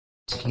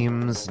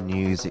Tim's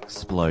News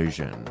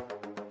Explosion.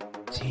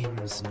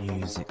 Tim's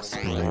News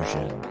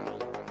Explosion.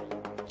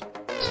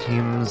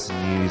 Tim's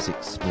News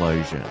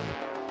Explosion.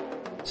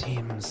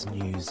 Tim's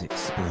News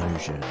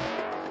Explosion.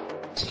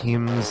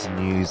 Tim's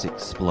News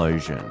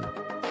Explosion.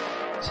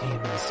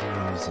 Tim's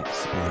News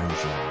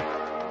Explosion.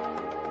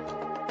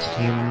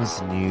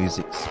 Tim's News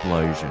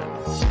Explosion.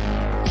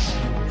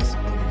 Tim's News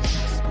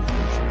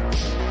Explosion.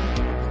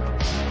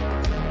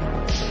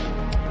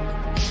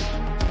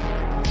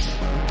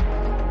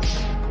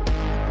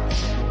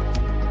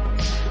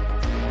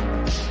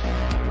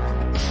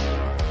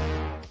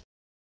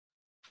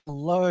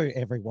 Hello,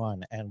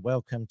 everyone, and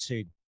welcome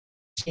to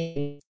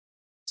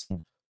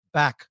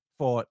back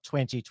for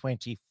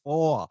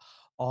 2024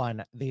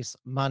 on this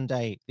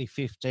Monday, the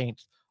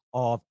 15th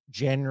of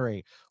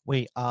January.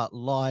 We are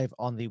live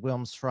on the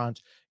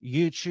Wilmsfront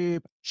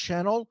YouTube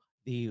channel,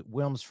 the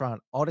Wilmsfront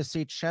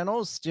Odyssey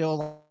channel.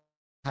 Still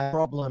have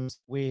problems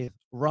with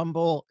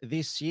Rumble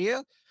this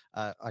year.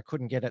 I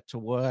couldn't get it to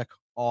work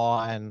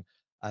on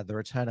the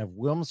return of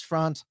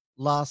Wilmsfront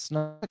last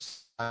night.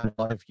 A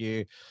lot of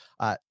you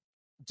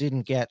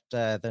didn't get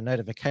the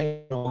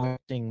notification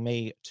wanting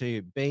me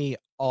to be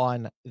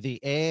on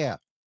the air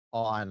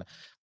on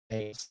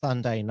a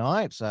Sunday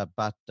night,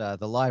 but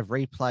the live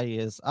replay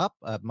is up.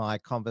 My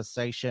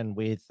conversation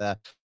with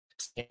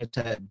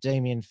Senator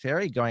Damien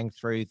Ferry going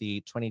through the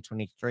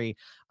 2023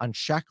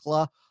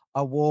 Unshackler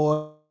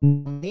Award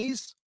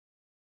nominees.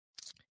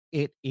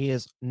 It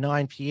is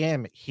 9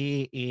 p.m.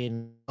 here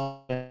in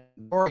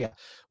Victoria,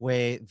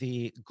 where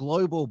the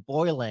global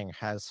boiling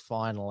has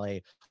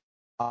finally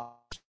got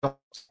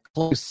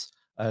close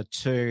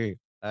to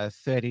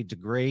 30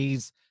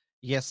 degrees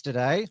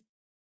yesterday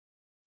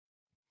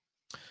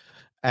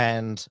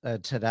and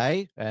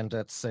today, and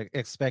it's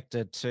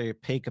expected to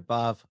peak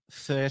above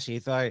 30,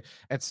 though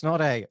it's not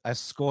a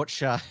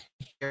scorcher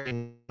here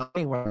in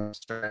anywhere in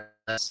Australia.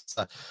 It's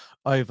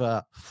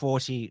over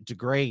 40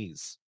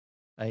 degrees.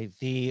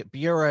 The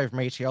Bureau of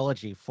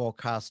Meteorology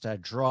forecast a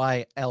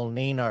dry El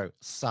Nino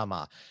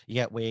summer,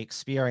 yet we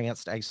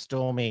experienced a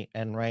stormy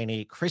and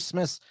rainy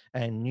Christmas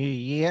and New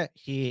Year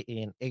here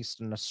in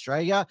Eastern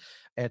Australia.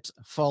 It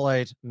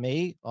followed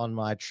me on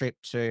my trip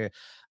to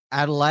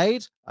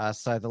Adelaide.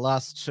 So the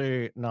last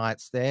 2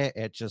 nights there,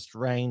 it just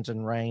rained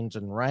and rained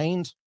and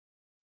rained.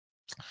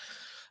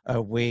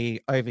 We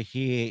over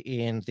here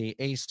in the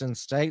eastern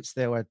states,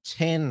 there were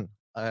 10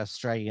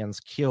 Australians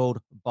killed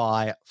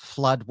by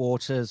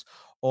floodwaters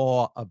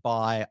or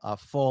by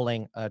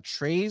falling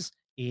trees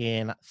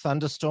in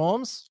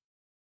thunderstorms.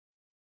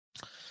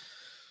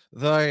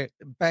 Though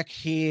back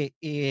here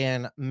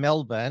in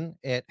Melbourne,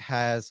 it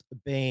has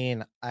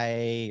been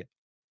a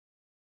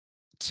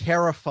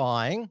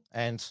terrifying,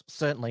 and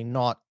certainly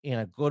not in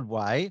a good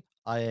way,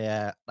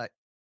 end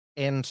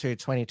to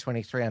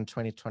 2023 and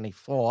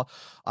 2024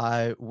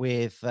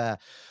 with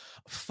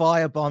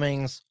fire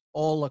bombings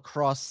all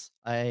across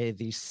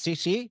the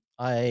city,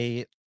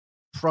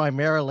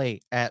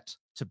 primarily at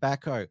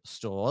tobacco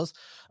stores.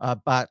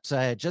 But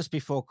just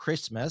before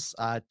Christmas,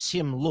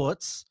 Tim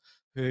Lutz,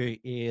 who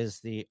is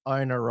the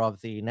owner of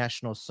the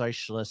National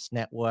Socialist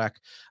Network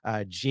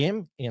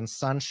gym in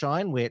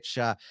Sunshine, which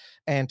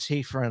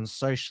Antifa and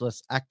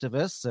socialist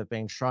activists have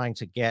been trying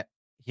to get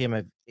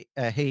him,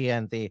 he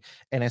and the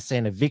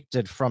NSN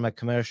evicted from a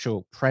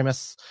commercial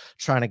premise,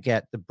 trying to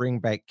get the Bring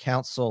Back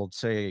Council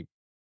to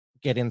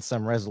get in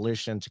some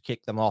resolution to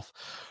kick them off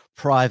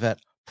private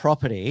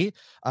property.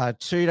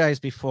 2 days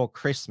before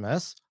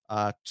Christmas,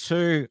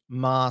 2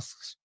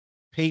 masked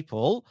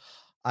people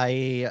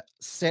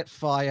set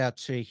fire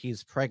to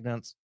his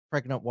pregnant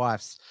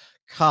wife's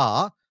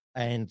car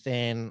and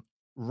then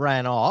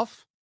ran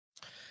off.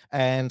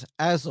 And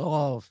as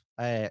of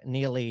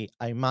nearly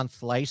a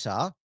month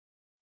later,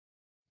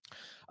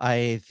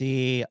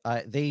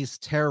 these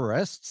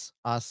terrorists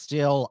are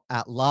still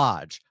at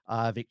large.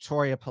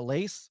 Victoria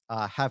Police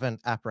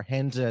haven't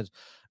apprehended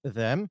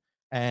them,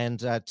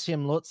 and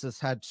Tim Lutz has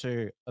had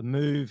to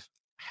move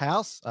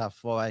house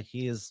for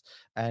his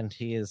and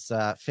his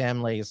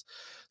family's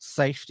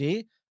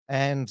safety.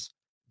 And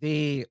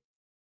the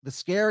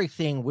scary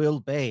thing will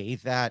be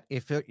that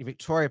if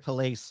Victoria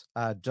Police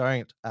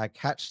don't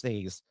catch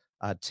these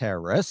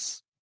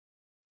terrorists,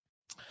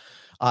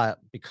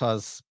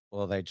 because,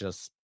 well, they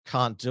just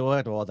can't do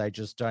it or they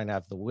just don't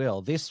have the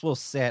will, this will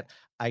set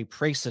a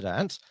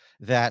precedent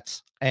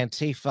that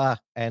Antifa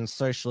and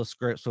socialist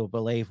groups will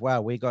believe,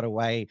 wow, we got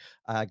away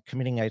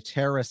committing a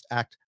terrorist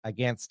act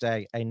against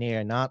a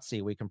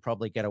neo-Nazi. We can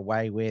probably get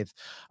away with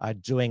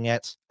doing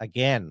it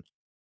again.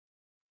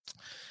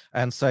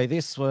 And so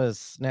this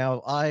was,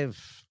 now I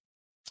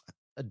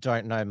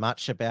don't know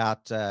much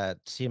about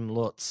Tim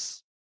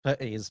Lutz,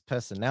 his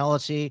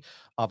personality.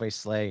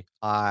 Obviously,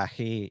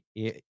 he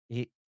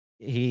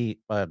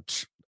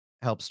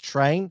helps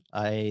train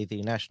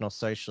the National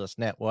Socialist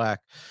Network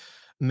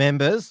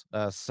members.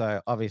 So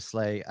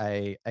obviously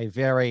a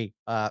very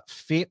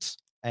fit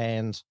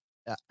and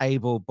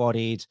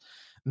able-bodied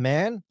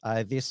man.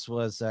 This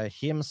was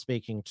him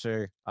speaking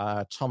to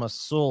Thomas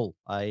Sewell,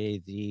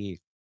 the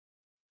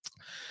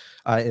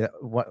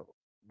What?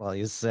 Well,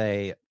 he's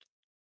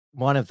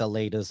one of the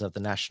leaders of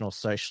the National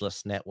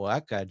Socialist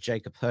Network,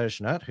 Jacob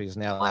Hirschnet, who's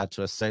now allowed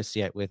to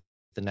associate with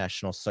the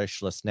National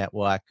Socialist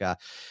Network.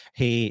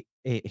 He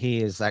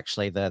is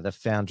actually the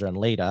founder and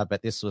leader,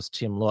 but this was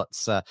Tim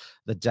Lutz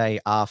the day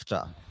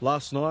after.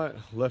 Last night,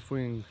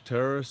 left-wing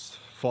terrorists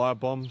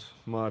firebombed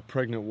my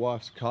pregnant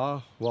wife's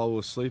car while we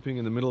were sleeping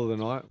in the middle of the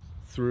night.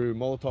 Threw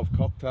Molotov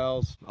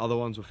cocktails. Other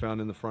ones were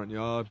found in the front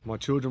yard. My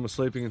children were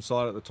sleeping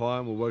inside at the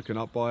time, were woken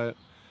up by it.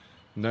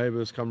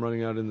 Neighbours come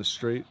running out in the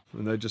street,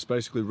 and they just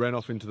basically ran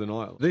off into the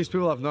night. These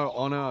people have no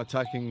honour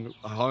attacking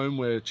a home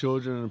where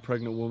children and a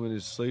pregnant woman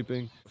is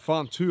sleeping.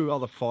 Found 2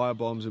 other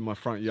firebombs in my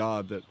front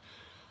yard that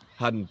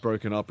hadn't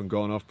broken up and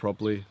gone off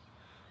properly.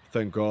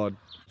 Thank God.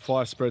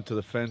 Fire spread to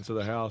the fence of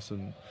the house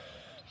and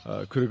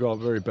could have got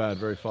very bad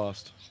very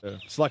fast. Yeah.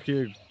 It's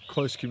lucky a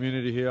close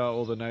community here.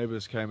 All the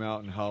neighbours came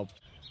out and helped.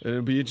 And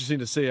it'll be interesting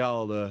to see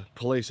how the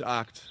police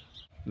act.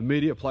 The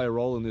media play a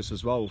role in this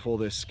as well with all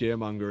their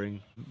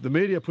scaremongering. The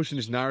media pushing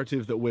this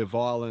narrative that we're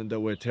violent, that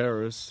we're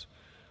terrorists,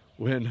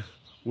 when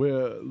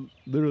we're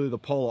literally the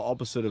polar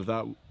opposite of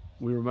that.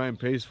 We remain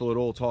peaceful at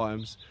all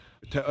times,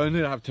 only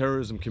to have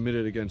terrorism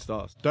committed against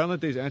us. Don't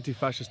let these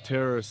anti-fascist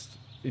terrorists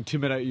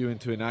intimidate you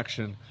into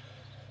inaction.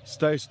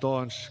 Stay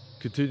staunch,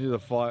 continue the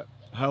fight.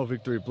 Hail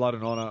victory, blood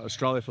and honour.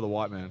 Australia for the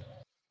white man.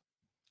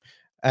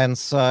 And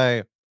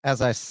so,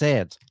 as I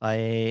said,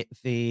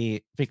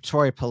 the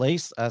Victoria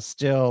Police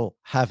still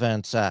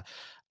haven't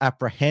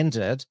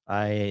apprehended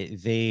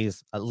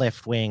these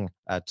left-wing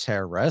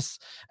terrorists.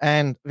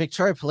 And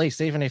Victoria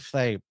Police, even if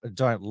they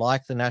don't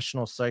like the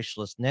National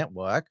Socialist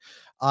Network,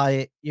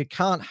 you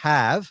can't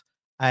have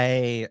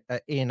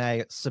in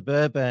a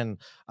suburban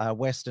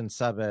western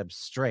suburb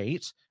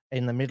street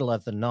in the middle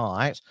of the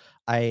night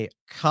a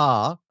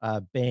car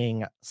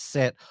being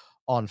set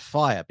on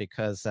fire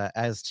because,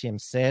 as Tim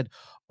said,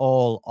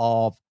 all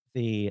of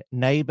the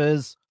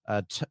neighbors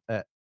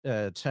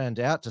turned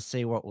out to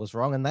see what was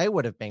wrong, and they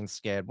would have been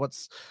scared.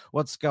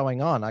 What's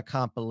going on? I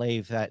can't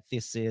believe that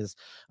this is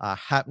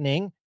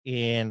happening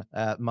in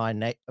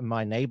my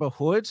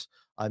neighborhood.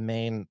 I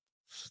mean,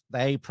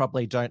 they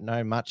probably don't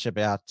know much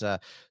about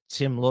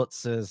Tim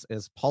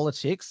Lutz's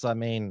politics. I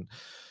mean,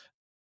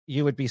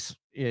 you would be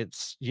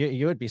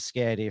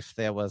scared if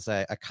there was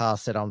a car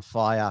set on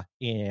fire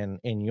in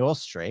your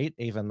street,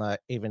 even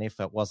if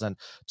it wasn't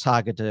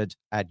targeted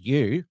at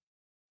you.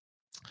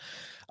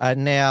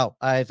 Now,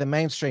 the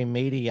mainstream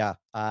media,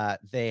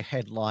 their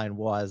headline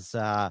was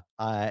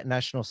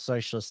National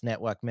Socialist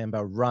Network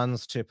member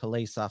runs to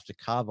police after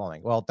car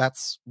bombing. Well,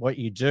 that's what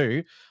you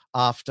do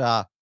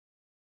after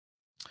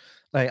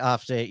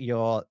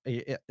your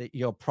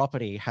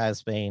property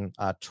has been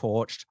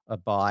torched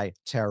by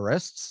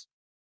terrorists.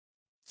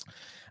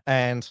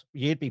 And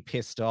you'd be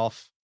pissed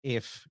off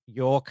if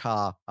your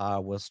car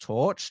was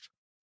torched.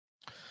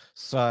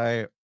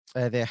 So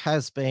there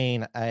has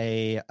been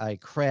a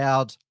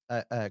crowdfunder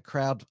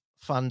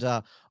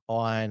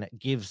on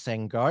Give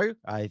Send Go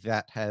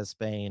that has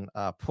been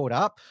put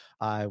up,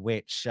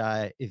 which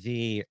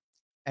the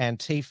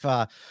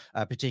Antifa,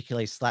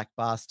 particularly Slack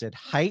Bastard,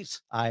 hate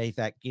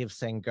that Give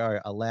Send Go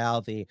allow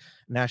the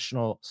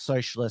National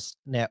Socialist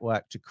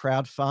Network to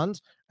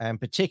crowdfund, and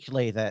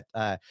particularly that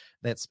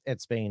it's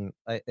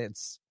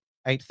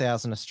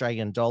 8,000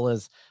 Australian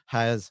dollars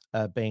has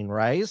been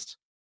raised.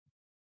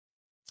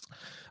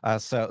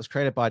 So it was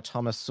created by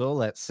Thomas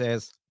Sewell. It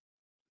says,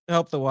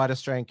 help the white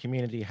Australian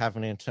community have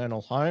an internal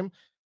home.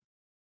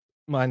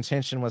 My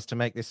intention was to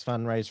make this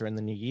fundraiser in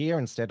the new year.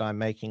 Instead, I'm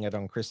making it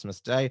on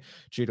Christmas Day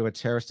due to a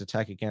terrorist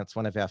attack against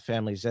one of our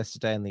families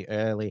yesterday in the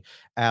early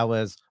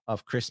hours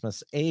of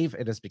Christmas Eve.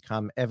 It has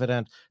become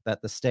evident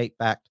that the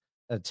state-backed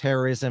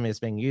terrorism is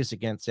being used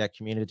against our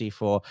community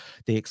for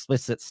the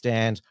explicit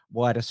stand,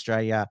 white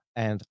Australia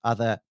and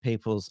other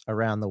peoples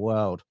around the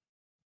world.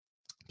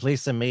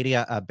 Police and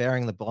media are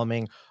bearing the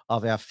bombing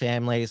of our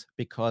families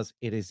because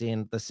it is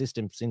in the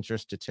system's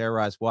interest to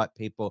terrorize white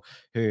people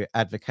who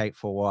advocate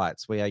for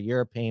whites. We are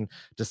European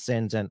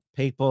descendant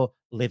people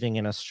living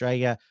in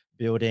Australia,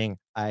 building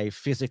a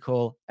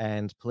physical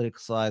and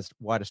politicized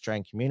white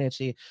Australian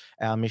community.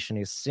 Our mission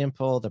is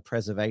simple: the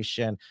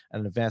preservation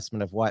and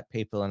advancement of white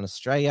people in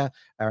Australia.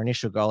 Our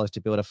initial goal is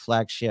to build a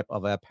flagship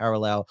of our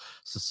parallel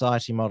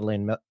society model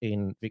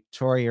in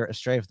Victoria,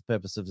 Australia, for the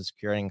purpose of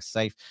securing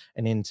safe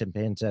and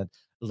independent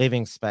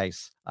living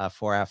space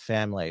for our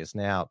families.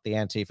 Now, the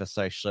Antifa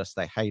socialists,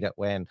 they hate it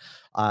when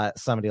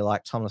somebody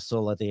like Thomas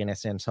Sewell of the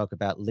NSN talk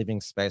about living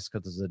space,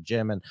 because it's a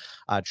German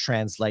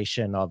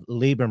translation of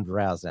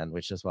Lebensraum,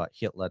 which is what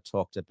Hitler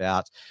talked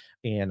about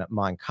in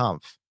Mein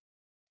Kampf.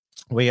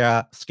 We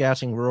are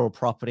scouting rural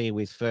property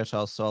with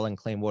fertile soil and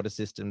clean water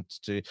systems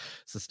to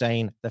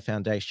sustain the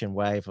foundation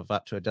wave of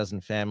up to a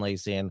dozen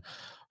families in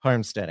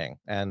homesteading.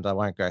 And I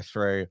won't go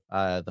through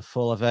the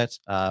full of it,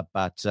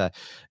 but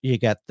you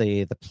get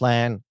the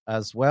plan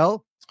as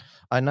well.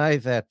 I know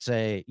that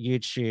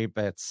YouTube,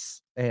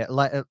 it's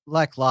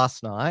like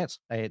last night,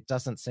 it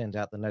doesn't send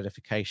out the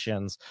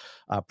notifications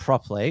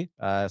properly.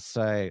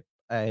 So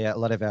a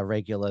lot of our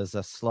regulars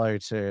are slow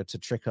to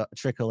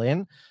trickle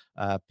in.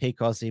 Peak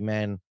Aussie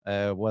Man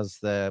was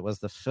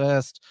the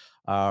first.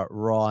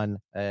 Ron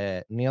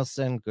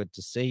Nielsen, good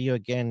to see you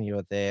again. You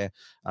were there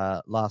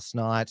last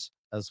night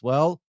as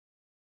well.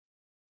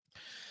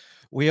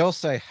 We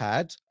also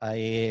had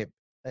the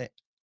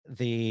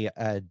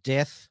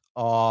death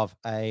of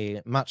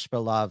a much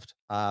beloved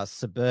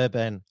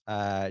suburban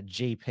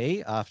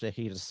GP after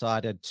he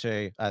decided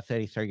to,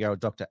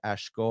 33-year-old Dr.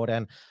 Ash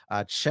Gordon,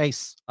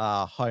 chase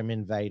home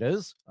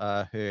invaders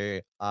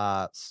who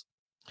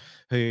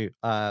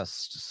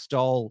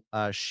stole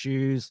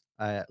shoes,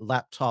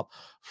 laptop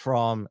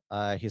from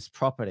his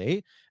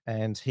property,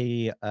 and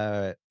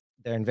they're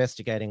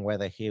investigating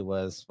whether he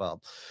was,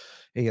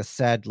 he has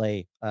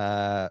sadly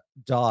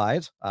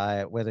died,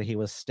 whether he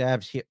was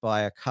stabbed, hit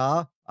by a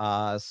car,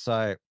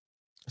 so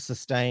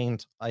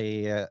sustained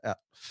a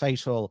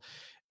fatal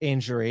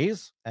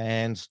injuries.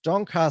 And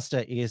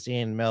Doncaster is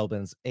in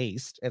Melbourne's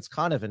east. It's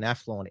kind of an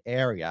affluent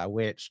area,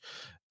 which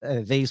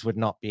these would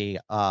not be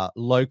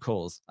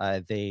locals.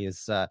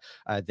 These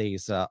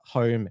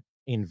home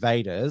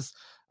invaders.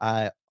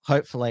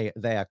 Hopefully,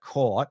 they are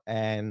caught,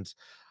 and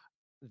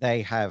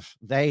they have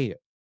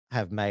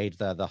made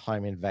the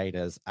home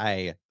invaders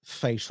a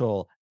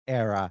fatal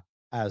error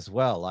as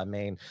well. I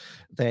mean,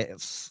 they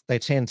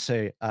tend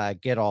to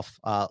get off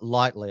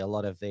lightly, a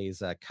lot of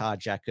these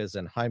carjackers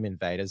and home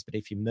invaders. But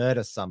if you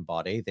murder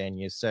somebody, then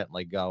you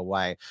certainly go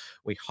away,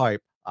 we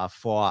hope,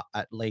 for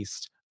at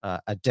least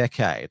a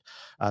decade.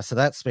 So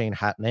that's been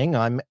happening.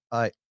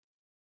 I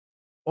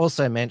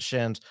also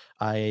mentioned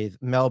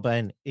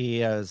Melbourne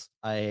is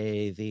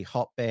the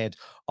hotbed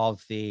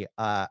of the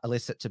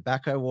illicit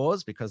tobacco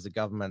wars, because the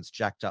government's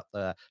jacked up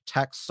the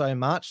tax so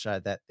much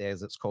that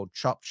it's called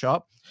Chop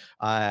Chop.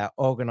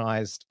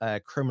 Organised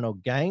criminal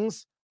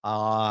gangs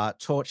are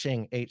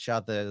torching each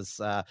other's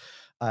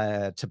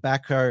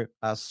tobacco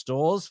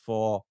stores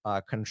for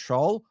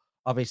control.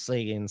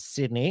 Obviously, in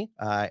Sydney,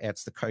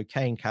 it's the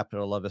cocaine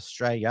capital of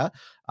Australia.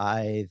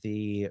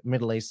 The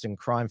Middle Eastern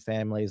crime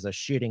families are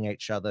shooting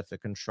each other for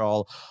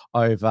control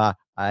over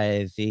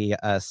the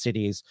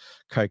city's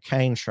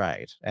cocaine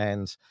trade.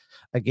 And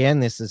again,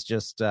 this is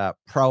just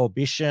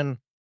prohibition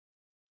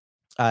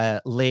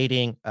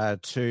leading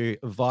to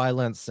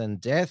violence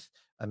and death.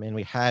 I mean,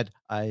 we had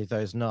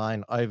those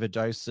 9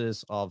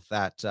 overdoses of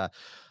that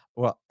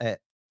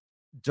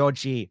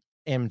dodgy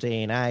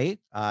MDMA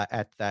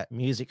at that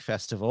music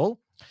festival.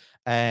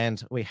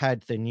 And we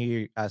had the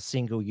new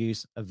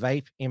single-use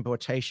vape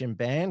importation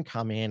ban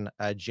come in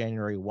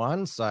January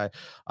 1. So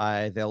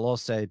there'll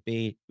also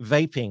be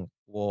vaping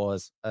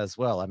wars as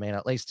well. I mean,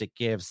 at least it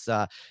gives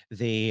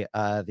the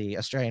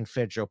Australian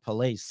Federal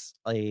Police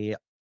a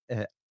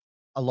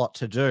lot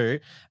to do,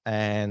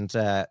 and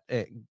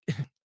it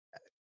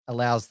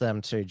allows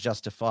them to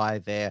justify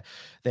their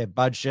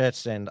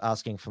budget and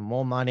asking for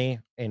more money.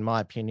 In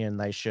my opinion,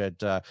 they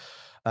should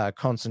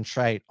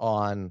concentrate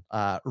on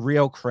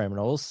real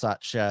criminals,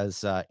 such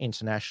as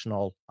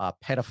international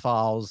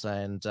pedophiles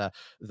and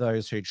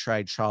those who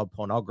trade child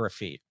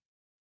pornography.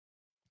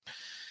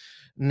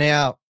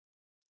 Now,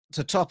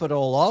 to top it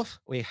all off,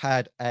 we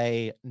had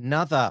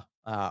another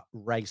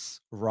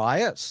race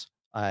riot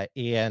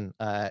in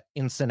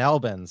St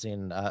Albans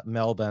in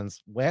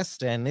Melbourne's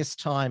west, and this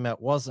time it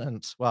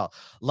wasn't,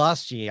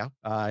 last year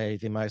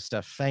the most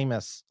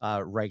famous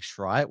race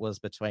riot was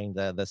between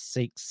the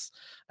Sikhs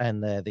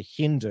and the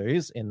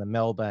Hindus in the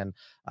Melbourne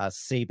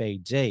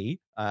CBD,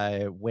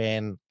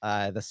 when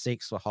the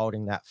Sikhs were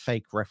holding that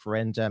fake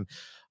referendum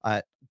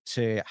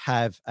to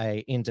have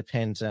a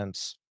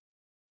independent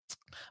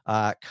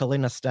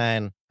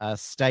Khalistan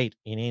state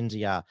in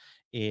India,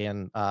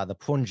 in the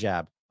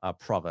Punjab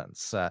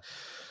province,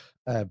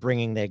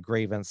 bringing their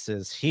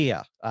grievances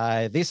here.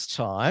 This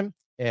time,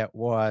 it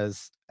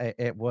was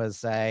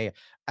a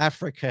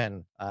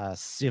African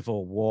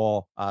civil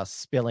war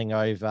spilling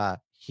over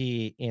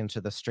here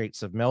into the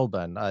streets of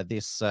Melbourne.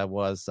 This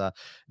was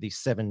the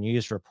 7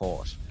 News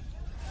report.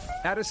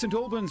 At a St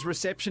Albans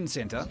reception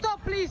centre,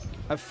 stop, please.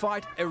 A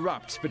fight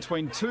erupts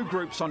between 2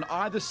 groups on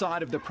either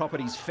side of the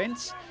property's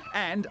fence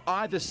and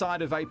either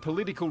side of a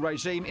political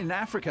regime in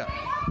Africa.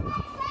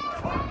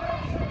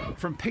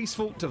 From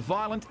peaceful to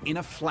violent in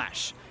a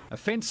flash. A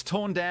fence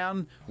torn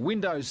down,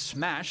 windows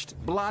smashed,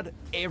 blood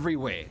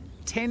everywhere.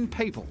 10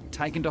 people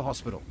taken to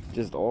hospital.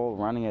 Just all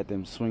running at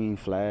them, swinging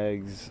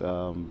flags,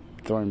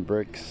 throwing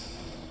bricks,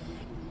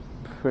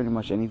 pretty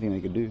much anything they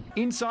could do.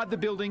 Inside the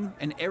building,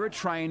 an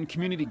Eritrean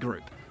community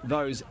group.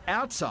 Those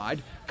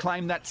outside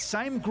claim that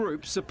same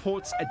group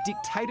supports a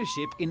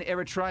dictatorship in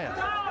Eritrea.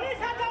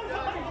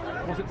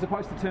 Was it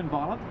supposed to turn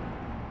violent?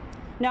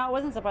 No, it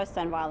wasn't supposed to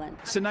turn violent.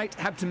 Senate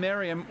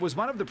Habtemariam was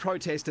one of the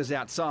protesters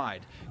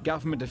outside.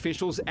 Government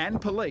officials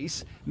and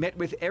police met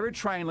with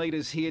Eritrean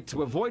leaders here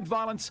to avoid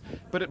violence,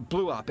 but it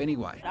blew up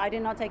anyway. I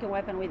did not take a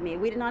weapon with me.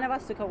 None of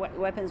us took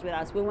weapons with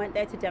us. We went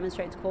there to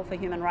demonstrate, to call for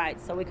human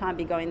rights, so we can't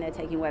be going there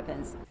taking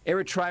weapons.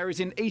 Eritrea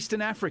is in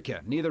eastern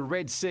Africa, near the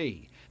Red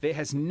Sea. There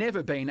has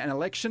never been an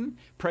election.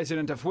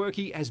 President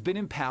Afwerki has been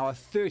in power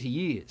 30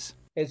 years.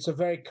 It's a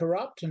very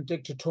corrupt and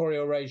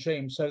dictatorial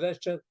regime, so that's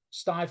just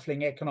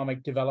stifling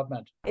economic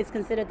development. It's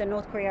considered the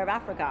North Korea of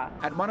Africa.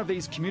 At one of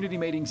these community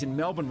meetings in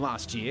Melbourne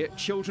last year,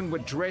 children were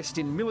dressed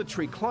in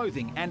military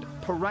clothing and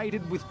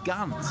paraded with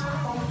guns.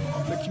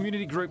 The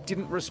community group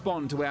didn't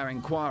respond to our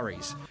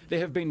inquiries. There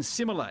have been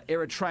similar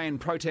Eritrean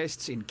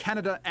protests in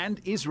Canada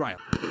and Israel.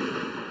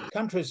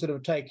 Countries that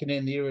have taken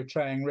in the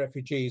Eritrean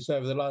refugees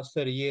over the last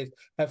 30 years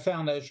have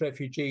found those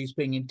refugees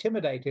being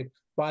intimidated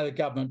by the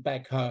government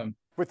back home.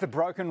 With the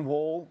broken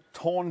wall,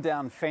 torn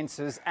down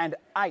fences and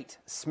 8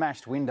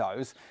 smashed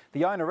windows,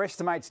 the owner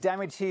estimates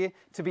damage here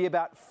to be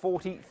about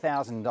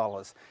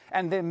 $40,000.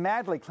 And they're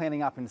madly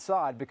cleaning up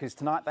inside because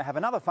tonight they have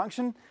another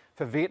function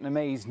for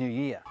Vietnamese New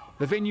Year.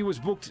 The venue was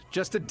booked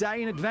just a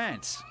day in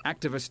advance.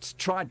 Activists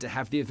tried to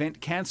have the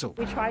event cancelled.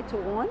 We tried to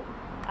warn,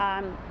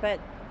 but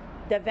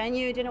the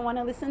venue didn't want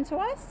to listen to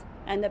us,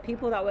 and the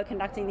people that were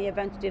conducting the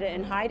event did it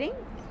in hiding,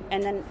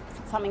 and then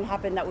something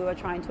happened that we were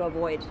trying to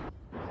avoid.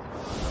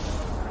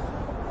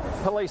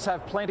 Police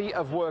have plenty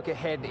of work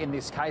ahead in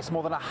this case.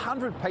 More than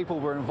 100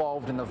 people were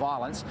involved in the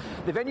violence.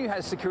 The venue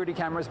has security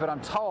cameras, but I'm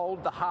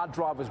told the hard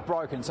drive was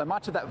broken, so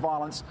much of that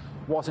violence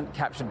wasn't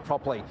captured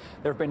properly.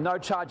 There have been no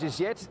charges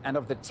yet, and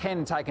of the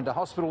 10 taken to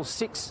hospital,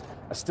 6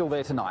 are still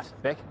there tonight.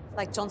 Beck?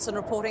 Blake Johnson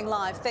reporting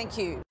live. Thank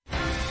you.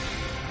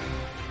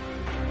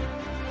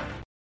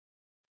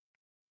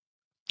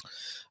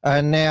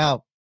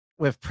 Now,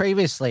 we've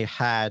previously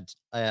had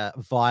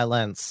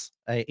violence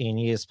in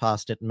years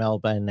past at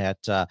Melbourne at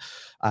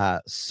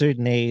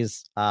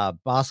Sudanese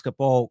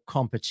basketball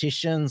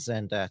competitions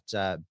and at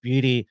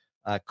beauty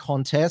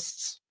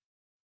contests.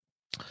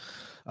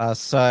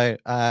 So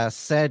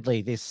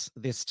sadly,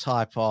 this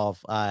type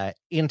of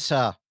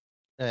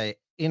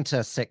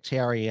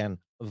intersectarian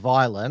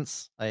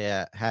violence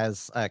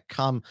has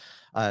come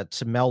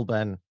to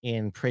Melbourne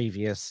in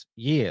previous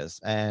years,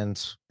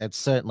 and it's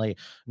certainly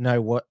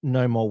no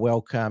more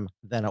welcome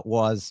than it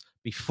was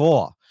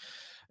before.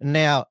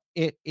 Now,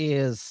 it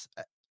is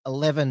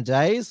 11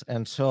 days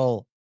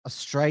until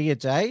Australia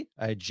Day,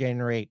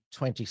 January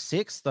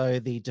 26th, though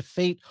the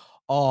defeat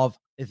of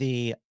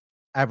the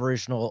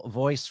Aboriginal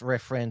voice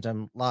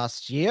referendum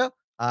last year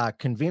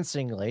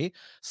convincingly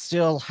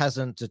still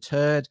hasn't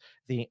deterred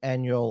the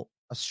annual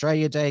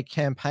Australia Day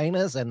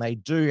campaigners, and they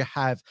do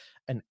have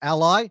an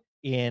ally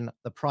in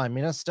the Prime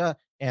Minister,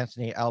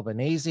 Anthony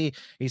Albanese.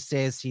 He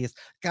says his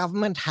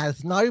government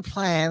has no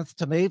plans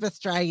to move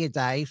Australia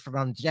Day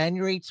from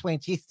January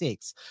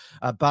 26th.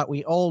 But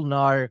we all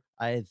know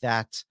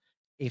that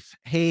if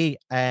he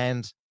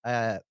and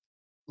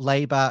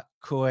Labor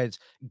could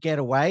get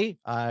away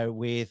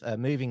with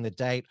moving the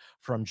date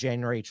from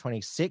January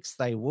 26th,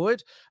 they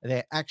would.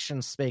 Their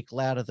actions speak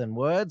louder than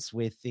words,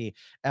 with the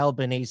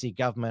Albanese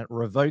government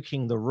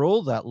revoking the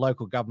rule that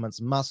local governments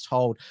must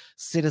hold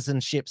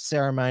citizenship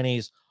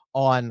ceremonies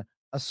on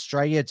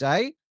Australia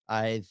Day.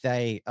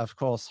 They, of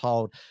course,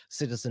 hold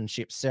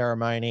citizenship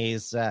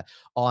ceremonies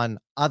on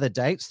other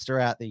dates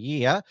throughout the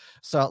year.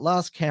 So at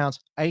last count,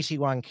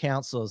 81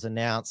 councils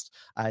announced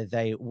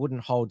they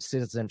wouldn't hold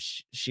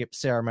citizenship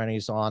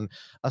ceremonies on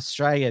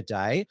Australia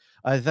Day.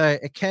 Though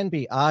it can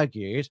be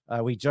argued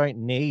we don't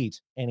need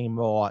any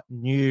more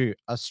new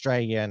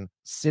Australian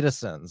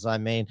citizens. I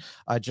mean,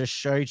 I just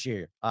showed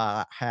you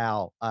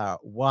how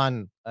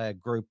one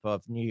group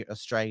of new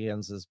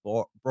Australians has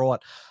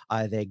brought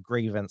their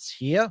grievance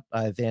here.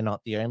 They're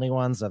not the only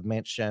ones. I've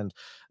mentioned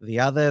the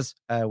others.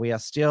 We are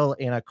still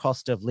in a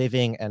cost of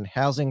living and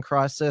housing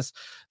crisis.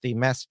 The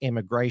mass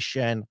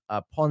immigration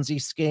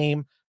Ponzi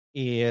scheme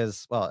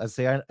is, well, it's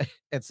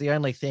the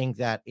only thing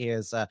that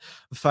is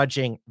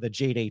fudging the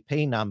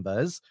GDP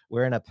numbers.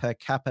 We're in a per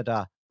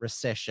capita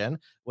recession.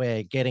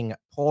 We're getting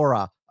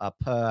poorer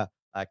per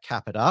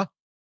capita.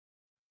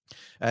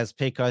 As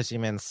Pico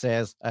Zimen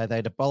says,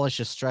 they'd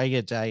abolish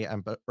Australia Day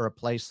and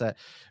replace it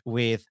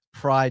with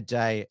Pride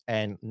Day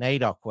and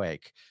NAIDOC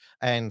Week.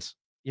 And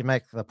you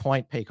make the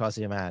point, Pico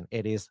Zimen,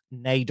 it is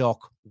NAIDOC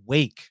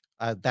Week.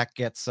 That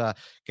gets a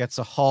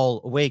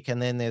whole week.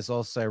 And then there's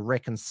also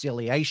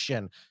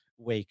Reconciliation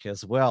Week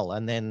as well.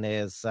 And then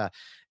there's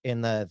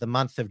in the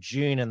month of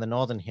June in the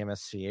Northern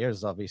Hemisphere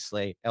is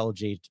obviously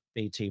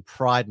LGBT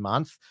Pride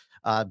Month.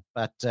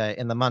 But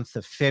in the month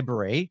of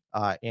February,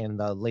 in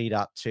the lead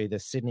up to the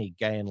Sydney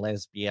Gay and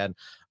Lesbian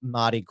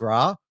Mardi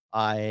Gras,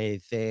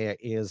 there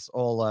is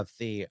all of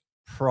the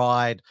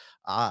Pride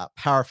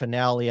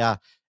paraphernalia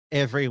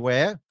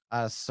everywhere.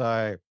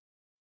 So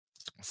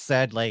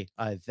sadly,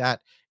 that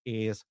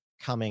is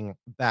coming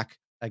back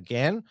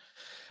again.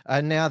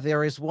 Now,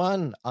 there is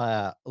one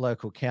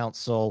local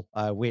council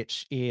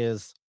which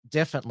is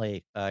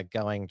definitely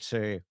going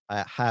to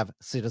have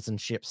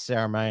citizenship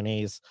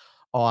ceremonies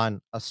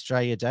on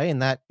Australia Day,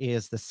 and that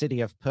is the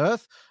city of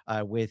Perth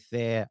with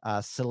their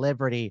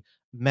celebrity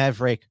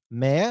maverick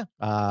mayor,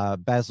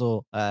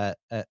 Basil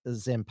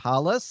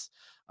Zempalis.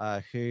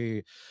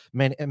 who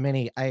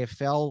many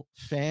AFL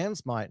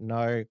fans might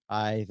know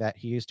that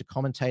he used to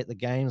commentate the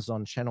games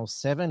on Channel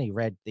 7. He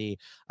read the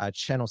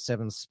Channel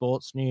 7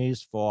 sports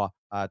news for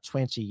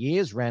 20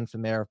 years, ran for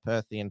Mayor of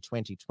Perth in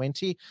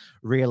 2020,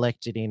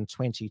 re-elected in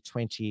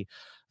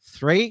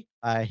 2023.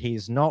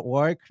 He's not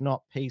woke,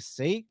 not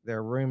PC. There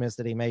are rumours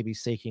that he may be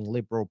seeking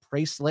Liberal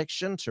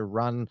pre-selection to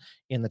run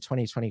in the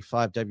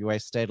 2025 WA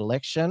state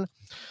election.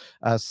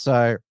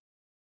 So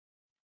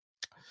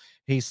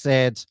he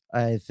said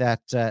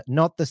that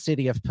not the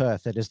city of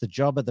Perth. It is the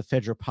job of the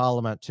federal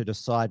parliament to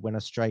decide when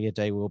Australia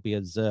Day will be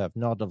observed,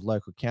 not of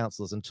local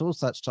councils. Until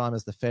such time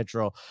as the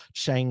federal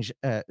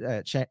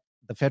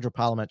the federal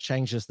parliament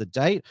changes the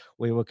date,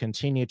 we will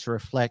continue to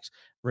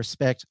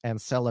respect,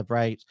 and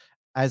celebrate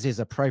as is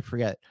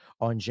appropriate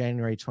on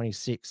January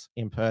 26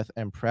 in Perth,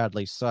 and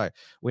proudly so.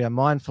 We are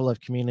mindful of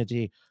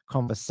community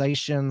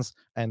conversations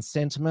and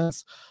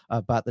sentiments,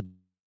 but the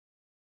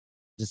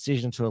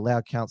decision to allow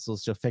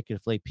councils to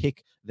effectively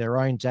pick their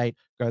own date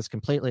goes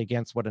completely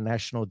against what a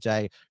national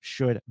day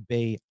should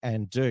be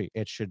and do.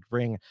 It should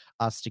bring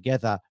us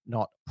together,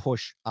 not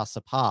push us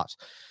apart.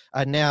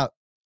 Now,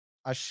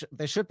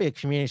 there should be a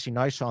community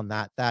note on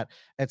that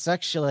it's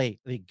actually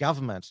the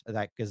government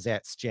that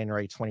gazettes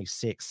January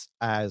 26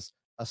 as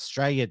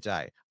Australia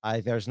Day.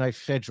 There's no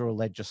federal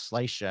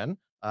legislation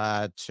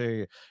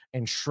to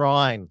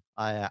enshrine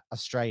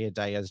Australia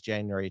Day as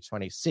January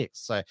 26.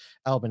 So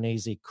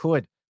Albanese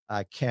could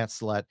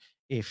cancel it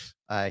if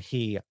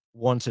he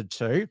wanted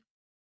to.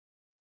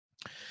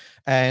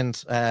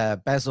 And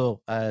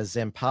Basil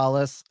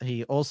Zempalis,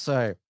 he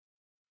also,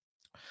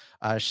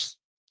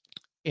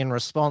 in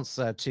response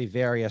to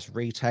various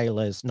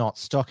retailers not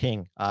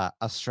stocking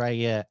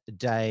Australia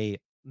Day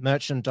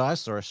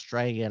merchandise or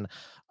Australian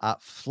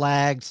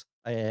flagged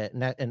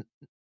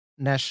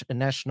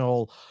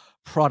national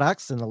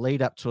products in the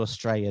lead up to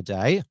Australia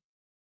Day.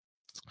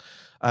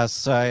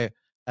 Basil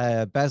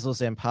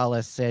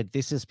Zempalis said,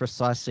 this is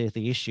precisely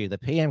the issue. The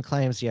PM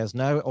claims he has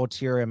no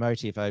ulterior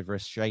motive over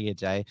Australia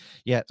Day,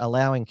 yet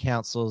allowing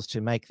councils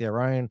to make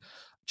their own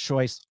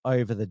choice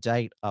over the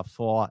date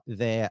for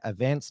their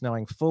events,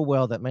 knowing full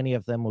well that many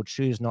of them will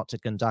choose not to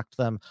conduct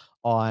them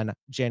on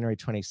January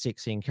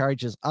 26. He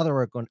encourages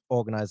other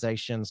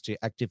organizations to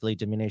actively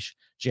diminish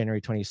January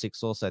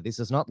 26 also. This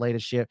is not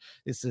leadership.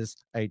 This is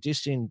a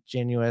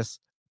disingenuous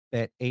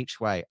bet each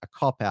way, a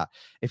cop-out.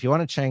 If you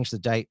want to change the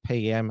date,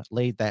 PM,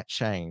 lead that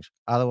change.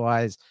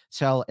 Otherwise,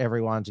 tell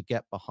everyone to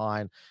get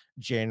behind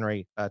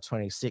January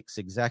 26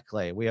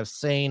 exactly. We have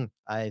seen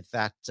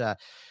that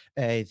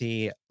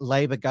the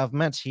Labor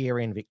government here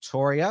in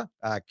Victoria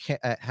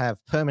have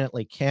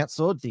permanently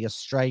cancelled the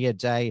Australia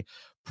Day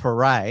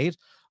parade,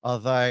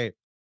 although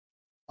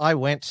I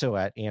went to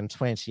it in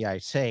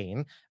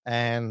 2018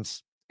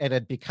 and it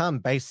had become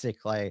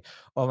basically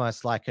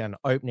almost like an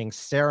opening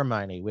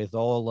ceremony with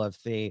all of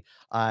the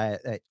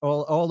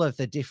all of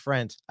the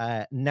different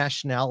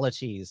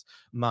nationalities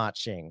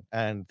marching,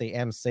 and the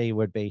MC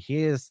would be,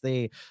 here's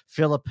the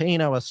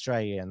Filipino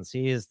Australians,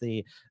 here's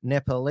the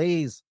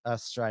Nepalese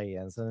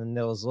Australians, and then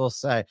there was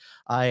also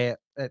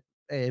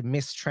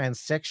Miss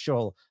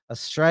Transsexual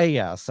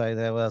Australia. So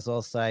there was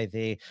also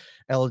the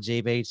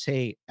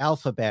LGBT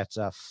alphabet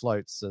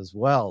floats as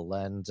well.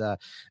 And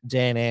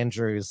Dan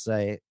Andrews,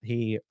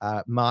 he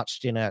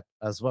marched in it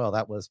as well.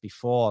 That was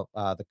before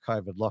the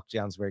COVID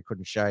lockdowns where he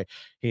couldn't show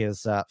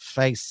his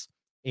face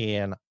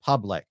in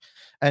public.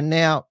 And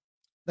now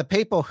the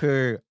people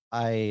who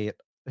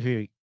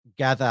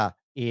gather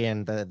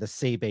in the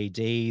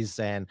CBDs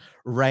and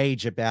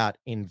rage about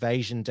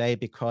Invasion Day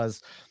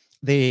because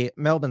the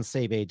Melbourne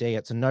CBD,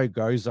 it's a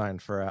no-go zone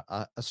for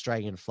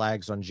Australian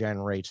flags on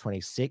January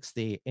 26th.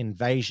 The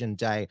Invasion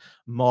Day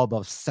mob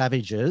of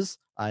savages,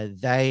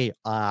 they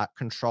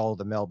control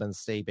the Melbourne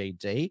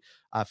CBD,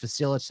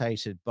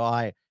 facilitated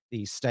by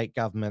the state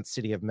government,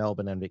 City of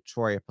Melbourne and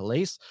Victoria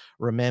Police.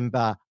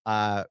 Remember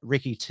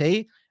Ricky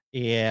T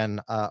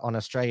on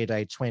Australia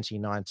Day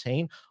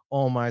 2019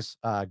 almost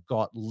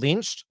got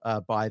lynched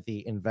by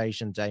the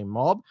Invasion Day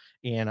mob.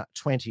 In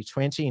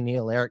 2020,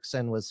 Neil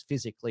Erickson was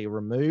physically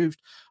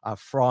removed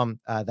from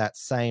that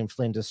same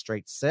Flinders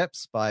Street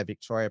Steps by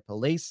Victoria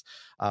Police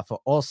for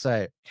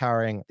also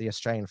carrying the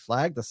Australian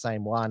flag, the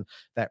same one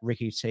that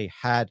Ricky T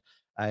had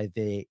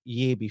the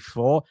year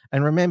before.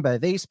 And remember,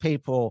 these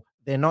people,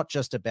 they're not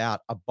just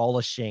about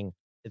abolishing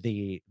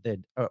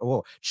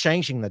or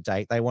changing the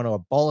date. They want to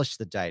abolish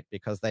the date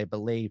because they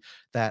believe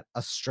that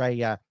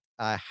Australia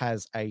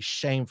has a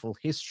shameful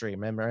history.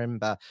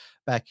 Remember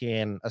back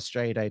in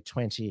Australia Day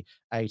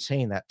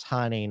 2018, that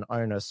Tarneen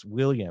Onus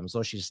Williams,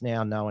 or she's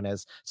now known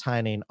as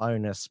Tarneen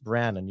Onus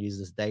Brown and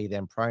uses they,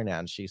 them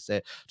pronouns. She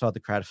told the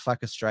crowd,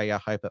 fuck Australia,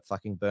 hope it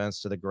fucking burns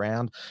to the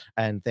ground.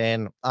 And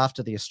then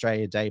after the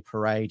Australia Day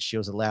parade, she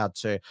was allowed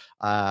to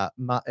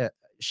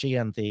she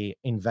and the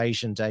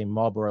Invasion Day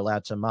mob were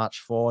allowed to march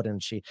forward,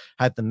 and she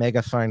had the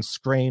megaphone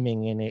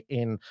screaming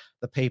in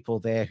the people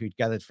there who'd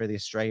gathered for the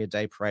Australia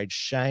Day parade,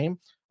 shame.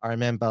 I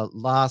remember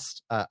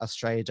last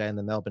Australia Day in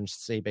the Melbourne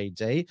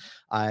CBD,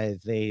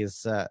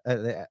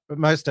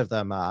 most of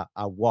them are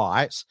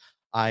white.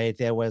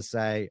 There was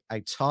a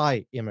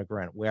Thai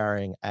immigrant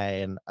wearing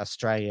an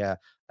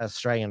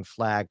Australian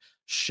flag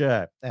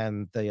shirt,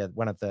 and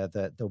one of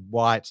the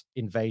white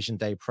Invasion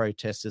Day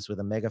protesters with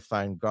a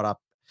megaphone got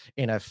up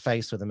in her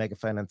face with a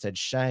megaphone and said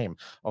shame,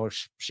 or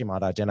she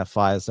might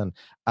identify as an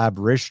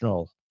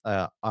Aboriginal.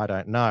 I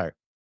don't know.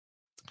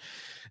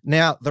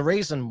 Now, the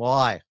reason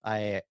why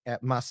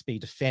it must be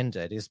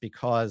defended is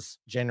because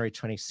January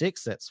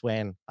 26th, that's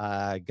when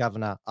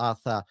Governor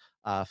Arthur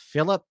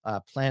Phillip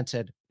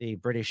planted the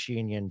British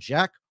Union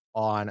Jack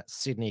on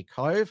Sydney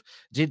Cove,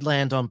 did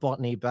land on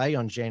Botany Bay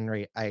on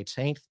January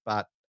 18th,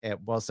 but it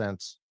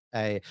wasn't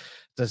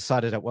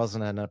decided it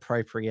wasn't an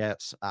appropriate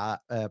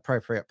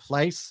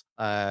place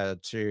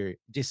to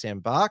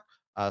disembark,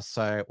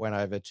 so it went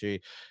over to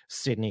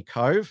Sydney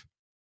Cove.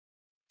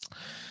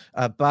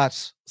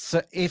 But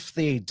so if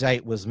the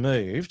date was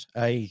moved,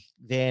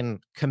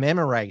 then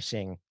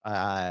commemorating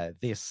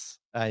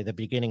the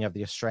beginning of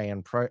the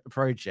Australian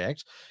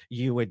project,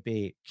 you would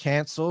be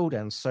cancelled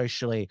and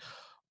socially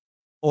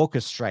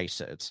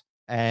orchestrated.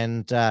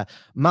 And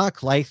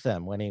Mark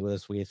Latham, when he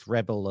was with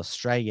Rebel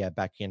Australia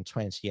back in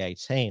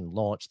 2018,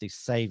 launched the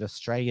Save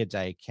Australia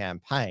Day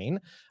campaign,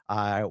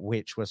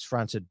 which was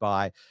fronted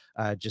by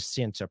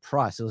Jacinta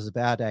Price. It was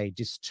about a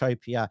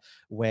dystopia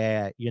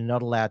where you're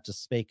not allowed to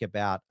speak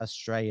about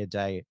Australia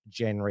Day,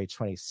 January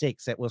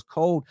 26th. It was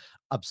called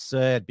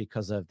absurd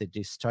because of the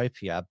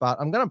dystopia, but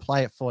I'm going to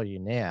play it for you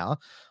now.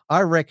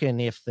 I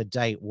reckon if the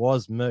date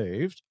was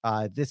moved,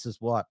 this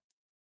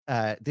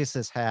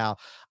is how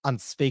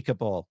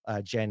unspeakable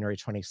January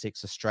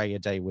 26th Australia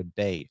Day would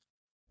be.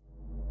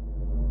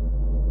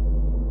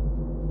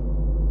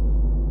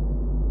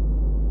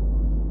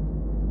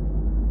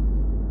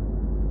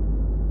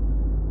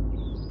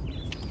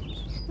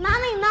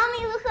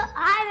 Mommy, look what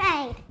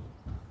I made.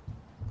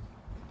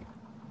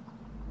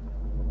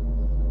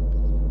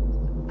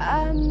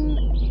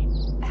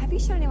 Have you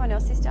shown anyone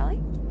else this,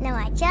 darling? No,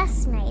 I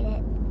just made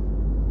it.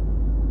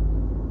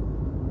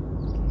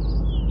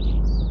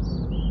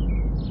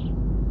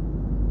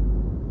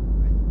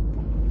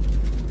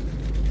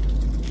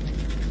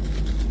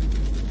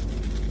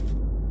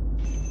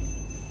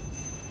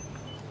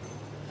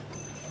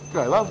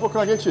 Okay, love, what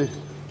can I get you?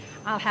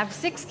 I'll have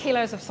 6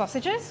 kilos of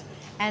sausages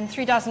and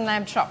 3 dozen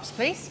lamb chops,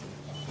 please.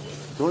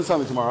 Do you want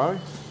something tomorrow?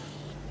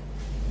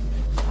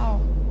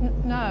 Oh,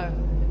 no.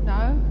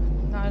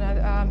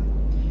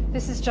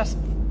 This is just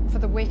for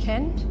the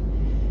weekend.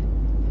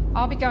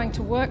 I'll be going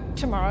to work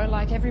tomorrow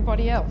like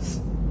everybody else.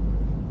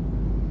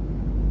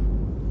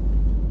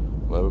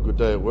 Well, have a good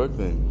day at work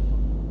then.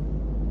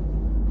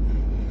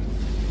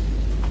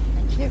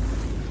 Thank you.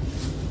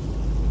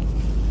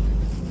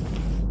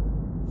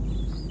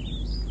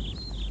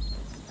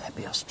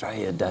 Happy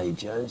Australia Day,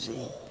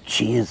 Josie.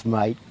 Cheers,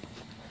 mate.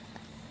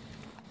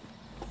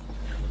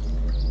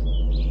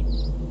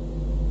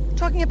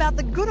 Talking about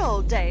the good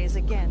old days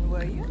again,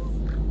 were you?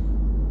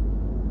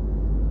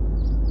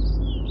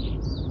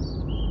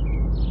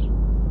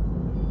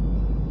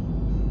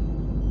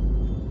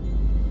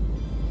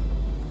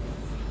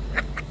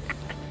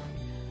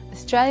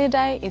 Australia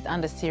Day is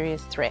under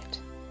serious threat.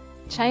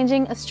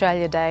 Changing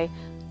Australia Day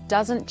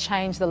doesn't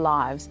change the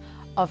lives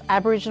of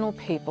Aboriginal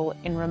people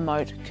in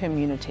remote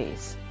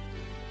communities.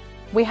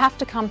 We have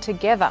to come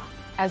together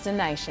as a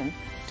nation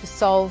to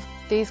solve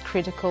these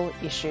critical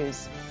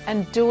issues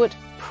and do it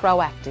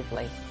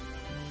proactively.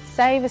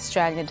 Save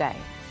Australia Day.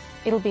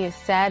 It'll be a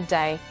sad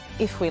day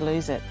if we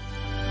lose it.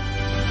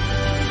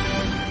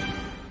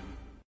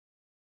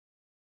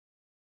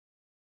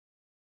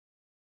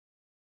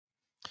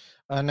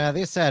 Now,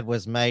 this ad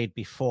was made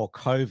before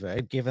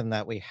COVID. Given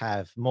that we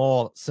have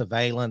more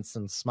surveillance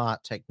and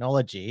smart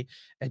technology,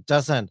 it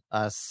doesn't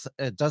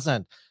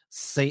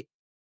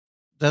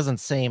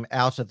seem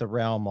out of the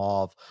realm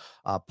of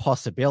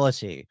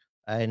possibility.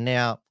 And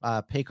now,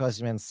 Peak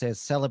Osman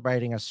says,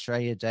 celebrating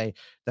Australia Day,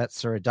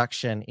 that's a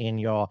reduction in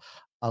your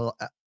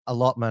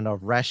allotment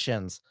of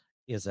rations,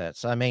 is it?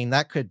 I mean,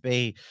 that could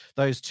be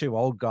those two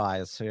old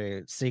guys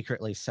who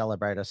secretly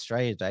celebrate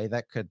Australia Day.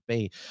 That could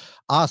be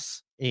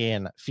us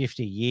in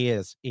 50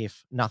 years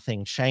if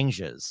nothing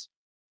changes.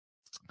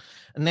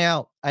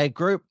 Now, a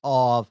group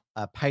of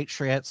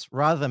patriots,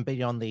 rather than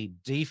be on the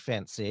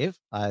defensive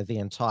the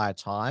entire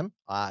time,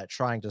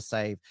 trying to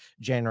save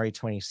January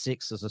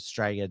 26th as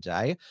Australia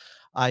Day,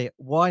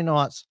 why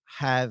not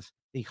have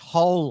the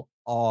whole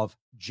of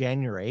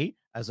January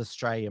as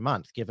Australia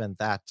Month, given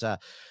that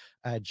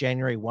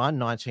January 1,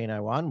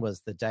 1901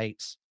 was the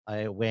date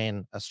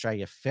when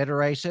Australia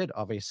federated.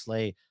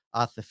 Obviously,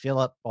 Arthur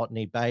Phillip,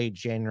 Botany Bay,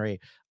 January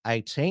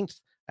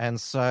 18th.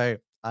 And so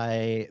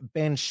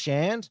Ben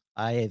Shand,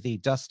 the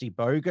Dusty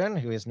Bogan,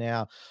 who is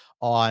now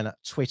on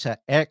Twitter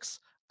X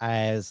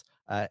as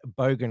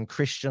Bogan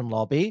Christian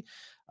Lobby,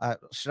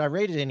 should I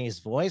read it in his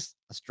voice?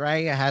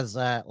 Australia has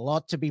a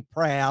lot to be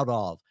proud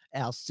of.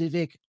 Our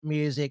civic,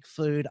 music,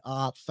 food,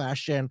 art,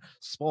 fashion,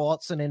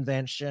 sports and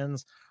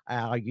inventions,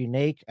 are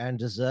unique and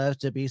deserve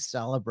to be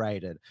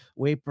celebrated.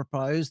 We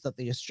propose that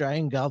the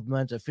Australian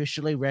government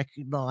officially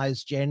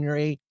recognise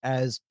January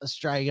as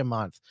Australia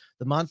Month.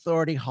 The month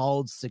already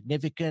holds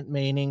significant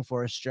meaning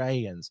for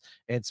Australians.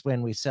 It's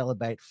when we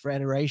celebrate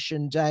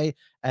Federation Day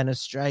and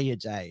Australia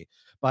Day.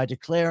 By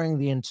declaring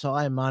the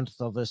entire month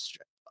of as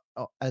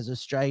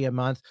Australia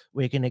Month,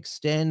 we can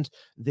extend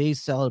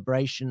these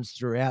celebrations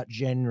throughout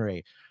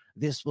January.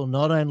 This will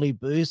not only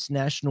boost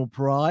national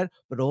pride,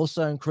 but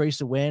also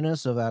increase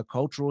awareness of our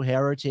cultural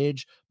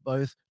heritage,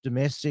 both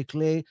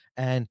domestically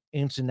and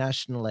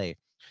internationally.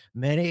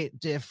 Many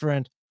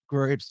different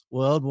groups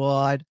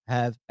worldwide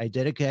have a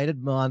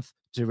dedicated month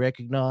to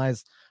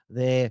recognize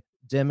their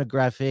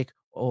demographic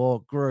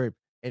or group.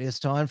 It is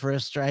time for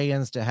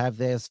Australians to have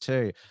theirs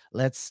too.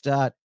 Let's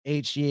start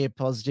each year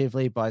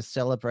positively by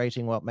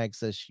celebrating what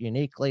makes us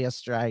uniquely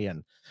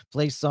Australian.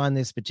 Please sign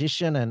this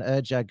petition and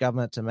urge our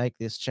government to make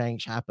this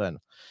change happen.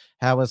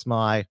 How was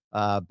my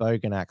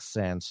Bogan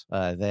accent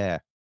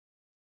there?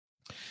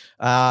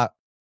 Ron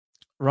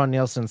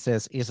Nielsen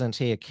says, isn't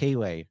he a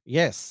Kiwi?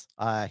 Yes,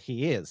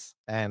 he is.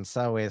 And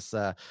so is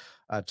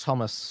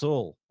Thomas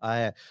Sewell.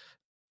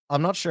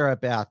 I'm not sure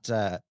about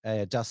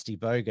Dusty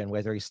Bogan,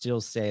 whether he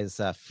still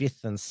says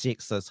fifth and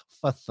sixth as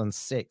fifth and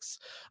sixth.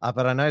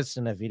 But I noticed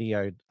in a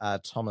video,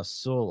 Thomas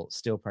Sewell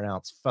still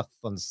pronounced fifth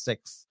and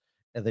sixth,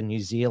 the New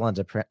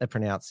Zealander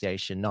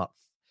pronunciation, not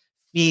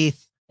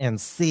fifth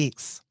and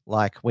sixth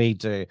like we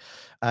do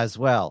as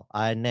well.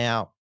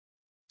 Now,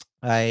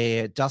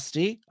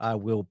 Dusty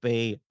will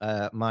be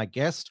my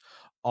guest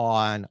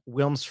on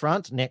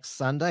Wilmsfront next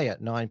Sunday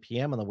at 9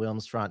 p.m. on the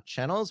Wilmsfront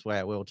channels,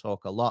 where we'll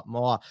talk a lot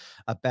more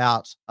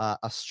about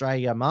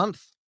Australia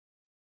Month.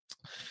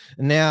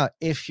 Now,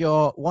 if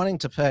you're wanting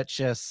to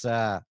purchase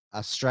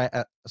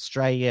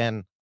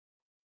Australian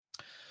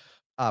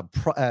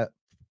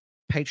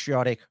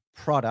patriotic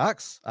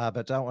products,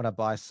 but don't want to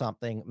buy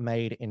something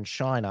made in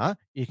China,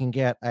 you can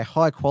get a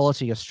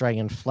high-quality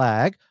Australian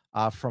flag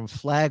from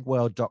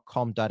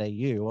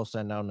flagworld.com.au,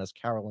 also known as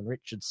Carolyn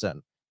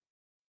Richardson.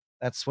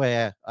 That's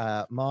where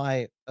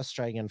my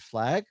Australian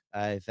flag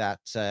that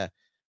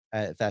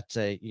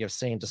you've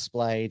seen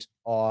displayed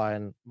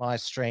on my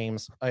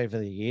streams over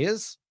the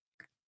years.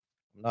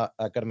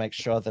 I've got to make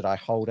sure that I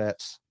hold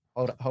it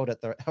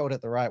the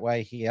right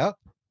way here.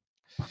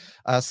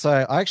 So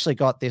I actually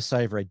got this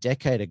over a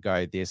decade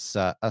ago, this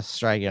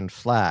Australian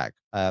flag,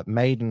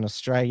 made in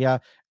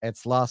Australia.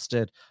 It's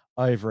lasted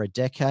over a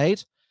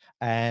decade.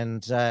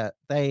 And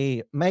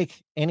they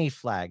make any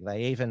flag.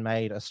 They even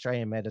made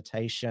Australian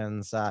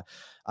Meditation's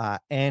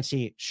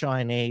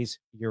anti-Chinese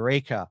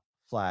Eureka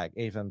flag,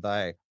 even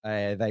though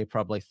they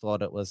probably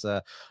thought it was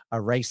a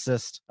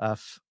racist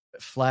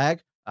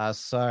flag.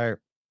 So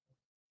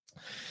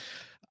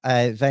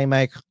they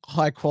make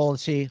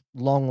high-quality,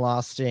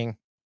 long-lasting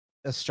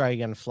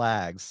Australian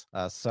flags.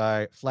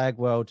 So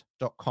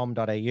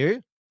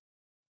flagworld.com.au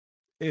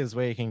is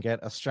where you can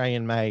get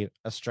Australian-made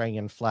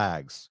Australian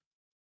flags.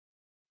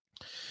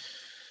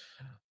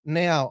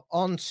 Now,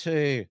 on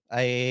to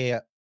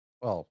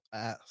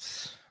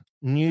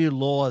new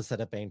laws that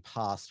have been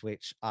passed,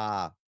 which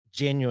are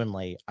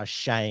genuinely a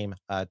shame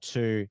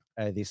to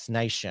this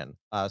nation.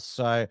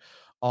 So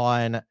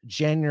on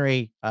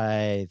January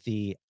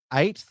the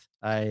 8th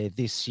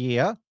this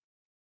year,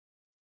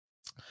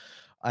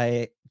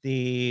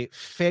 the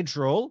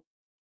federal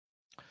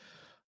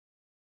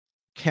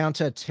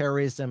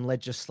Counter-Terrorism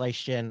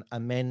Legislation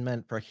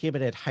Amendment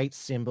Prohibited Hate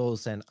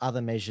Symbols and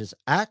Other Measures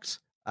Act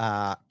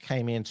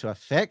came into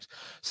effect.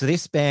 So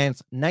this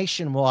bans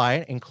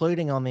nationwide,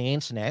 including on the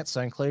internet, so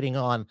including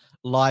on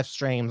live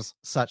streams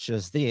such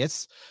as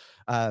this,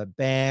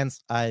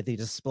 bans the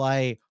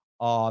display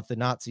of the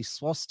Nazi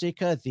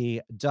swastika,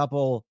 the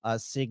double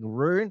sig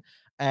rune,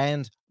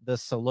 and the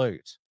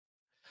salute.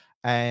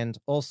 And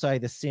also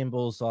the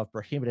symbols of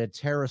prohibited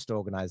terrorist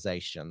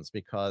organizations,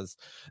 because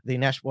the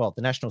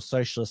National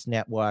Socialist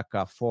Network,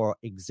 for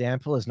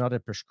example, is not a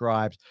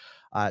prescribed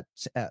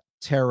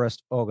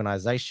terrorist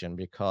organization,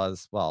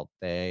 because, well,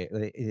 they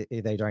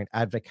don't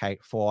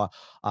advocate for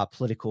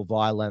political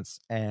violence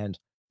and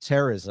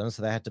terrorism,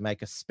 so they had to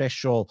make a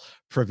special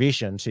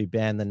provision to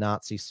ban the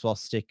Nazi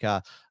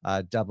swastika,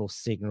 double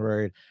sig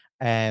rune,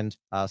 and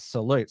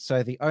salute.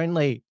 So the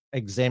only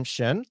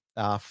exemption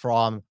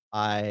from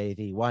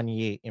the 1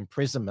 year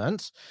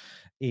imprisonment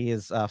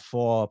is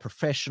for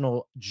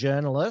professional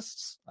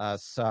journalists.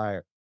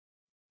 So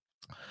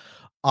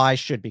I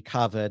should be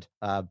covered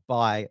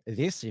by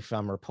this if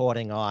I'm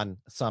reporting on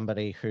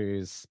somebody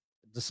who's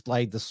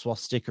displayed the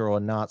swastika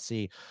or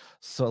Nazi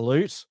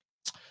salute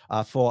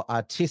for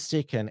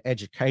artistic and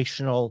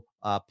educational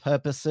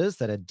purposes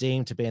that are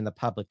deemed to be in the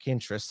public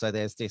interest. So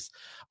there's this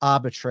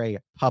arbitrary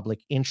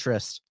public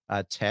interest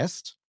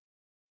test.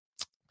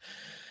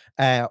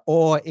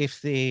 Or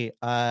if the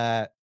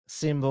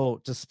symbol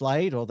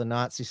displayed or the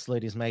Nazi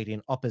salute is made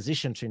in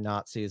opposition to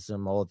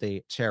Nazism or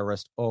the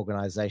terrorist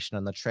organization,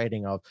 and the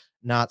trading of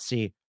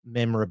Nazi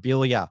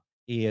memorabilia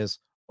is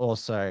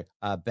also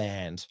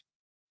banned.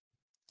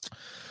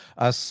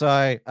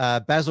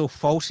 Basil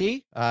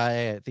Fawlty,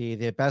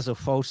 the Basil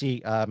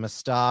Fawlty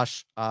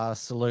moustache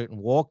salute and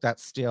walk,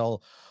 that's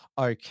still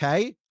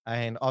okay.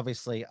 And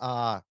obviously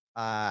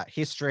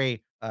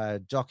history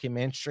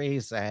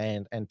documentaries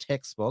and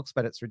textbooks,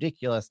 but it's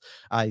ridiculous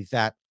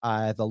that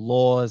the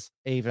laws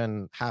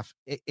even have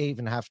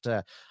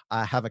to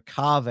have a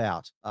carve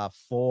out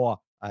for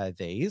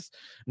these.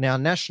 Now,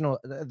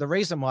 the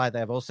reason why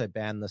they've also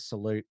banned the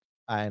salute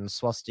and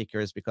swastika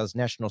is because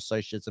National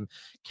Socialism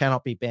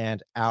cannot be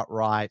banned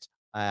outright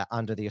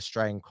under the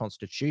Australian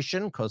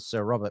Constitution, because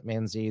Sir Robert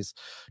Menzies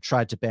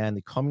tried to ban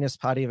the Communist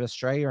Party of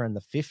Australia in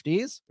the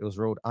 50s. It was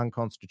ruled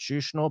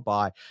unconstitutional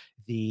by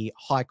the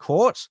High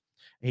Court.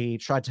 He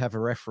tried to have a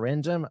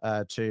referendum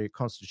to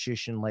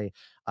constitutionally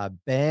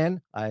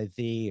ban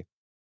the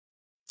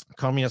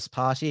Communist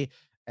Party.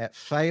 It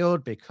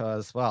failed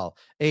because, well,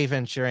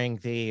 even during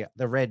the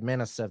Red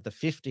Menace of the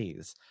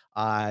 50s,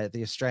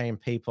 the Australian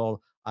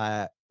people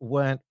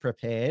weren't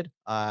prepared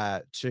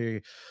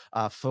to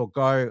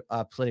forego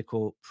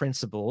political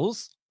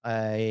principles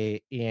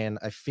in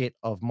a fit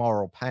of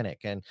moral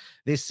panic. And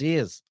this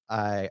is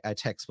a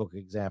textbook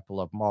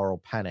example of moral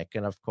panic.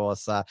 And of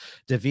course,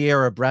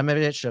 Devere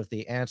Abramovich of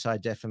the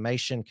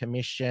Anti-Defamation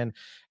Commission,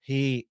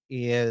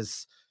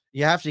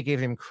 you have to give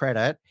him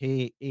credit.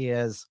 He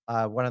is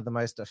one of the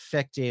most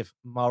effective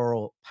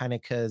moral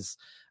panickers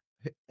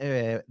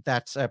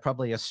that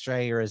probably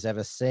Australia has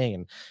ever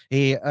seen.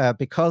 He,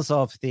 because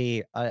of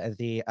the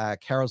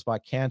carols by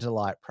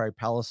candlelight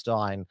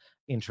pro-Palestine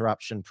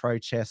interruption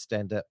protest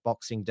and at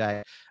Boxing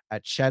Day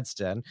at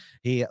Chadstone,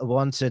 he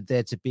wanted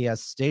there to be a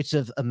state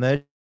of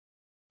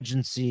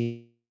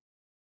emergency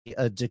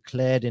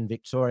declared in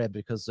Victoria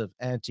because of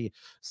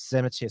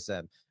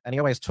anti-Semitism. And he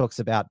always talks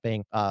about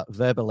being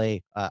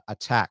verbally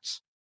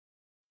attacked.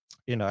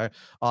 You know,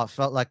 I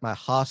felt like my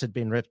heart had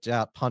been ripped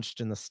out, punched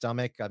in the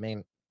stomach. I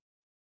mean,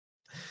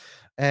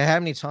 how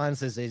many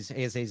times has he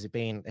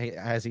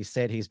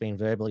said he's been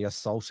verbally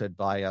assaulted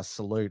by a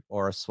salute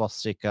or a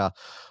swastika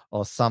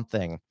or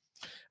something?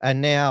 And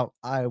now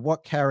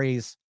what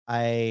carries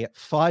a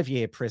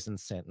 5-year prison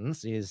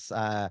sentence is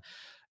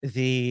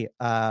the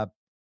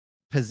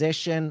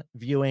possession,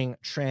 viewing,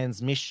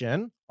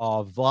 transmission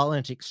of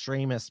violent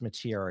extremist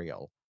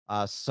material.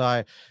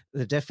 So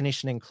the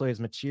definition includes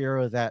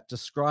material that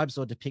describes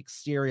or depicts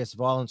serious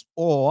violence,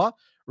 or,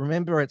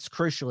 remember, it's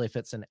crucial if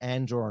it's an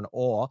and or an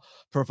or,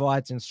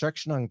 provides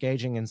instruction on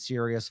engaging in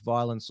serious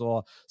violence,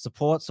 or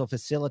supports or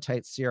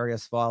facilitates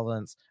serious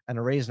violence, and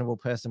a reasonable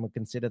person would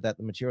consider that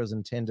the material is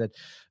intended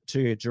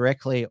to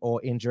directly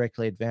or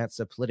indirectly advance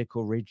a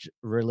political,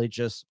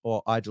 religious,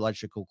 or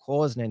ideological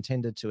cause, and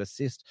intended to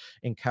assist,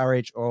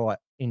 encourage, or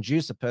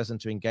induce a person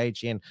to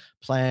engage in,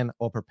 plan,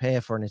 or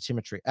prepare for an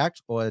intimidatory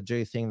act, or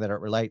do thing that it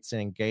relates in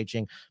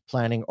engaging,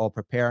 planning, or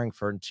preparing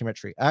for an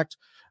intimidatory act,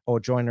 or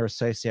join or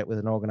associate with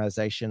an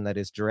organization that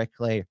is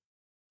directly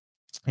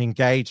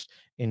engaged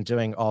in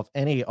doing of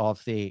any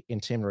of the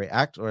intimidatory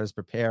act, or is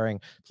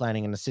preparing,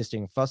 planning, and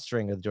assisting,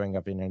 fostering the doing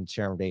of an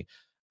intimidatory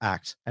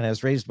act, and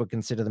as reasonable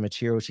consider the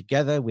material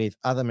together with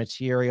other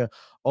material,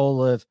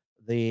 all of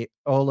the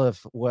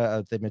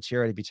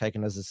material to be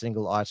taken as a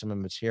single item of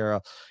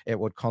material, it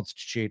would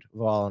constitute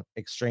violent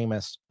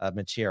extremist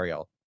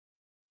material.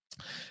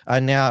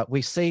 Now,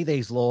 we see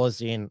these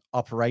laws in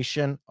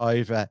operation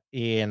over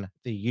in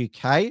the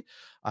UK.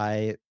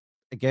 A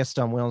guest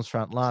on Williams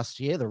Front last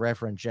year, the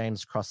Reverend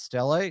James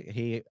Costello,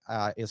 he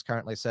is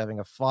currently serving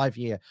a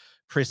 5-year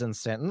prison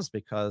sentence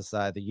because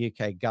the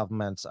UK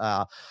government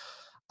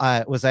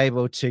was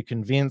able to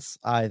convince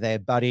their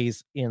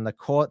buddies in the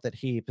court that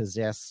he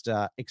possessed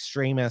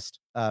extremist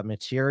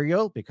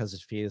material because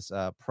of his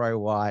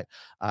pro-white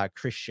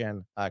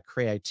Christian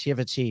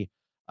creativity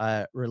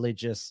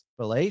religious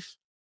belief.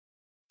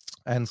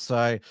 And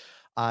so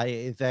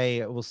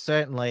they will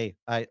certainly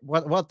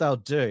what they'll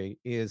do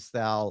is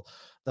they'll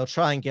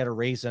try and get a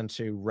reason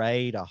to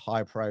raid a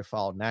high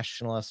profile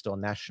nationalist or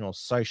national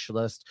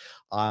socialist,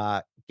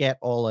 get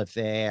all of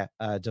their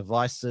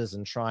devices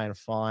and try and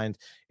find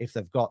if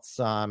they've got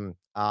some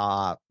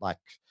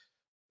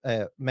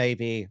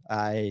maybe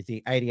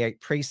the 88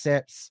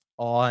 precepts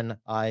on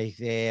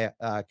their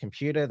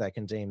computer. They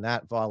can deem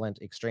that violent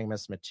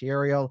extremist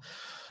material.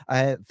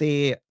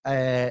 The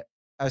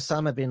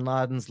Osama bin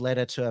Laden's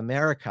letter to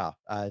America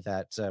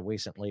that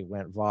recently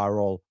went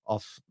viral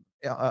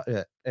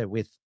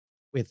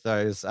with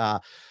those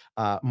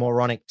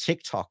moronic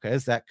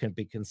TikTokers, that could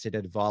be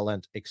considered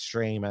violent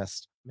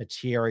extremist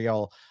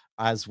material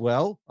as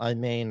well. I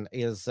mean,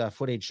 is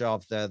footage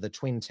of the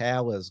Twin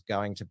Towers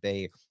going to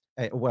be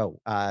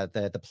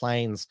the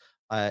planes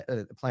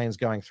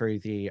going through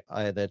the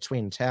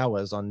Twin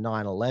Towers on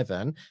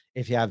 9/11.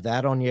 If you have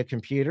that on your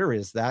computer,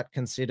 is that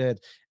considered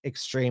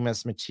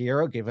extremist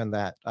material, given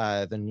that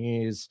the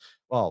news,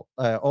 all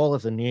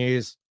of the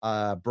news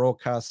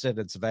broadcasted,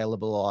 it's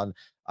available on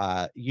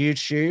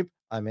YouTube?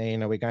 I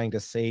mean, are we going to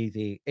see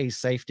the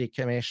e-safety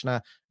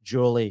commissioner,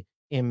 Julie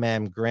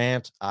Imam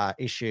Grant,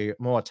 issue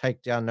more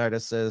takedown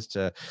notices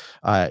to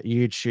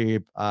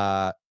YouTube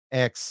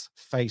X,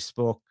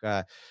 Facebook,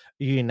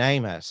 you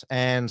name it.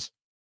 And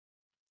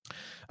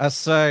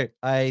so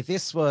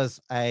this was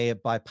a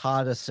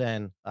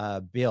bipartisan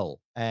bill,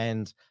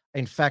 and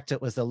in fact,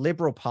 it was the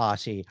Liberal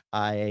Party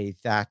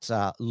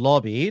that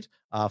lobbied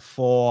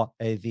for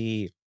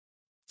the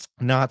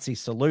Nazi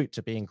salute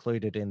to be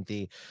included in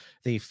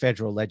the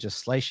federal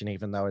legislation,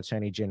 even though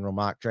Attorney General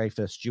Mark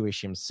Dreyfus,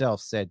 Jewish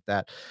himself, said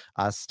that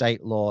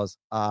state laws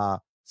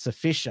are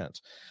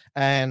sufficient.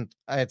 And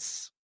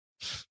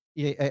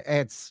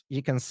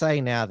you can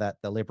say now that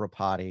the Liberal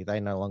Party, they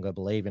no longer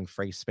believe in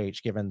free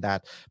speech, given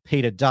that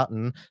Peter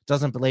Dutton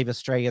doesn't believe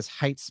Australia's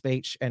hate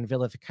speech and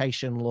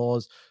vilification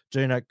laws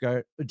do not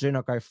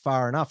go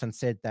far enough, and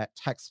said that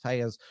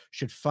taxpayers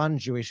should fund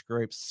Jewish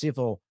groups'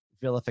 civil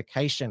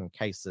vilification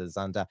cases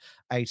under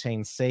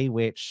 18C,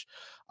 which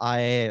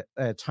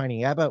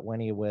Tony Abbott,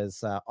 when he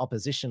was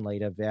opposition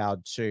leader,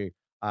 vowed to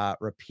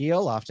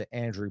repeal after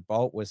Andrew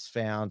Bolt was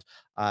found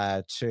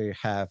to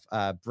have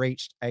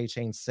breached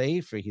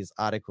 18C for his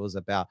articles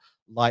about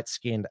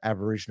light-skinned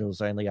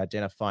Aboriginals only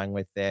identifying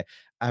with their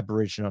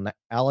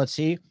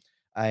Aboriginality.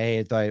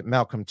 Though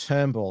Malcolm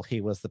Turnbull,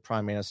 he was the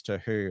Prime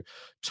Minister who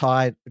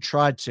tried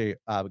to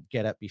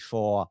get it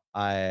before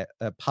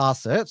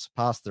pass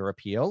the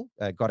repeal,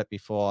 got it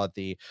before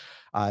the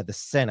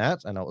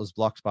Senate, and it was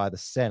blocked by the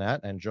Senate.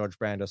 And George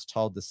Brandis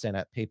told the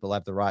Senate, people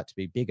have the right to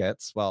be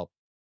bigots. Well,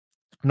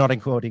 not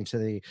according to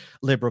the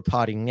Liberal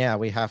Party now.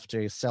 We have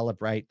to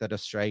celebrate that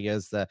Australia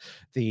is the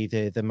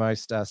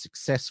most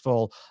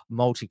successful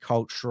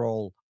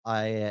multicultural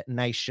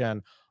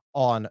nation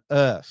on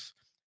earth.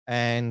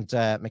 And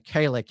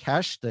Michaela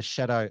Cash, the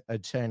Shadow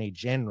Attorney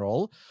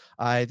General,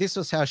 this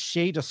was how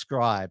she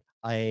described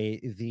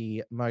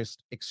the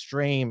most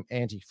extreme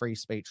anti-free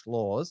speech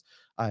laws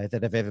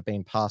that have ever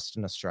been passed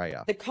in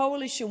Australia. The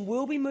Coalition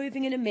will be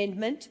moving an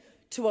amendment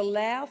to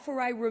allow for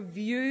a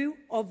review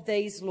of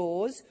these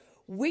laws,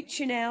 which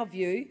in our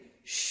view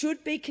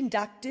should be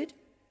conducted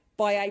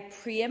by a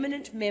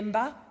preeminent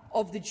member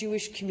of the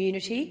Jewish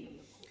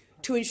community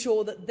to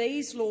ensure that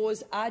these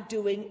laws are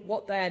doing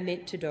what they are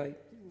meant to do.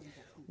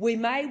 We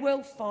may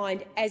well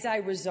find as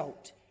a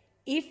result,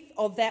 if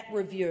of that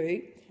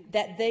review,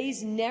 that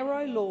these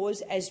narrow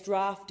laws as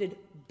drafted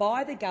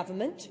by the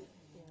government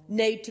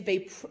need to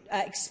be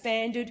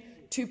expanded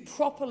to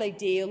properly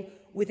deal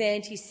with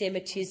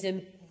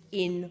anti-Semitism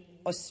in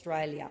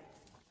Australia.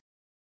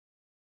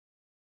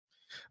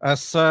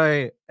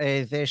 So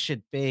there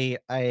should be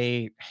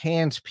a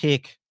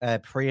hand-pick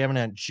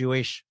preeminent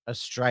Jewish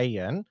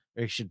Australian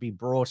who should be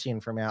brought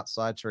in from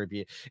outside to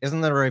review.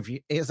 Isn't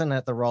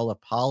it the role of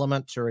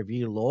Parliament to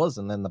review laws,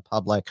 and then the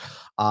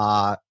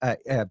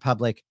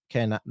public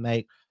can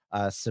make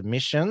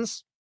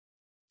submissions?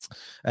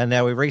 And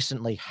now we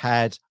recently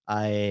had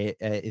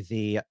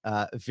the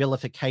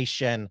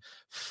vilification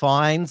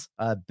fines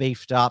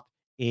beefed up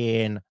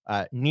in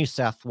New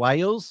South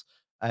Wales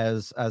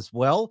as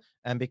well.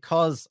 And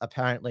because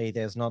apparently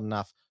there's not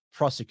enough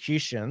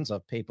prosecutions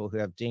of people who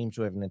have deemed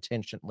to have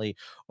intentionally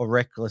or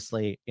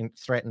recklessly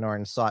threaten or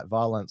incite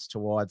violence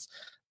towards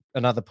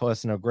another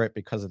person or group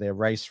because of their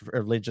race,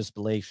 religious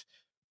belief,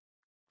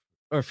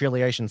 or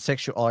affiliation,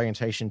 sexual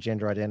orientation,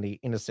 gender identity,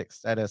 intersex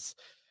status,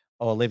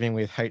 or living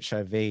with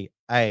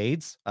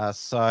HIV/AIDS.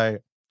 So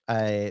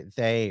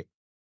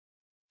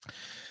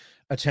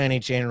Attorney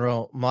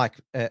General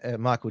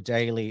Michael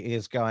Daly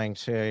is going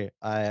to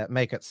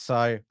make it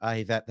so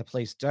that the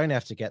police don't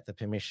have to get the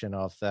permission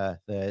of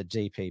the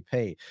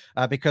DPP,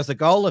 because the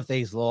goal of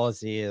these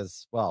laws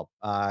is, well,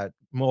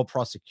 more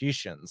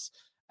prosecutions.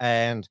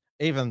 And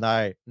even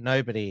though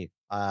nobody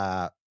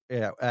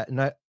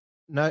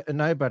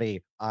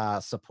nobody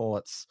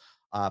supports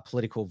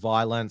political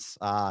violence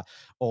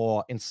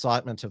or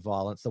incitement to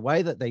violence, the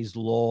way that these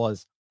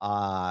laws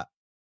are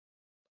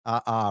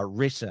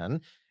written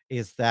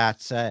is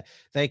that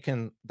they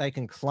can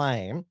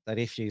claim that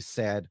if you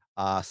said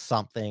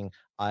something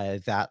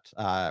that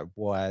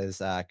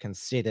was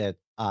considered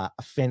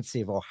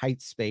offensive or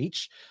hate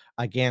speech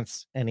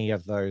against any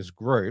of those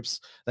groups,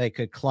 they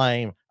could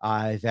claim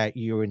that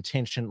you were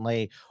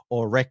intentionally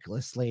or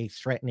recklessly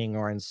threatening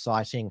or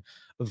inciting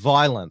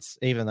violence,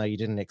 even though you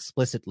didn't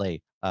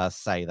explicitly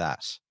say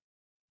that.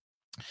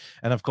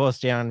 And of course,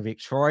 down in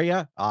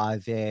Victoria,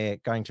 they're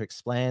going to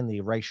expand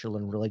the Racial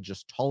and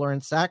Religious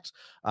Tolerance Act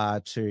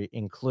to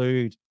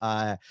include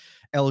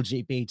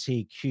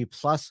LGBTQ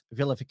plus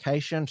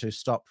vilification to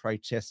stop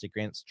protests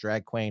against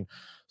drag queen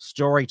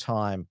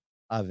storytime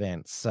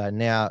events.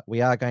 Now,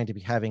 we are going to be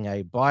having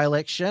a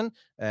by-election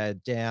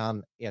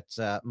down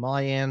at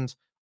my end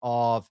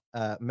of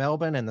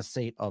Melbourne in the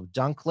seat of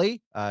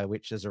Dunkley,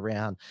 which is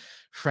around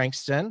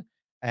Frankston.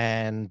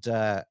 And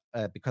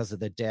because of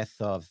the death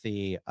of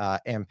the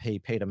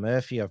MP Peter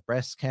Murphy of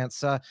breast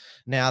cancer.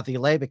 Now, the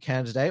Labor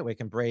candidate, we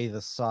can breathe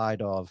a sigh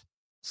of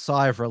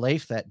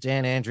relief that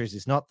Dan Andrews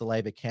is not the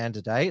Labor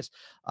candidate.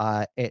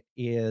 It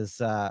is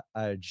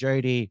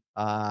Jodie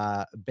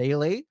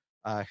Bealey,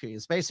 who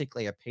is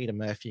basically a Peter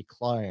Murphy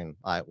clone,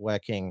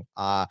 working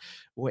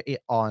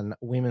on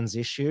women's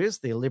issues.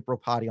 The Liberal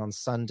Party on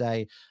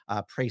Sunday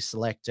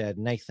pre-selected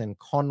Nathan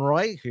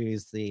Conroy, who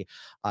is the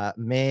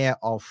mayor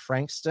of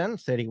Frankston,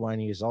 31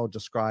 years old,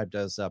 described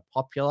as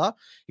popular.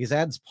 His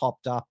ads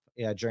popped up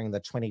during the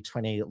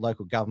 2020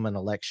 local government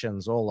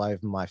elections all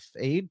over my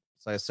feed.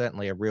 So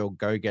certainly a real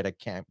go-getter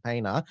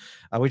campaigner,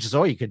 which is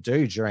all you could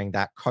do during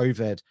that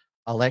COVID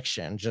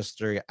election, just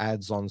through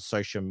ads on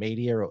social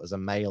media. It was a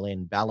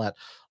mail-in ballot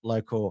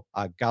local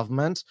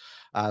government.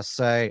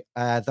 So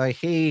though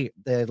the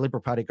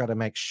Liberal Party got to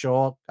make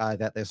sure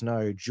that there's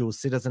no dual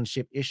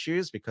citizenship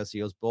issues, because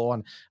he was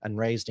born and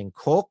raised in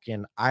Cork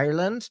in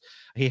Ireland.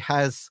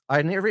 I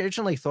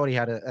originally thought he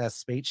had a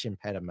speech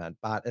impediment,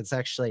 but it's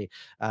actually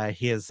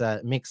his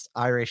mixed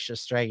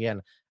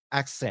Irish-Australian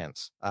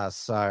accent.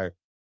 So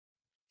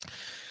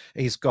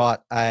he's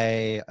got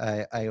a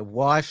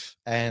wife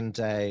and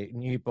a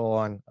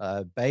newborn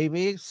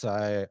baby.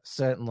 So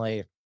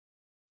certainly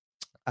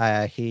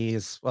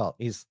his life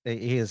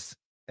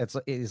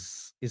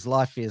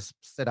is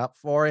set up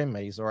for him.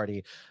 He's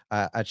already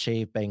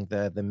achieved being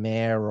the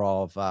mayor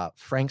of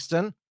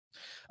Frankston.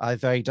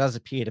 Though he does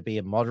appear to be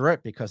a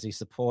moderate, because he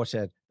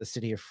supported the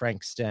city of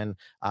Frankston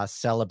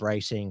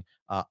celebrating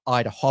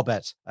Ida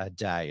Hobbit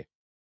Day.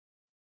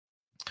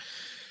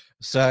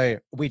 So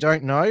we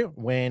don't know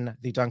when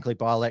the Dunkley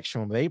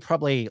by-election will be.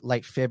 Probably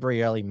late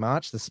February, early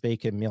March. The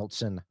Speaker,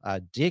 Milton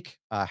Dick,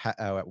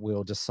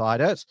 will decide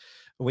it.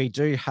 We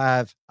do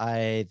have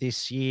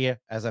this year,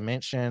 as I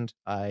mentioned,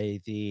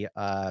 the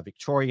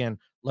Victorian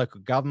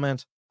local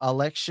government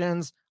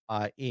elections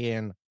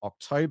in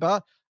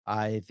October.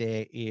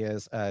 There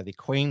is the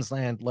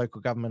Queensland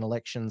local government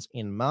elections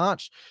in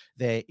March.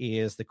 There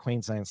is the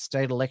Queensland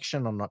state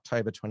election on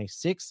October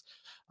 26th,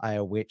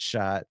 which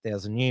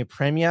there's a new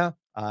premier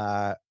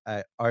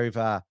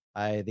over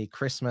the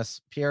Christmas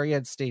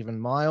period, Stephen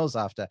Miles,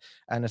 after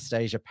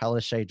Anastasia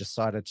Palaszczuk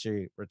decided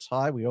to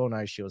retire. We all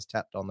know she was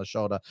tapped on the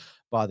shoulder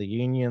by the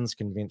unions,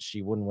 convinced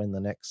she wouldn't win the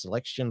next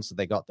election, so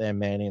they got their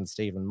man in,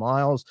 Stephen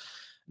Miles.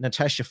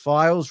 Natasha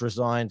Fyles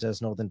resigned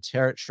as Northern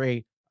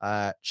Territory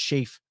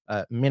chief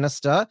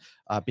minister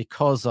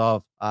because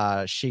of,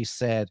 she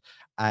said,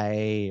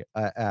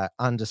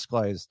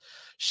 undisclosed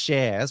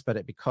shares,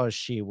 but because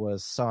she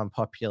was so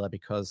unpopular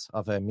because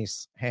of her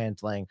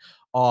mishandling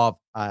of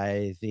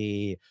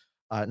the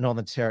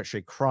Northern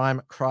Territory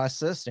crime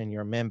crisis. And you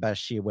remember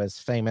she was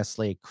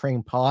famously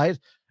cream fraped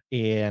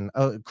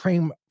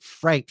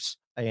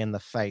in the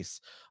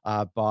face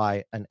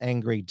by an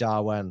angry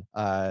Darwin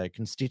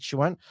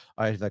constituent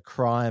over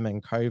crime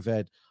and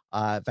COVID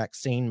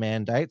vaccine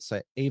mandate.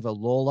 So Eva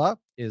Lawler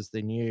is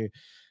the new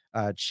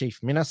chief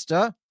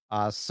minister.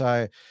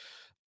 So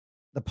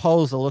the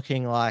polls are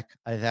looking like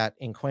that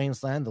in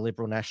Queensland, the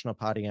Liberal National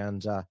Party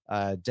under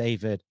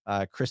David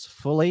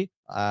Crisafulli,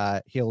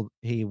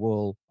 he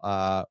will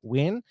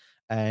win,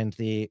 and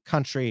the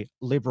Country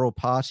Liberal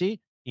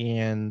Party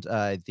and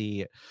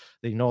the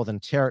Northern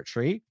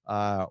Territory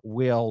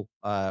will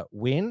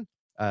win.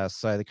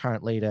 So the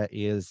current leader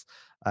is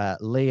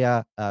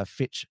Leah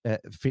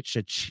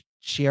Ficciario.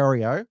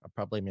 I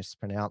probably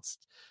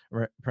mispronounced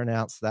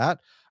that.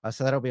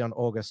 So that'll be on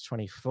August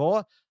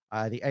 24.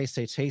 The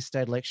ACT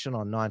state election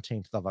on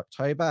 19th of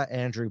October.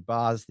 Andrew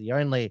Barr's the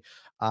only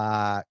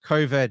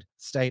COVID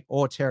state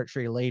or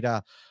territory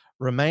leader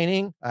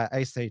remaining.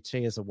 ACT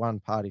is a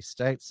one-party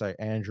state, so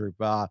Andrew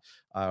Barr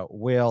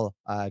will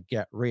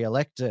get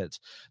re-elected.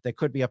 There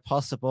could be a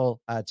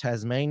possible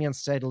Tasmanian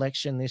state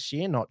election this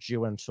year, not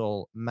due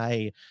until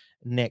May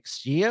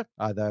next year,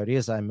 though it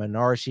is a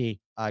minority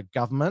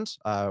government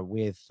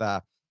with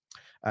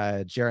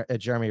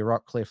Jeremy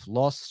Rockcliffe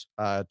lost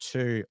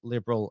 2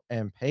 Liberal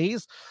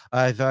MPs,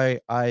 though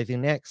the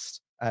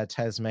next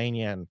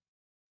Tasmanian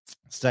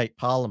state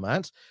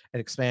parliament, it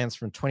expands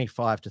from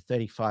 25 to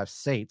 35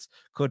 seats,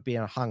 could be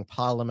a hung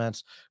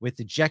parliament, with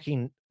the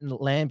Jackie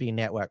Lambie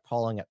network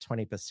polling at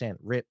 20%.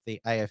 Rip the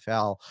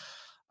AFL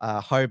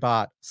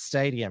Hobart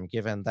Stadium,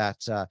 given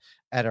that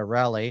at a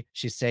rally,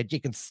 she said, "You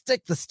can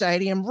stick the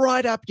stadium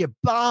right up your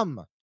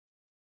bum."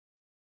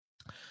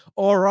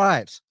 All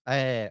right,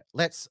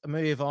 let's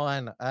move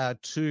on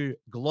to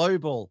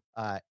global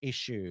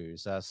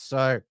issues.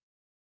 So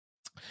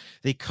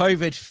the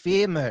COVID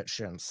fear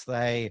merchants,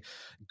 they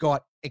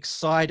got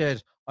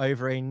excited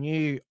over a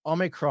new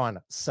Omicron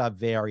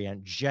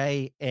subvariant,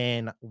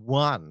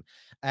 JN1.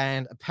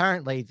 And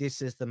apparently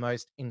this is the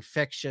most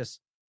infectious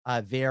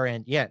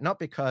variant yet, not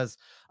because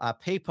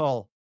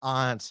people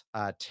aren't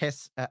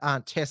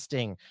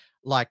testing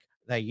like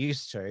they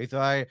used to,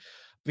 though.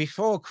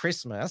 Before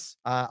Christmas,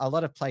 a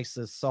lot of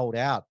places sold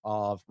out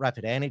of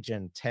rapid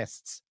antigen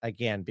tests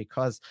again,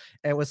 because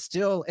it's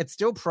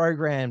still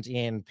programmed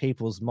in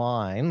people's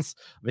minds,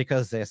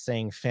 because they're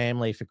seeing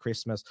family for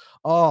Christmas.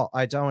 Oh,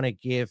 I don't want to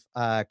give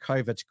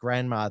COVID to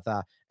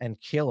grandmother and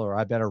kill her.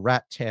 I better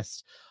rat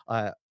test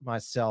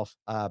myself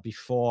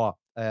before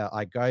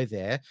I go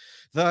there.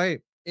 Though,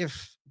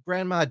 if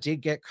grandma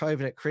did get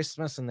COVID at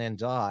Christmas and then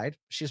died,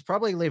 she's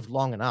probably lived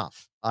long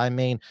enough. I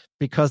mean,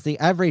 because the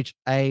average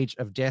age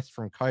of death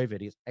from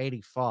COVID is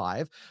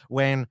 85,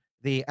 when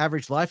the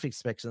average life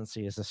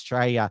expectancy in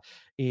Australia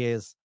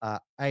is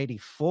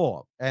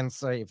 84. And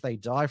so if they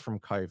die from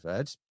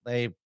COVID,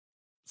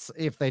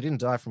 if they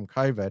didn't die from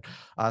COVID,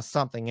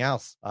 something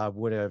else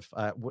would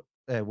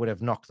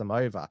have knocked them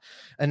over.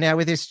 And now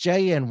with this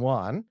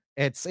JN1,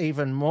 it's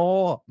even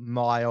more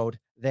mild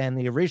than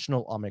the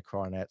original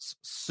Omicron. It's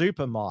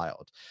super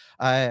mild.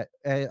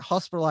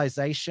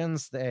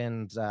 Hospitalizations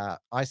and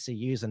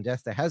ICUs and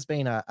deaths, there has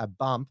been a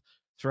bump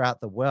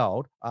throughout the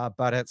world,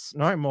 but it's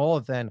no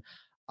more than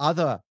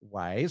other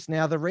waves.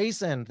 Now, the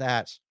reason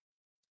that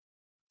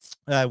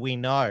we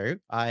know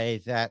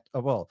that,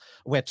 well,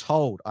 we're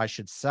told, I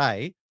should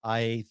say,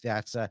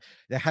 that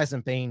there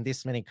hasn't been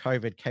this many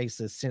COVID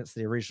cases since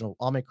the original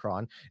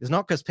Omicron is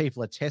not because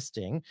people are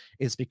testing,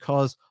 it's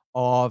because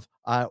of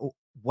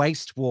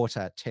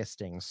wastewater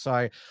testing.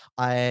 So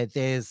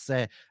there's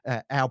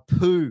our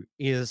poo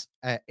is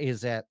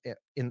at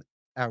in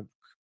our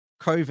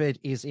COVID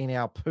is in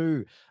our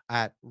poo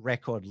at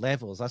record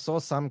levels. I saw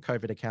some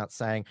COVID accounts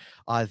saying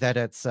that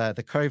it's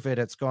the COVID,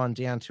 it's gone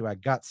down to our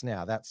guts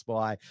now. That's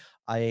why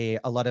a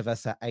lot of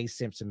us are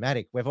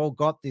asymptomatic. We've all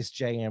got this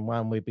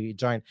JN1, we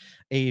don't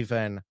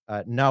even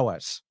know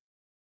it.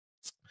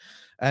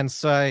 And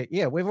so,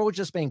 yeah, we've all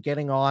just been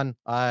getting on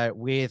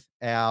with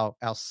our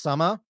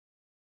summer.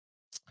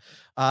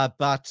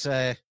 But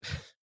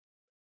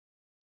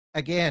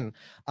again,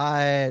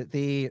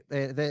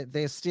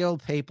 there's still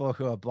people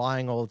who are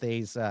buying all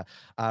these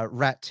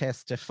rat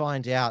tests to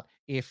find out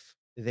if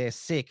they're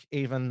sick,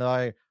 even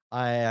though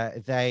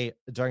they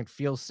don't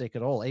feel sick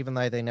at all, even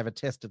though they never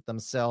tested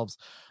themselves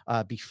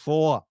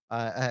before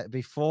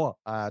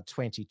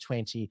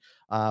 2020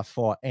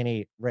 for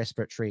any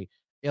respiratory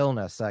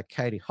illness.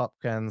 Katie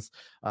Hopkins,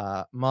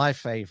 my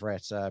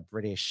favorite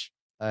British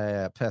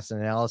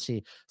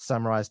personality,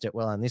 summarized it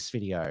well in this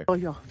video. Oh,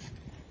 yeah.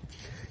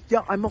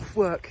 Yeah, I'm off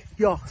work.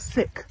 Yeah,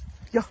 sick.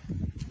 Yeah,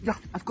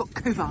 I've got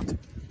COVID.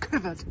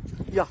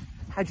 Yeah,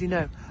 how do you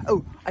know?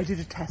 Oh, I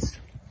did a test.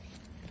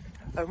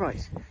 Oh,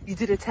 right. You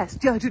did a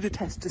test? Yeah, I did a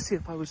test to see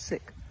if I was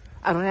sick.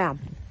 And I am,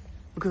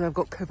 because I've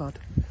got COVID.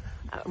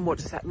 And what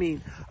does that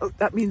mean? Oh,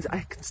 that means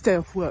I can stay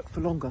off work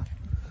for longer.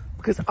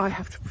 Because I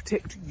have to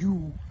protect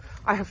you.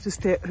 I have to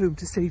stay at home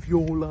to save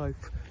your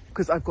life.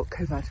 Because I've got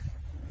COVID.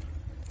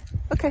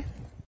 Okay.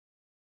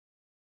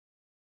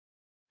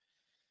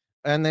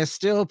 And there's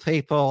still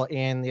people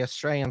in the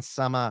Australian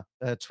summer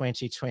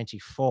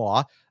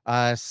 2024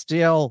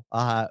 still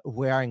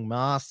wearing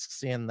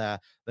masks in the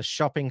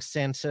shopping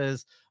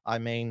centres. I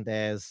mean,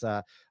 there's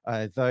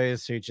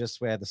those who just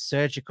wear the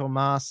surgical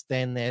mask.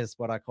 Then there's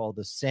what I call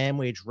the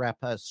sandwich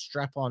wrapper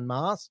strap-on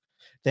mask.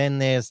 Then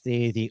there's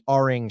the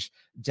orange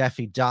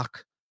Daffy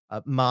Duck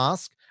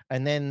mask.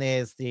 And then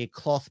there's the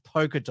cloth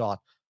polka dot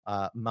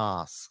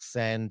masks.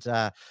 And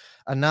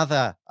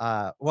another,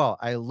 a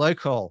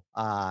local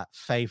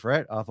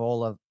favorite of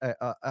all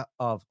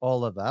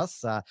of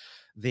us,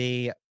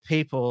 the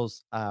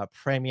People's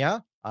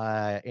Premier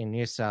in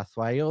New South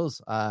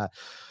Wales,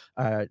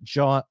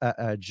 John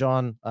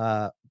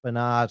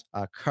Bernard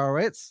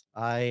Kowitz.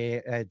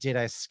 I did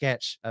a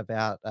sketch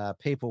about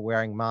people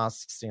wearing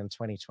masks in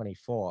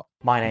 2024.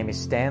 My name is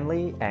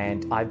Stanley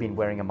and I've been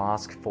wearing a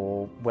mask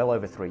for well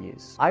over 3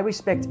 years. I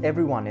respect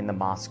everyone in the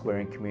mask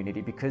wearing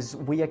community because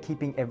we are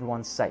keeping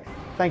everyone safe.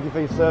 Thank you for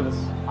your service.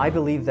 I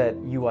believe that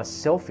you are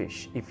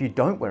selfish if you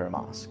don't wear a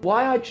mask.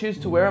 Why I choose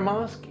to wear a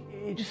mask,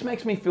 it just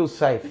makes me feel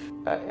safe.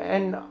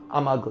 And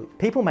I'm ugly.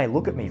 People may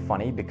look at me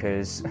funny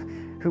because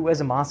who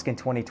wears a mask in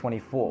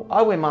 2024?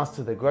 I wear masks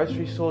to the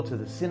grocery store, to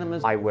the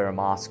cinemas. I wear a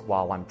mask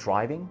while I'm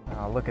driving.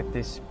 Look at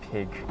this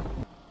pig.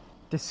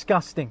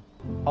 Disgusting.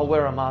 I'll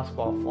wear a mask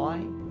while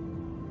flying.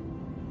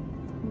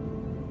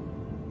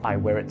 I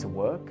wear it to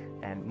work,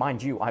 and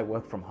mind you, I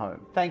work from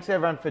home. Thanks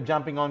everyone for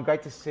jumping on.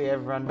 Great to see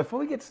everyone. Before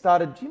we get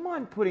started, do you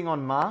mind putting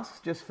on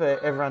masks just for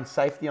everyone's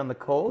safety on the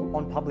call?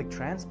 On public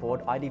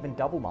transport, I'd even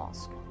double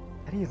mask.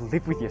 How do you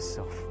live with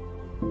yourself?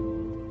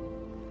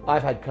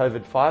 I've had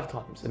COVID 5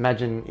 times.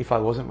 Imagine if I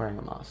wasn't wearing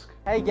a mask.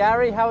 Hey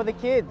Gary, how are the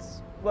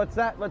kids? What's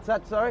that?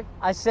 Sorry?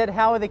 I said,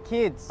 how are the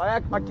kids? I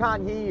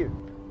can't hear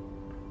you.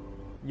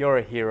 You're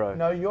a hero.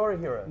 No, you're a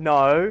hero.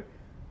 No,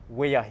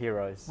 we are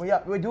heroes.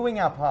 We're doing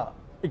our part.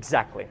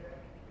 Exactly.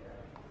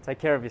 Take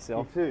care of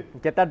yourself. You too.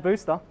 Get that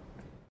booster.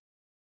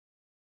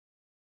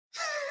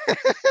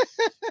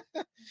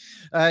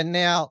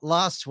 Now,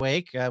 last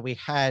week, we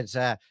had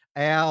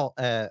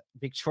our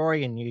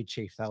Victorian new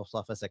Chief Health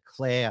Officer,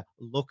 Claire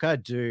Looker,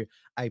 do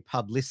a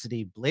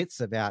publicity blitz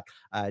about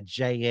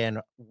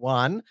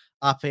JN1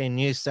 up in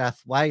New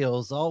South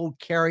Wales. Old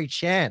Kerry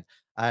Chan,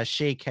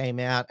 she came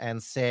out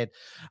and said,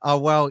 oh,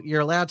 well,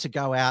 you're allowed to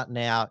go out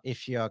now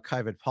if you're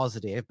COVID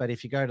positive, but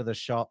if you go to the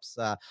shops,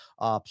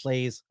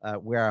 please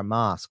wear a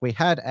mask. We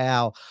had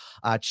our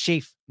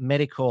Chief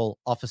Medical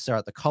Officer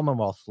at the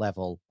Commonwealth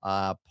level,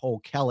 Paul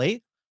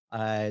Kelly,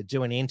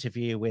 do an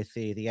interview with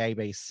the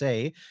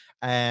ABC,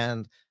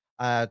 and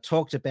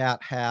talked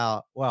about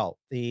how, well,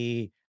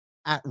 the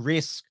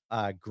at-risk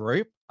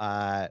group,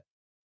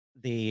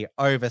 the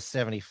over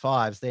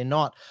 75s, they're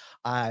not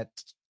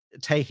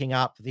taking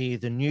up the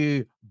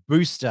new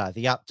booster,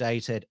 the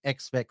updated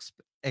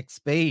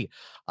XB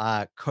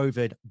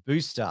COVID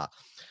booster.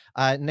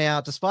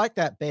 Now, despite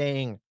that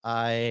being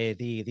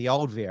the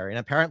old variant,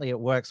 apparently it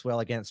works well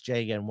against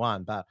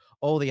JN1, but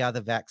all the other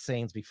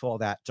vaccines before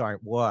that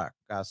don't work.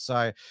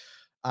 So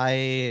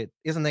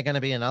isn't there going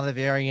to be another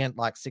variant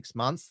like 6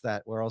 months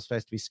that we're all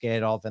supposed to be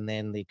scared of, and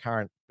then the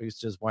current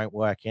boosters won't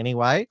work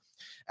anyway?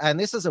 And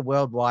this is a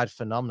worldwide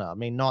phenomenon. I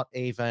mean, not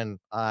even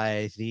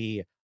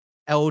the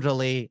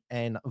elderly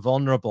and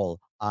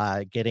vulnerable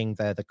getting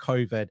the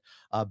COVID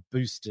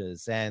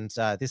boosters. And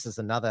this is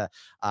another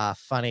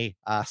funny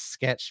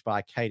sketch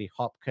by Katie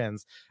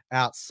Hopkins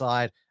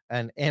outside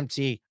an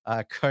empty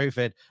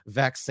COVID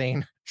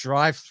vaccine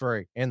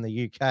drive-through in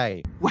the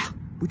UK. Well,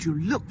 would you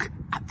look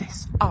at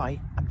this? I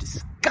am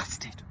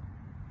disgusted.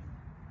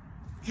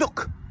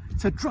 Look,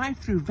 it's a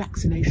drive-through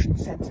vaccination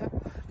centre.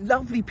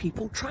 Lovely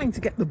people trying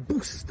to get the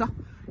booster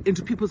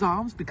into people's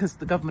arms because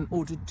the government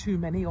ordered too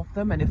many of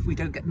them, and if we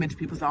don't get them into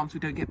people's arms, we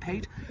don't get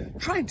paid.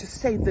 Trying to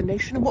save the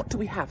nation, and what do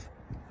we have?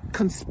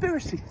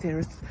 Conspiracy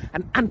theorists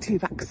and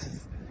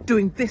anti-vaxxers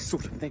doing this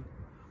sort of thing,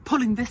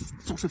 pulling this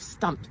sort of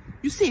stunt.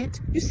 You see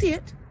it? You see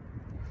it?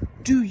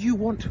 Do you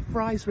want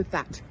fries with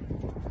that?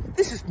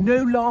 This is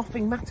no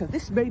laughing matter.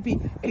 This may be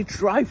a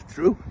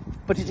drive-through,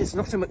 but it is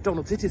not a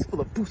McDonald's. It is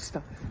full of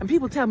booster. And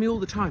people tell me all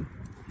the time,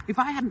 if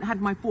I hadn't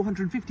had my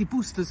 450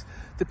 boosters,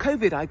 the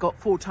COVID I got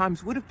 4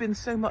 times would have been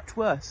so much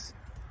worse.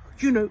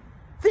 You know,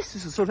 this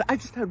is a sort of... I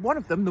just heard one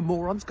of them, the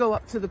morons, go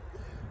up to the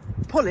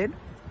pull-in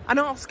and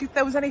ask if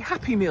there was any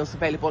Happy Meals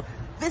available.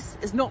 This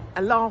is not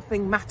a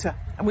laughing matter,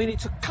 and we need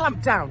to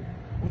clamp down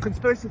on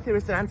conspiracy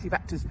theorists and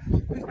anti-vaxxers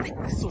who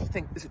think this sort of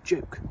thing is a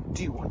joke.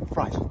 Do you want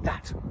fries with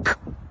that?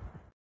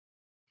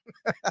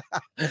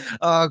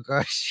 Oh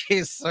gosh,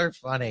 she's so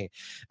funny,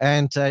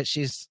 and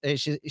she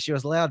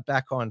was allowed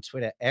back on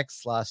Twitter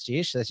X last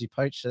year. She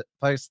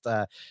post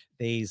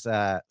these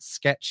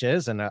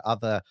sketches and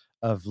other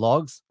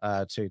vlogs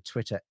to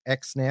Twitter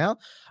X now.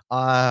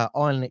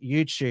 On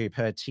YouTube,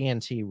 her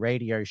TNT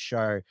radio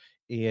show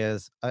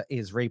is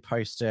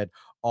reposted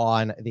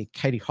on the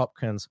Katie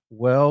Hopkins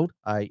World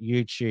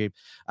YouTube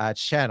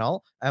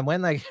channel. And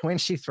when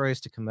she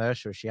throws to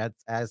commercial, she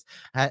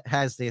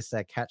has this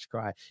catch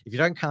cry: "If you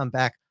don't come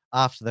back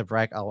after the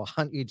break, I will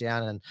hunt you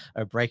down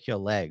and break your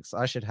legs."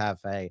 I should have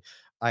a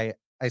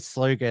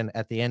slogan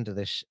at the end of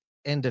this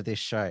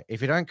show: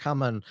 "If you don't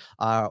come and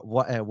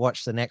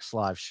watch the next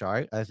live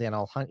show, then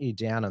I'll hunt you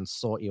down and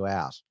sort you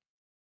out."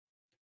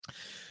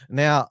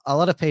 Now, a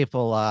lot of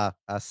people are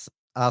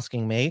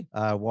asking me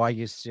why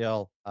you're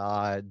still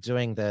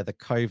doing the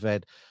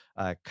COVID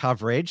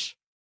coverage,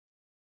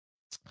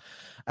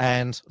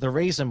 and the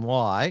reason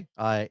why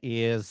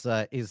is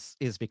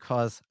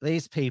because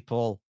these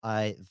people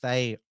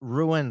they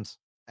ruined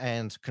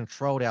and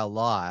controlled our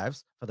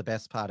lives for the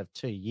best part of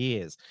 2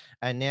 years,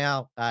 and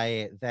now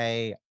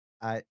they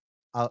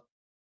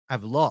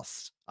have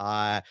lost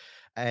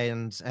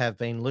and have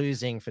been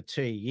losing for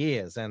 2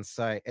 years. And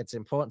so it's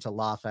important to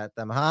laugh at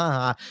them. Ha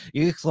ha,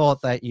 you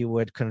thought that you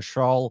would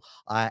control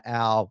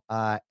our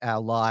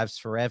lives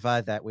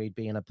forever, that we'd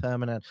be in a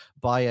permanent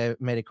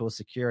biomedical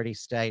security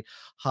state.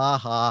 Ha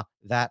ha,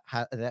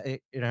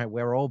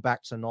 we're all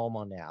back to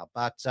normal now.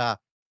 But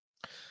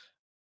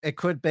it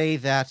could be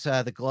that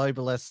the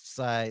globalists,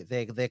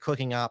 they're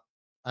cooking up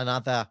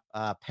another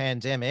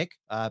pandemic,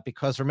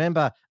 because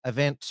remember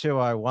Event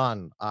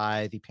 201,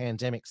 the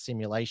pandemic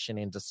simulation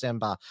in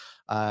December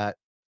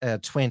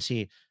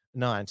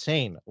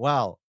 2019.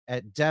 Well,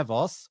 at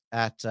Davos,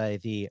 at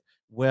the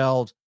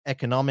World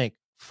Economic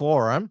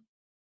Forum,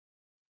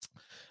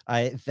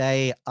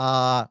 they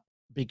are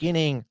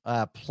beginning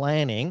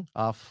planning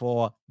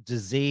for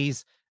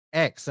disease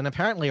X, and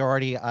apparently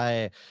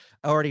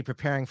already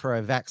preparing for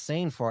a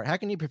vaccine for it. How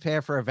can you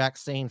prepare for a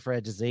vaccine for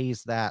a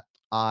disease that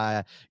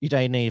you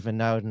don't even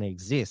know it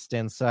exists?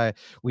 And so,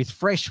 with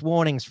fresh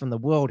warnings from the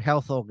World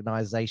Health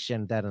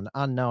Organization that an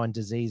unknown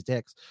disease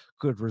X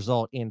could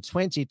result in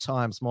 20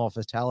 times more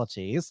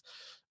fatalities,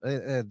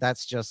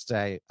 that's just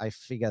a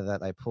figure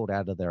that they pulled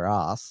out of their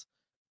ass,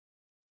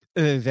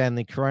 than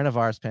the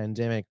coronavirus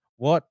pandemic.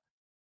 What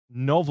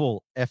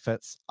novel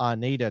efforts are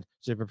needed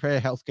to prepare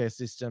healthcare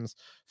systems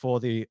for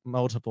the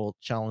multiple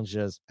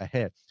challenges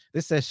ahead?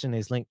 This session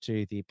is linked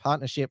to the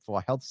Partnership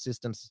for Health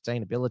System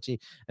Sustainability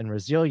and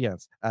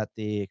Resilience at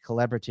the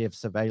Collaborative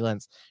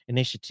Surveillance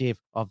Initiative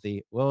of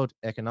the World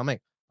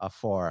Economic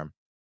Forum.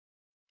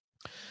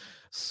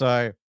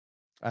 So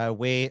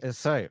we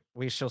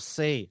shall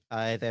see.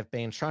 They've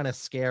been trying to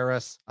scare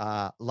us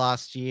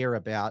last year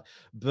about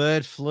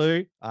bird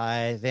flu,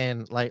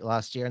 then late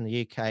last year in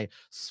the UK,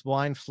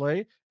 swine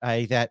flu,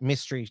 that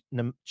mystery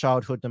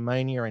childhood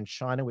pneumonia in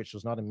China, which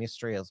was not a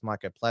mystery, it was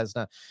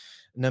mycoplasma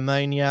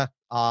pneumonia,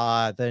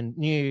 the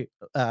new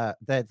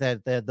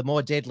the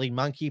more deadly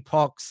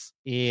monkeypox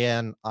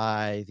in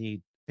the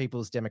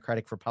People's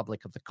Democratic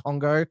Republic of the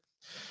Congo.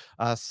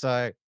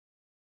 So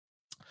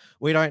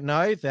we don't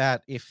know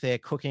that if they're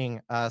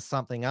cooking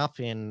something up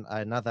in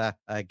another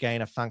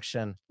gain of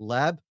function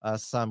lab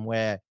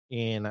somewhere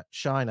in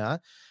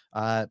China.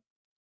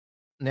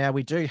 Now,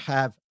 we do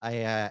have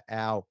our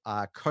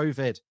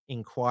COVID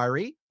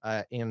inquiry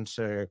in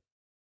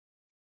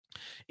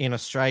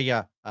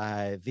Australia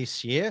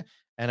this year,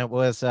 and it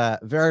was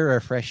very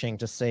refreshing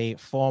to see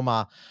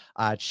former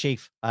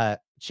Chief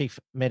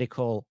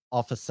Medical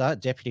Officer,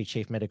 Deputy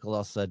Chief Medical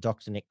Officer,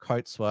 Dr. Nick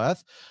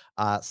Coatsworth,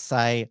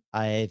 say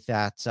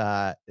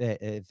that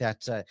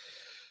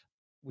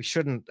we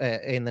shouldn't,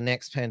 in the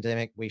next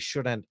pandemic, we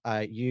shouldn't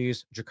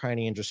use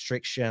draconian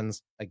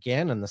restrictions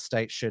again, and the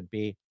state should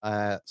be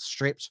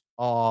stripped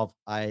of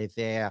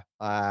their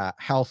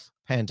health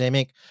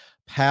pandemic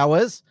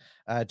powers.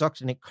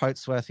 Dr. Nick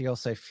Coatsworth, he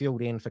also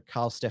filled in for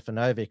Carl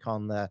Stefanovic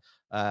on the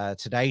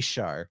Today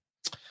Show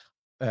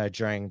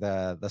during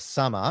the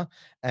summer.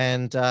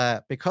 And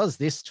because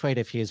this tweet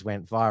of his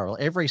went viral,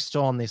 every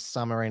storm this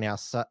summer in our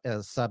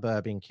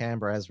suburb in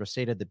Canberra has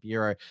receded the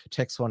Bureau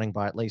text warning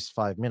by at least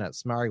 5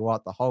 minutes. Murray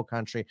Watt, the whole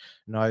country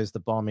knows the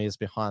bomb is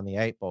behind the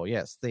 8 ball.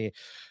 Yes, the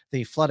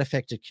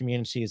flood-affected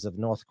communities of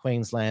North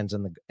Queensland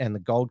and the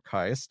Gold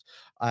Coast,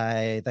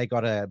 they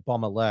got a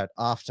bomb alert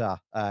after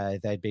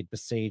they'd been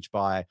besieged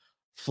by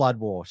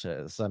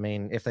floodwaters. I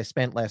mean, if they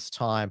spent less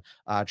time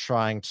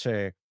trying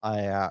to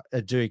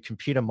do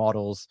computer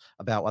models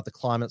about what the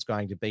climate's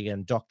going to be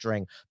and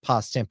doctoring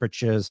past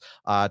temperatures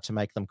to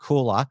make them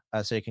cooler,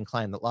 so you can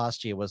claim that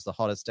last year was the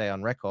hottest day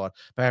on record,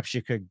 perhaps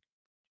you could,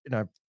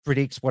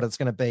 predict what it's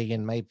going to be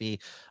in maybe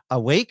a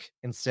week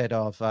instead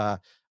of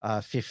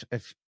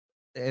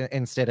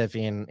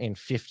in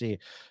 50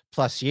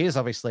 plus years.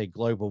 Obviously,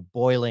 global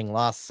boiling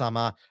last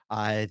summer,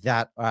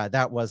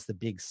 that was the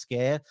big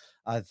scare.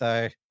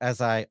 Though, as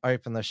I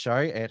open the show,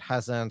 it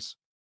hasn't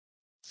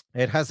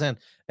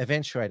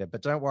eventuated.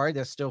 But don't worry,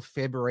 there's still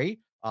February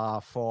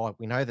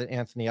we know that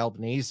Anthony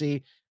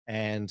Albanese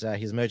and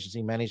his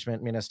emergency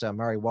management minister,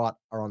 Murray Watt,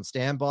 are on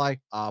standby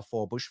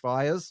for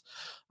bushfires.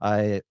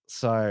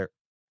 So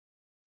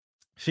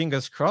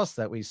fingers crossed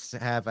that we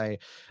have a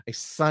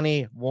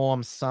sunny,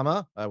 warm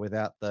summer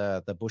without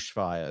the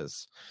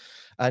bushfires.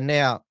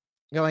 Now,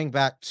 going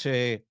back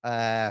to,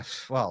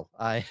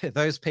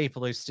 those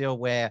people who still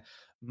wear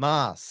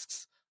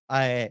masks,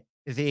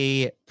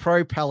 the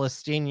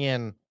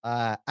pro-Palestinian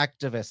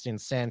activists in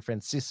San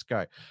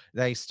Francisco,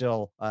 they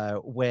still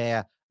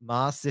wear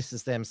masks. This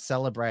is them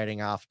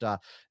celebrating after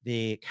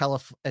the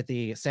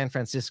San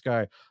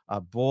Francisco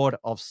Board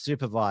of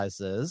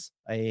Supervisors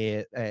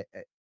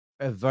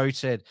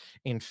voted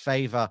in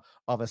favor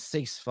of a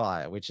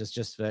ceasefire, which is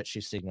just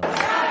virtue signaling.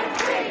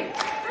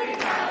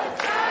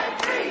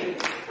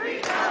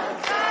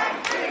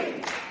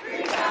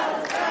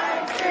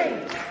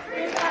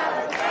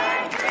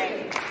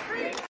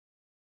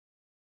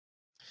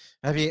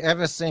 Have you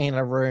ever seen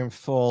a room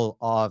full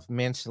of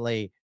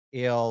mentally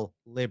ill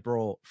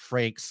liberal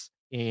freaks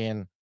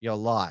in your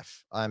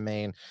life? I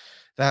mean,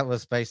 that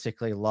was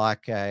basically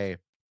like they're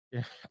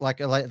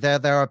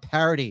a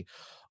parody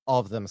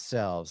of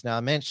themselves. Now, I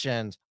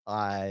mentioned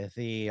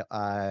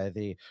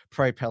the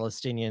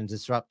pro-Palestinian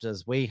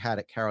disruptors we had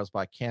at Carols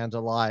by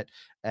Candlelight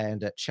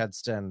and at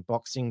Chadstone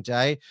Boxing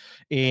Day.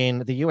 In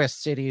the US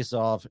cities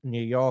of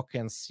New York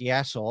and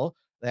Seattle,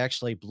 they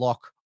actually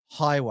block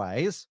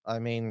highways. I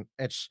mean,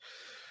 Ron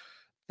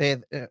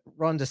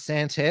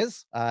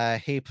DeSantis,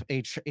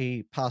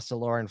 he passed a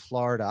law in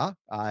Florida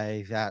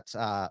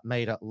that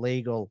made it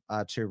legal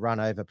to run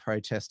over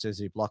protesters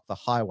who block the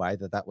highway.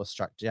 That was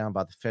struck down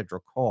by the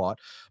federal court,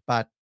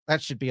 but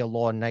that should be a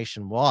law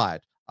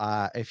nationwide.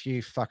 If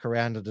you fuck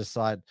around and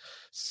decide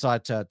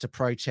to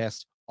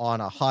protest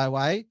on a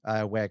highway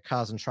where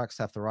cars and trucks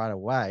have the right of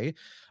way,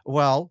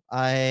 well,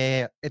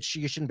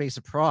 you shouldn't be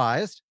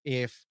surprised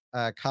if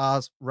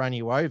cars run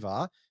you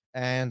over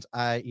and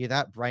you're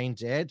that brain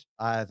dead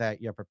that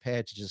you're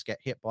prepared to just get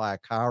hit by a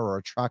car or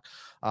a truck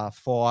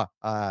for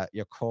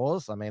your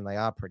cause. I mean, they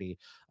are pretty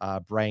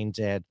brain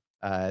dead,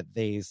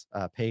 these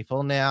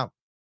people. Now,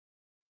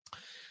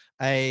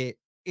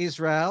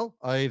 Israel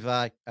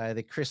over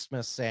the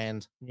Christmas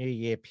and New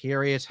Year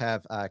period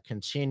have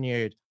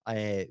continued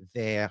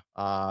their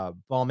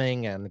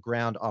bombing and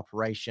ground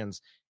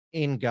operations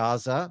in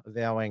Gaza,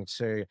 vowing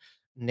to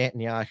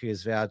Netanyahu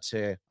has vowed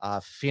to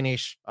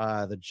finish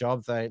the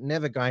job. They're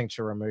never going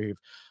to remove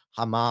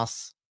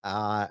Hamas,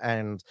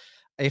 and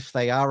if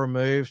they are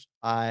removed,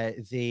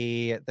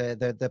 the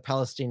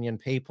Palestinian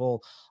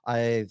people,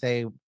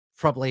 they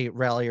probably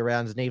rally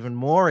around an even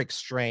more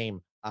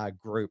extreme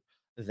group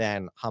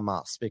than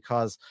Hamas,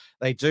 because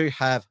they do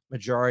have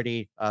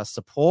majority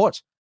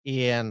support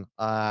in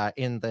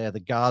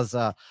the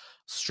Gaza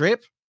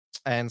Strip,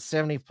 and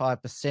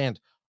 75%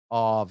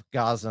 of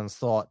Gazans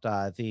thought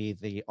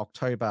the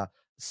October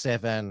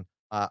 7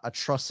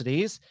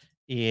 atrocities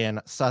in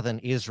southern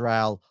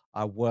Israel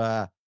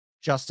were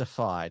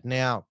justified.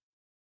 Now,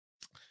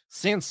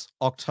 since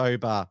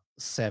October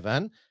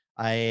 7,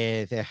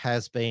 there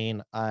has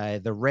been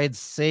the Red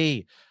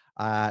Sea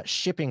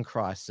shipping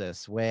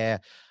crisis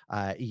where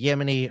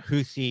Yemeni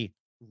Houthi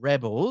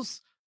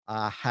rebels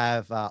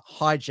have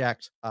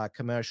hijacked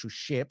commercial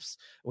ships,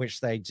 which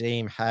they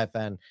deem have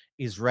an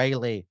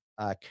Israeli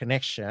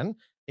connection,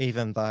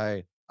 even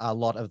though a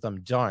lot of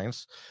them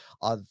don't.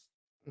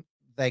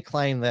 They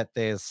claim that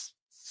there's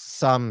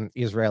some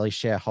Israeli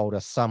shareholder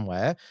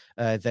somewhere.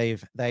 They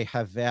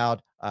have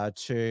vowed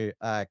to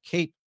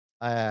keep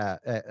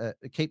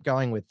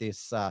going with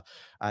this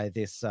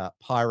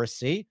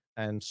piracy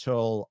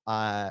until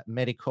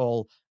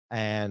medical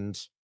and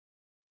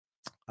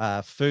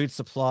food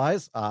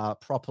supplies are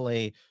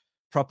properly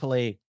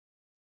properly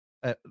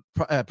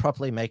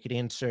make it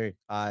into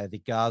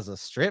the Gaza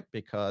Strip,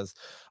 because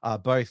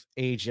both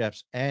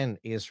Egypt and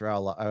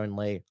Israel are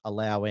only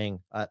allowing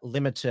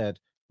limited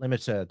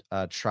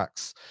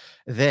trucks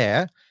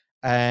there.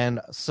 And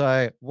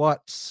so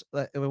what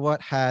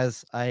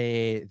has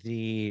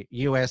the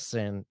US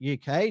and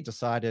UK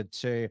decided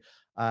to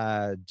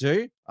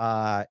do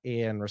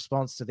in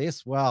response to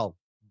this? Well,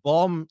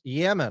 bomb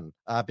Yemen,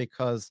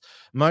 because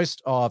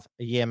most of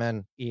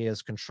Yemen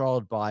is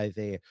controlled by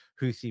the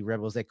Houthi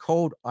rebels. They're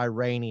called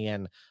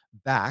Iranian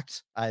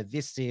backed.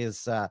 This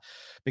is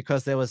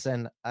because there was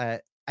an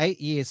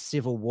 8-year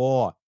civil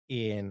war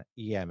in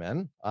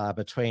Yemen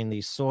between the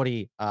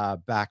Saudi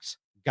backed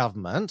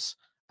government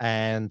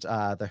and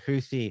the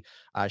Houthi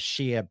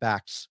Shia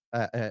backed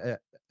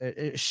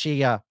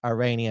Shia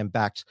Iranian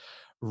backed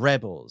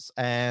rebels.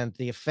 And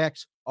the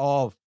effect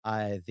of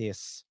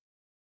this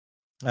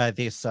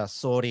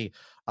Saudi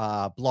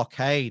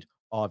blockade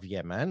of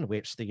Yemen,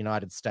 which the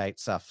United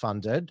States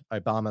funded.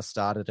 Obama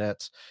started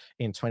it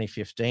in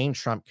 2015.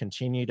 Trump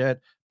continued it.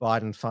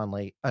 Biden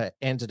finally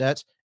ended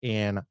it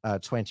in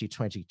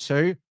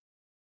 2022.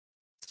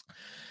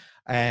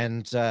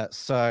 And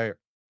so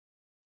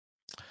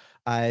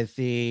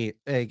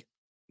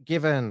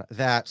given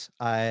that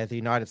the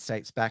United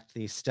States backed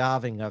the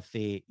starving of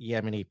the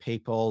Yemeni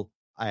people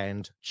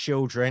and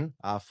children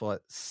for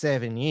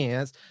 7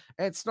 years,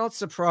 it's not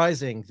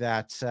surprising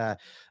that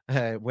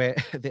they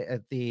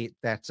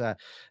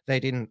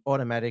didn't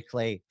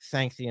automatically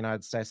thank the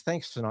United States.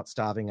 Thanks for not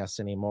starving us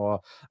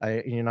anymore.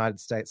 The United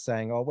States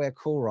saying, "Oh, we're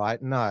cool,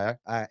 right?" No,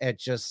 it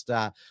just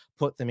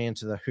put them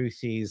into the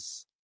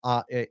Houthis.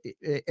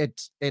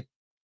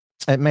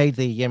 It made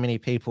the Yemeni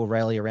people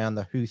rally around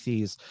the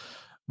Houthis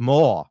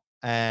more,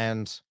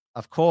 and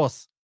of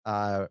course,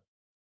 the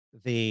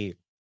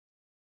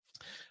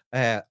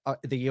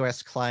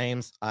U.S.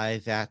 claims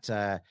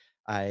that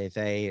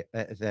they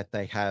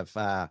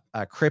have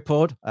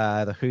crippled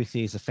the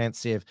Houthis'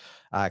 offensive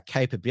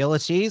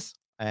capabilities,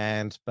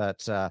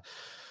 but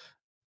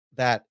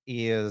that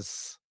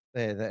is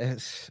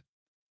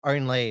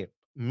only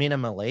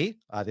minimally.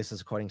 This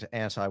is according to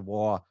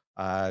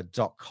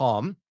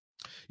antiwar.com.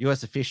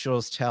 U.S.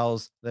 officials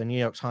tells the New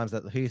York Times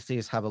that the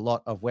Houthis have a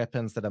lot of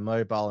weapons that are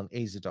mobile and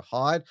easy to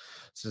hide.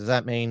 So does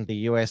that mean the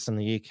U.S. and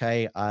the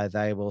UK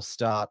they will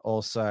start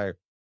also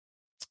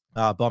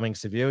bombing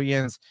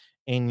civilians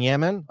in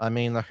Yemen? I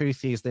mean, the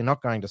Houthis, they're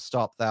not going to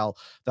stop. They'll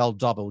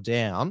double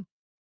down.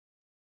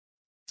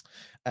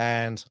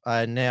 And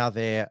now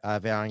they're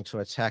vowing to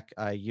attack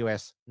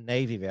U.S.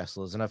 Navy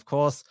vessels, and of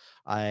course,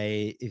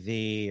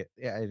 the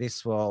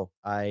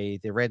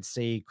Red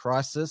Sea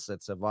crisis.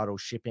 It's a vital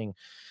shipping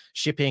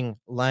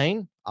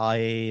lane.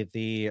 A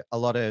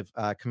lot of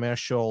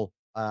commercial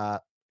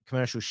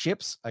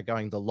ships are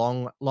going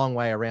the long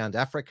way around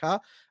Africa,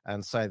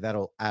 and so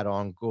that'll add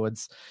on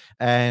goods.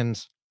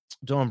 And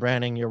Dawn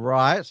Browning, you're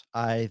right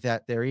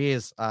that there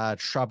is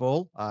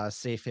trouble.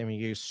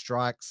 CFMEU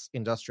strikes,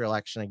 industrial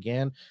action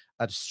again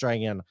at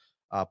Australian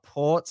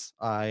ports.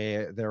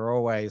 They're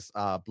always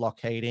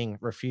blockading,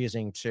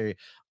 refusing to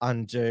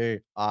undo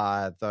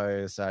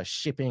those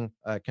shipping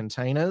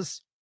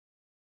containers.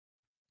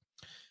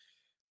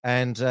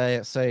 And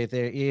so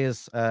there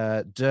is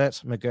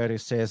Dirt Magodu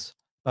says,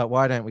 but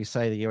why don't we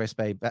say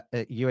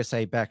the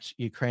USA-backed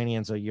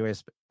Ukrainians or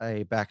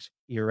USA-backed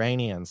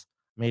Iranians?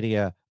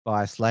 Media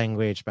bias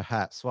language,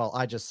 perhaps. Well,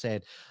 I just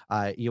said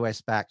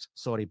US-backed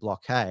Saudi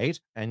blockade.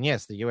 And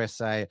yes, the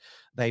USA,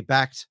 they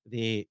backed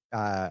the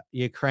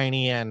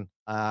Ukrainian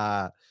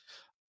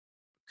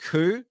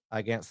coup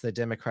against the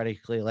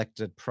democratically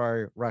elected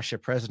pro-Russia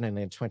president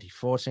in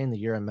 2014,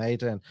 the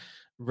Euromaidan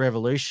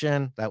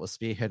revolution that was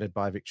spearheaded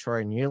by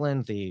Victoria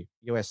Nuland, the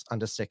US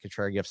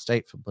Undersecretary of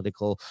State for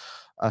Political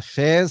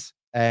Affairs.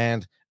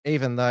 And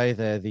even though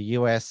the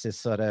US is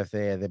sort of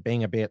they're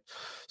being a bit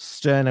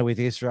sterner with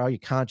Israel, you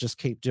can't just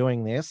keep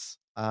doing this.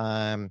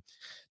 They're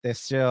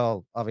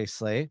still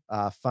obviously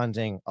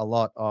funding a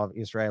lot of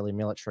Israeli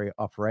military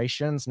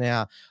operations.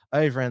 Now,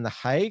 over in The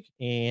Hague,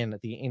 in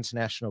the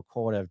International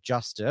Court of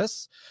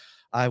Justice,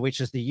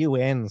 which is the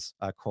UN's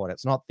court.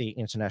 It's not the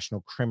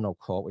International Criminal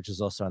Court, which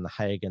is also in The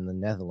Hague in the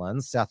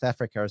Netherlands. South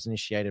Africa has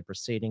initiated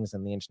proceedings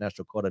in the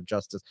International Court of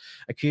Justice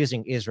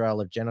accusing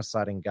Israel of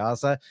genocide in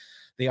Gaza.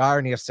 The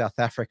irony of South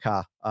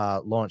Africa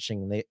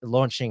launching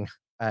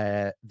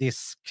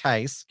this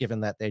case,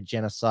 given that they're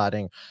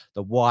genociding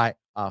the white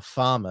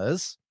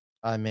farmers.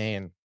 I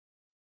mean,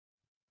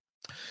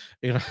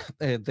 you know,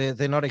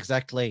 they're not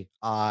exactly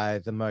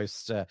the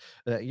most the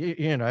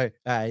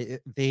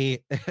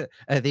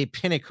the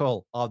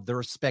pinnacle of the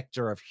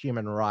respecter of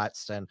human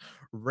rights and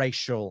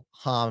racial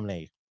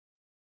harmony.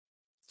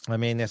 I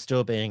mean, they're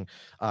still being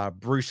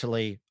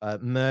brutally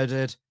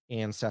murdered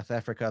in South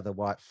Africa. The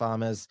white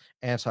farmers,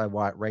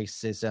 anti-white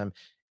racism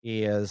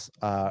is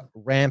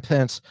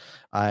rampant.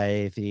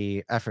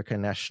 The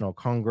African National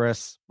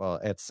Congress,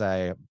 well, it's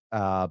a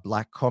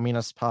black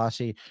communist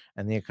party,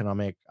 and the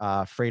Economic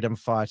Freedom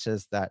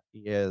Fighters, that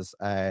is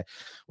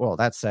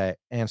that's a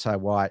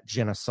anti-white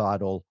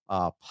genocidal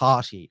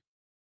party.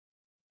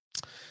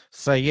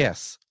 So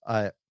yes,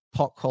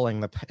 pot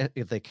calling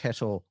the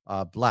kettle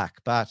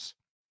black, but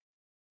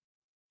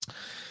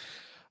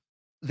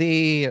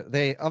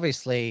they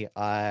obviously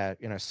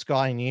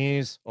Sky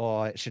News,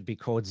 or it should be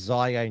called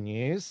Zio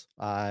News,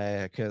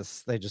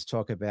 because they just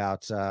talk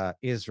about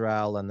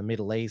Israel and the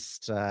Middle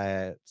East.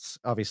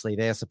 Obviously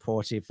they're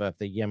supportive of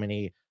the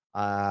Yemeni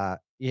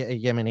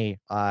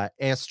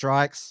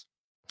airstrikes.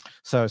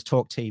 So is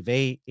Talk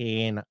TV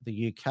in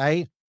the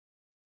UK.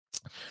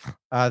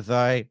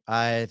 Though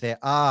there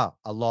are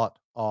a lot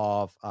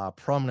of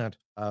prominent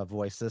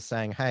voices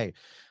saying, hey,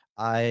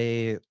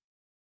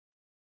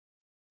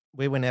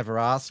 we were never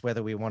asked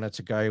whether we wanted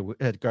to go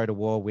to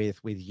war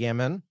with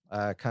Yemen,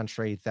 a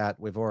country that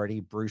we've already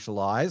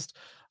brutalized.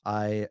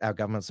 Our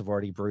governments have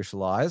already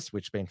brutalized,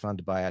 which has been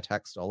funded by our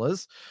tax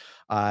dollars.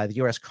 The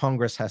US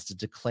Congress has to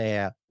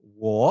declare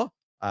war.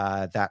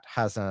 That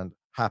hasn't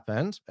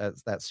happened.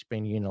 That's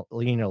been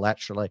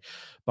unilaterally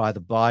by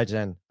the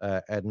Biden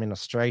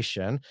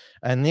administration.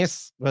 And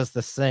this was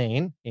the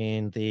scene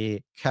in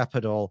the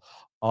capital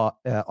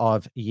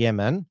of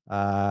Yemen,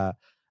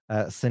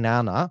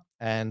 Sana'a.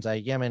 And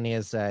Yemen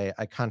is a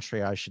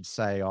country, I should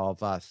say, of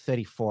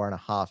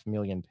 34.5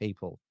 million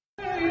people.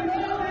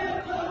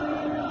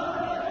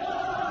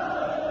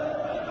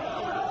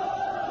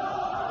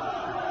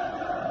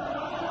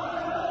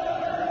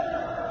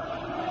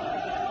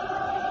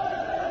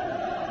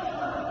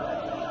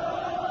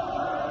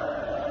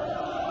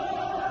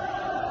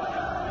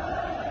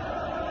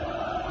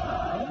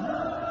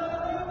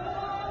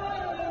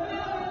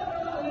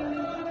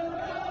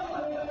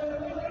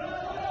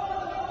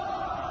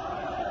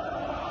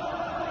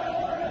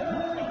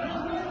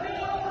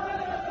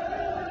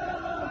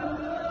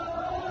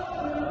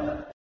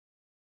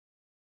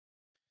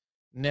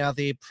 Now,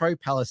 the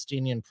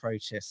pro-Palestinian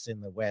protests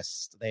in the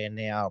West, they are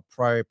now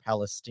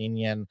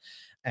pro-Palestinian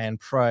and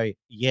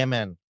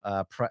pro-Yemen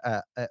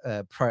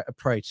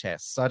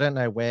protests. So I don't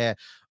know where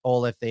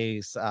all of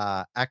these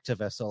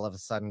activists all of a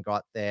sudden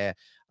got their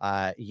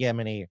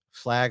Yemeni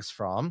flags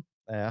from.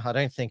 I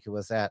don't think it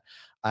was at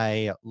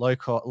a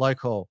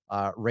local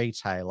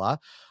retailer,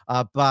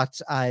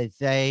 but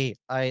they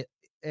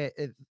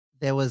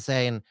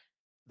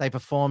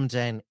performed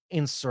an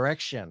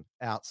insurrection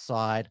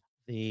outside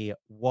the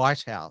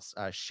White House,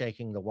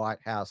 shaking the White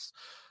House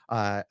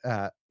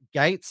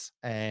gates,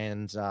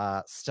 and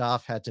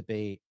staff had to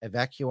be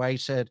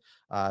evacuated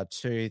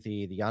to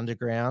the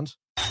underground.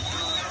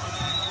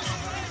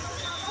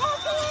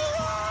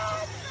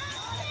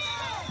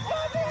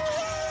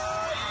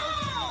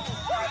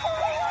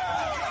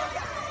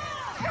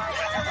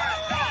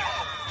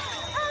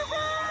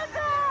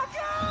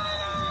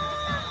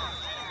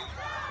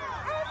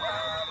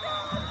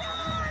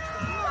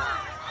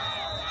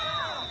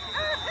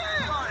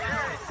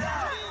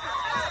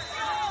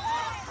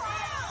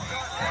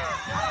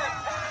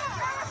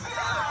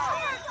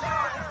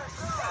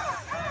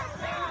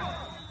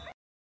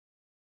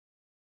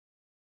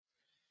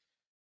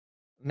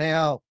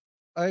 Now,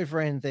 over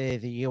in the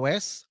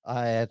US,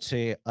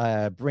 to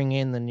bring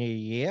in the new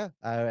year,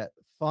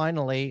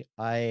 finally,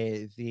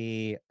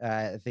 the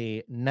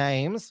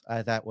names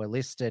that were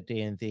listed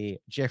in the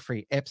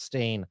Jeffrey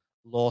Epstein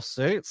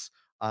lawsuits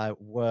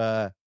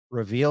were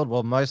revealed.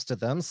 Well, most of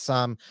them.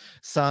 Some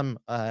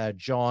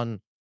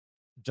John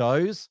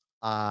Doe's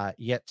are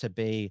yet to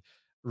be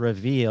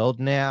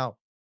revealed. Now,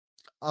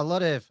 a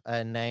lot of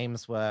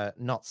names were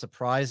not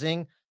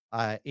surprising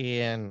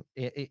in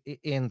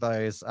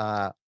those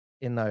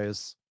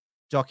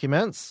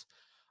documents.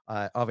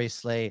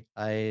 Obviously,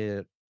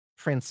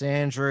 Prince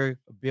Andrew,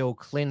 Bill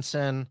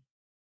Clinton,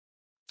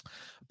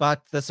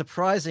 but the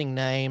surprising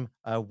name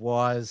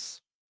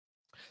was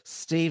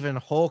Stephen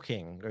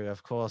Hawking, who,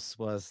 of course,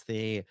 was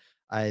the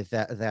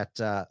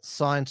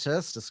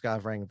scientist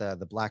discovering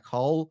the black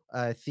hole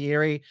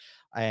theory,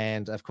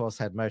 and of course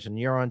had motor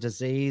neuron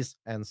disease,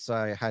 and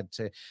so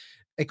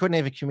it couldn't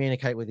even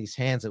communicate with his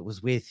hands. It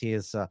was with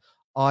his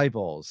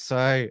eyeballs.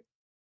 So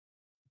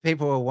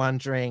people were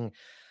wondering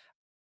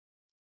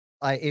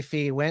if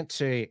he went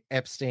to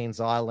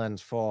Epstein's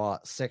Island for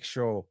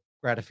sexual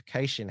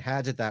gratification,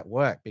 how did that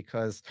work?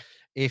 Because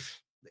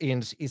if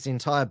his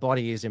entire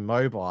body is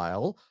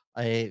immobile,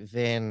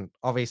 then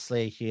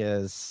obviously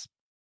his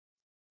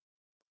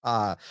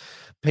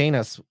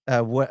penis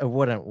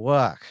wouldn't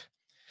work.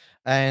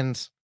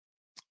 And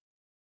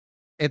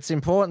it's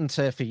important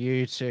for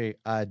you to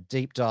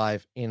deep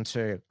dive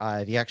into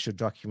the actual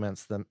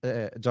documents,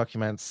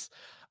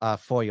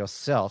 for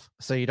yourself,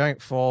 so you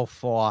don't fall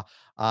for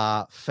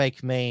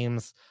fake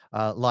memes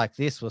like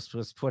this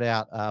was put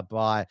out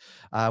by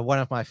one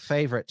of my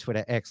favorite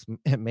Twitter X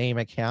meme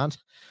account,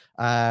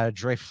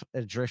 Drift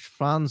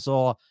Funds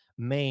or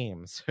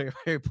Memes,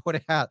 who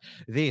put out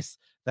this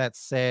that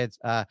said,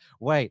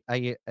 "Wait, are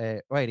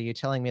you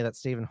telling me that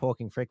Stephen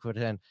Hawking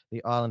frequented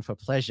the island for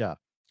pleasure?"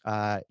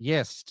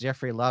 Yes,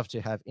 Jeffrey loved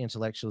to have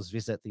intellectuals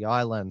visit the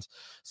island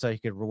so he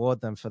could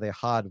reward them for their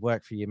hard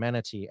work for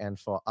humanity and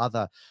for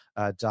other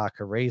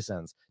darker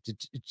reasons.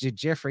 Did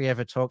Jeffrey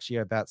ever talk to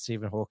you about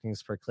Stephen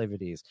Hawking's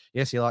proclivities?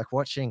 Yes, you like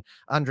watching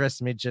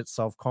undressed midgets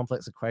solve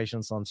complex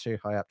equations on too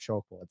high up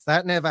chalkboards.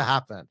 That never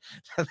happened.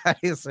 That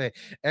is an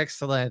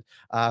excellent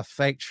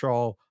fake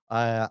troll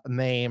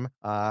meme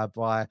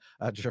by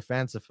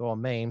Drafensifor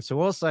Memes, who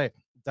also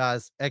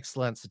does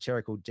excellent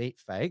satirical deep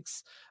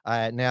fakes.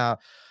 Now,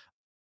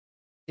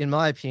 in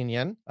my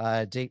opinion,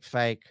 deep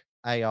fake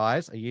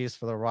AIs are used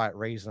for the right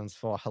reasons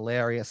for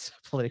hilarious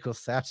political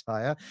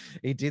satire.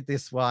 He did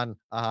this one,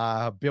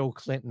 Bill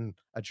Clinton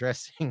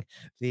addressing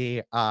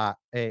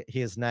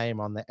his name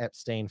on the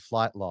Epstein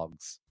flight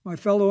logs. My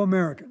fellow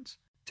Americans,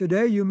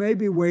 today you may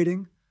be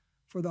waiting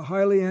for the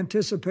highly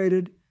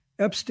anticipated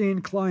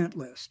Epstein client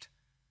list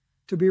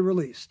to be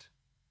released.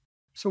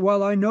 So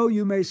while I know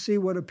you may see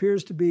what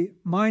appears to be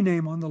my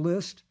name on the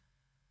list,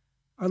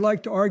 I'd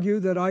like to argue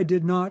that I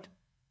did not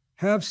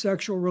have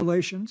sexual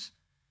relations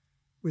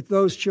with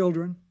those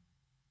children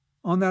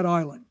on that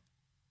island.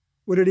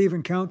 Would it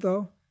even count,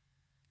 though?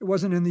 It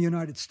wasn't in the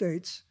United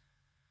States.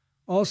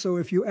 Also,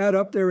 if you add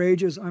up their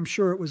ages, I'm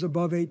sure it was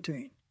above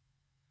 18.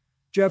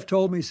 Jeff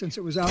told me since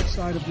it was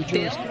outside of the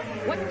Bill,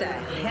 jurisdiction. what the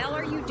hell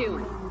are you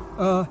doing?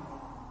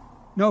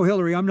 No,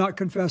 Hillary, I'm not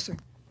confessing.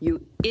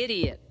 You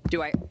idiot.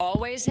 Do I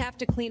always have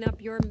to clean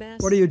up your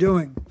mess? What are you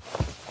doing?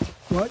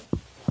 What?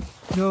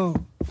 No,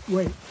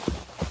 wait.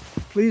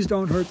 Please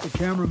don't hurt the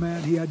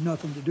cameraman. He had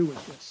nothing to do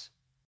with this.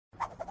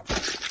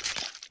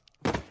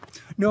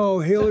 No,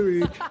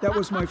 Hillary, that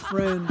was my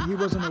friend. He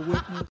wasn't a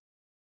witness.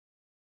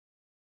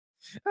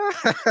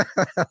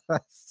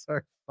 That's so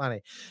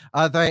funny.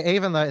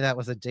 Even though that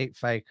was a deep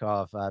fake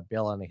of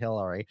Bill and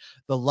Hillary,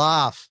 the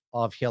laugh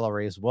of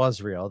Hillary's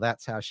was real.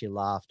 That's how she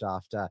laughed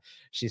after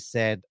she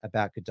said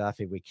about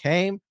Gaddafi, "We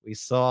came, we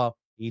saw,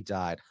 he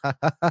died."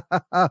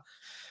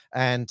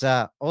 And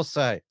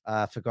also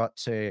forgot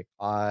to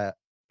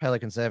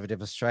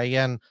Paleoconservative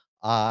Australian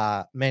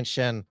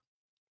mention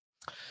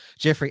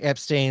Jeffrey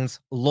Epstein's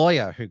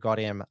lawyer, who got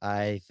him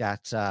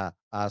that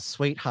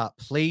sweetheart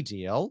plea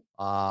deal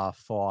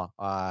for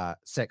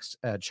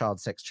child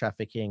sex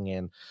trafficking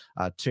in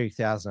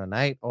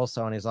 2008.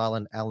 Also on his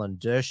island, Alan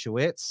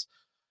Dershowitz,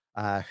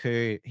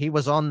 who he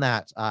was on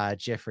that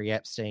Jeffrey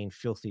Epstein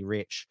Filthy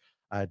Rich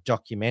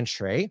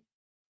documentary.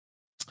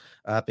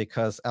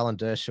 Because Alan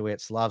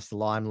Dershowitz loves the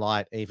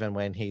limelight, even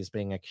when he's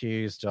being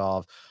accused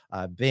of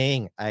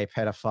being a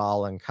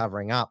pedophile and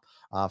covering up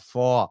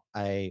for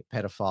a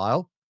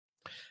pedophile.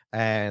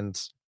 And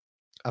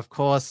of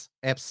course,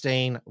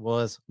 Epstein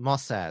was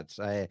Mossad.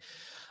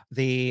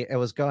 It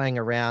was going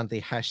around the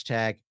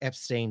hashtag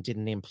Epstein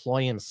didn't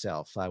employ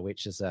himself,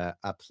 which is a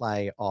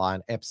play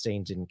on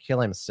Epstein didn't kill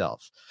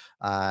himself.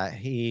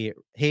 He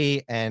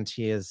and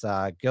his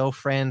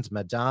girlfriend,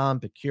 Madame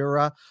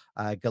Bakura,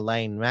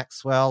 Ghislaine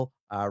Maxwell,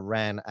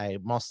 ran a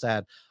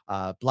Mossad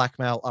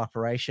blackmail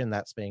operation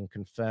that's been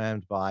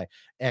confirmed by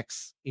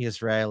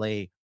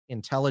ex-Israeli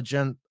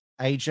intelligence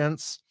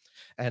agents.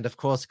 And of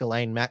course,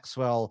 Ghislaine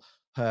Maxwell,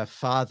 her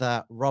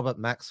father, Robert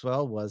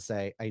Maxwell, was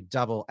a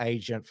double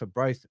agent for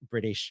both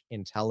British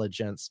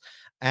intelligence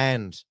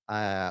and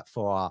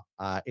for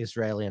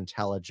Israeli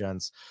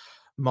intelligence,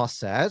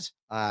 Mossad.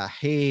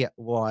 He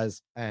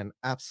was an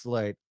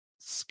absolute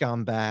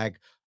scumbag,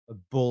 a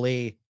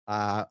bully,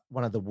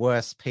 one of the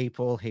worst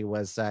people. He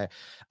was a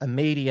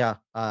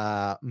media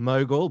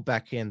mogul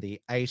back in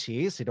the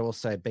 80s. He'd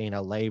also been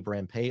a Labour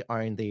MP,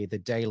 owned the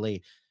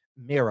Daily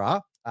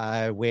Mirror,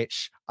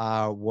 which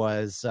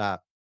was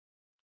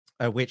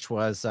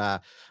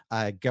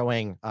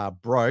going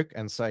broke,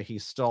 and so he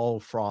stole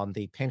from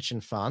the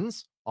pension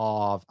funds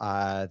of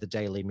the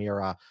Daily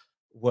Mirror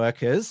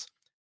workers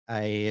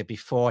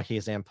before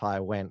his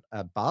empire went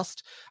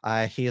bust.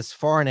 His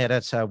foreign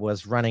editor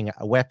was running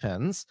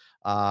weapons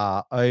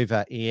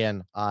over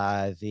in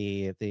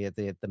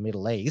the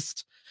Middle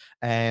East,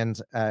 and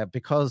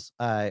because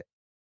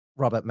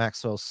Robert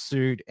Maxwell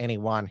sued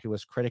anyone who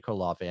was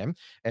critical of him,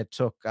 it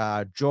took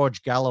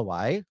George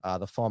Galloway,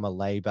 the former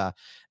Labour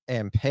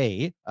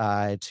MP,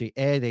 to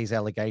air these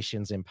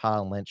allegations in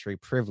parliamentary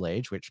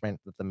privilege, which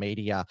meant that the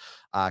media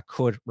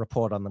could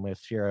report on them with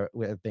fear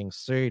of being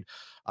sued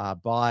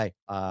by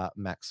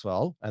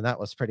Maxwell. And that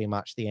was pretty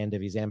much the end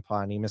of his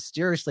empire. And he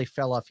mysteriously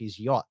fell off his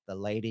yacht, the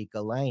Lady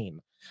Ghislaine,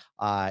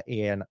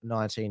 in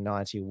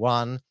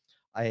 1991,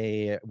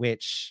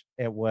 which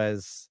it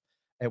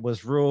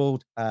was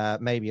ruled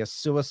maybe a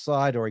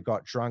suicide, or he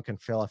got drunk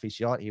and fell off his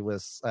yacht. He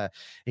was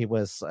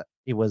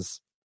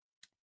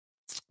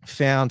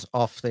found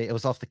off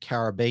the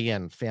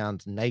Caribbean,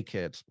 found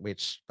naked,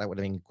 which that would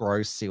have been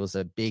gross. He was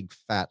a big,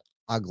 fat,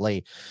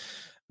 ugly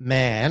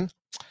man.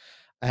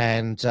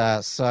 And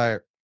so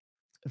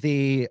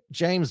the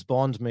James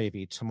Bond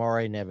movie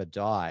Tomorrow Never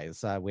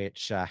Dies,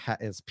 which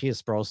is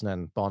Pierce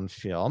Brosnan Bond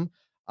film,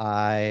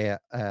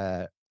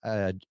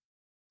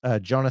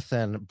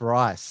 Jonathan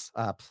Bryce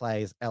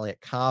plays Elliot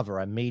Carver,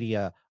 a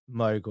media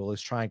mogul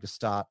who's trying to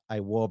start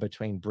a war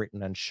between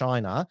Britain and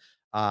China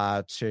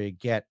to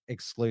get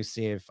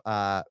exclusive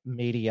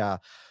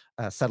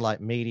satellite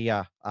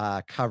media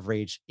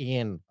coverage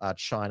in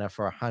China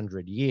for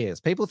 100 years.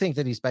 People think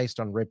that he's based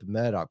on Rupert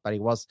Murdoch, but he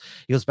was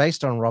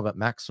based on Robert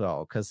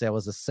Maxwell, because there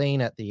was a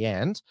scene at the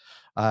end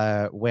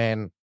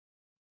when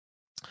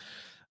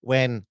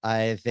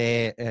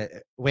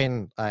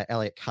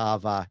Elliot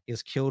Carver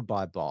is killed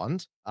by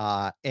Bond,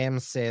 M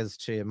says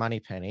to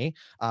Moneypenny,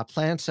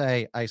 plant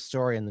a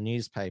story in the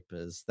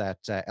newspapers that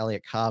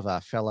Elliot Carver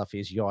fell off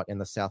his yacht in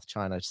the South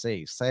China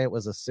Sea. Say it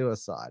was a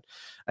suicide.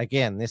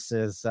 Again, this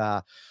is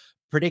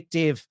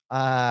predictive,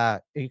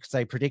 you could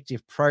say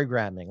predictive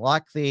programming,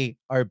 like the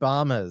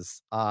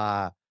Obamas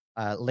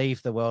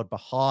Leave the World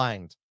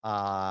Behind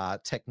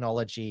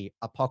technology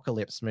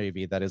apocalypse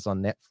movie that is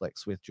on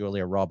Netflix with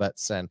Julia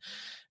Roberts and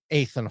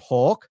Ethan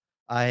Hawke.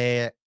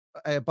 By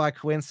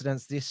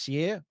coincidence, this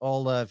year,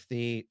 all of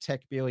the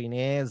tech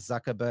billionaires,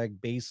 Zuckerberg,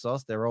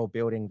 Bezos, they're all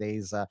building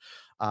these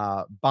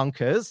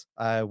bunkers,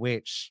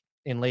 which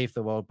in Leave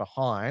the World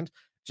Behind,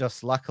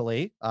 just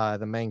luckily,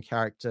 the main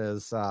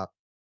characters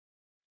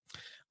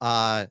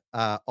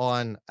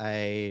on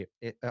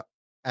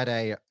at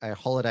a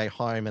holiday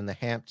home in the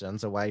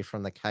Hamptons, away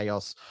from the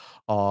chaos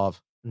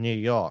of New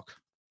York.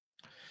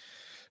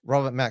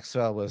 Robert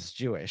Maxwell was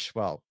Jewish.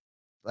 Well,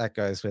 that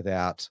goes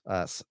without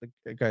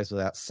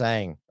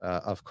saying,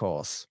 of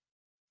course.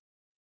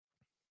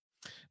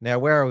 Now,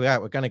 where are we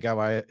at? We're going to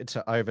go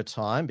to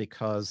overtime,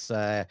 because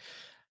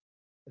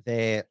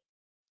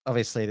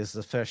obviously this is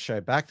the first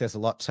show back. There's a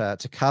lot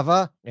to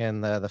cover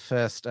in the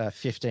first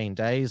 15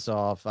 days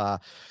of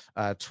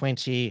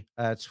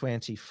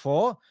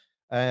 2024.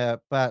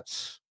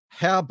 But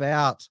how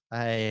about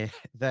those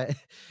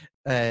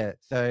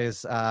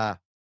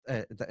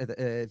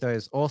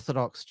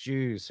Orthodox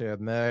Jews who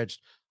emerged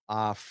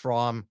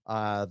from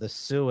the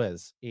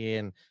sewers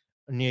in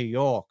New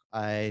York?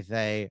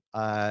 They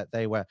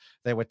were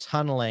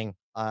tunneling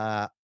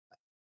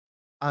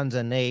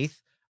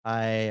underneath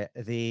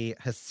the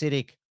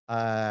Hasidic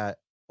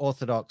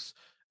Orthodox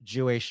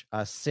Jewish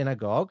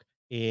synagogue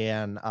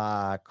in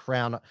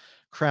Crown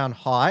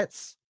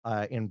Heights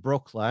in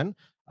Brooklyn.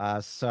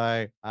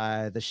 So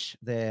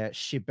the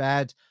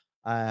Shibad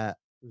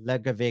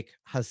Legovik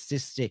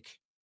Hasistic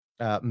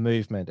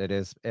movement, it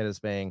is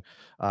being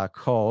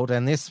called,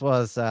 and this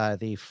was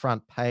the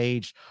front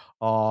page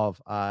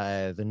of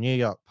the New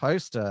York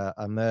Post,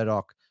 a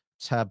Murdoch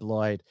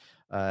tabloid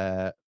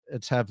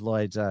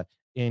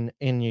in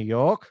New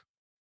York.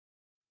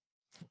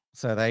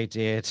 So they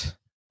did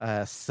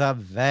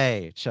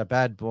survey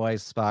Chabad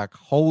boys spark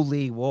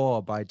holy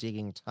war by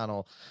digging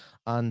tunnel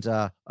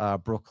under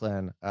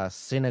Brooklyn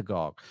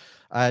synagogue.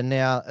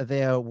 Now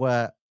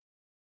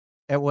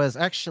it was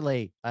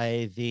actually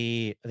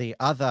the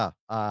other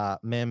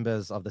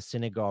members of the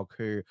synagogue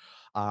who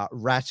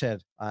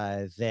ratted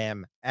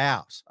them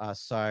out.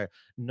 So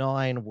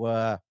 9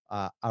 were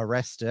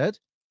arrested,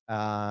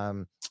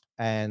 and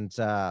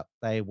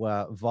they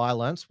were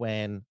violent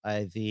when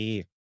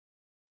the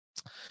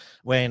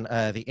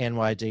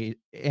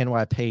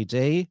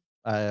NYPD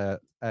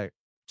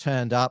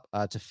turned up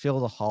to fill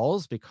the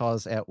holes,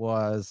 because it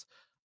was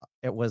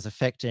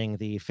affecting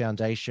the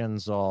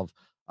foundations of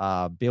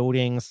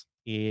buildings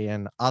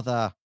in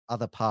other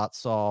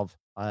parts of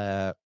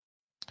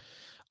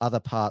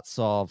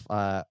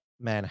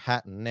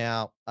Manhattan.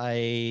 Now,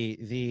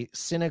 the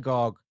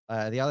synagogue,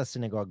 the other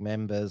synagogue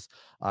members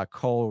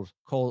called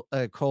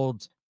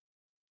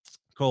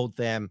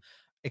them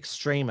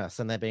extremists,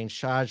 and they're being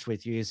charged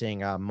with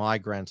using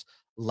migrant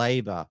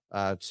labor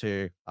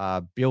to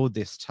build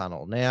this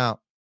tunnel. Now,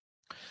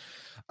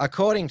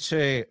 according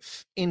to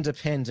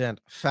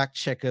independent fact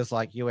checkers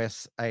like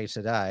USA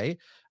Today,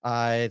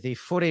 the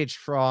footage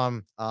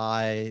from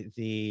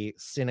the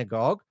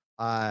synagogue,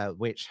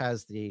 which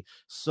has the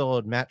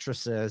soiled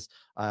mattresses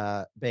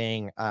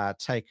being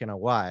taken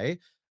away,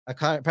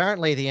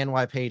 apparently the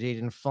NYPD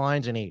didn't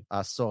find any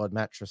soiled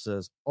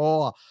mattresses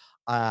or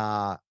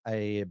a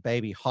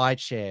baby high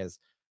chairs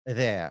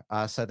there.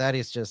 So that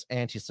is just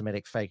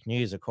anti-Semitic fake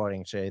news,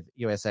 according to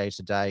USA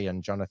Today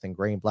and Jonathan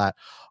Greenblatt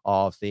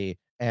of the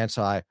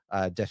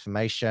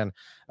Anti-Defamation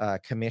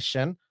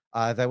Commission.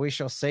 Though we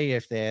shall see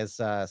if there's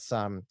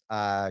some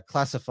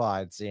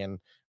classifieds in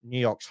New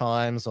York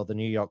Times or the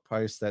New York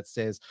Post that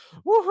says,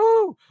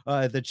 woohoo,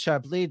 the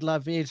Chabad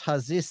Lavid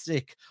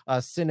Hasistic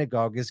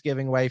synagogue is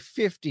giving away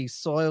 50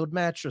 soiled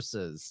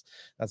mattresses.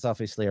 That's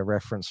obviously a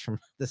reference from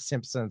The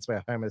Simpsons,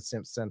 where Homer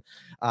Simpson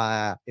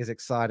is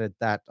excited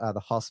that the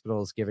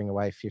hospital is giving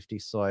away 50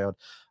 soiled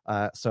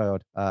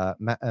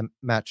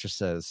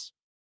mattresses.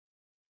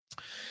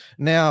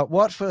 Now,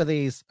 what were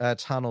these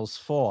tunnels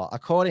for?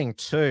 According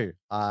to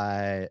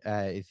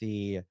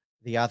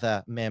the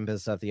other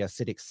members of the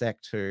Hasidic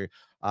sect who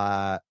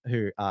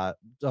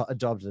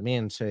adopted them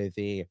into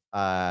the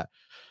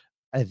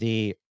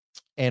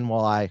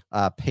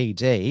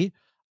NYPD,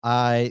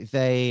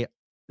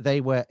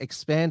 they were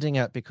expanding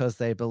it because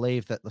they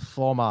believed that the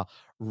former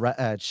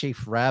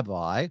chief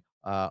rabbi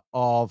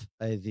of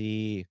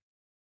the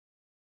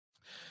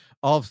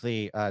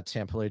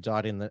temple, who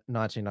died in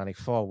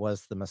 1994,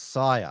 was the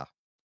Messiah.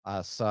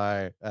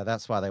 So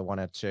that's why they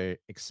wanted to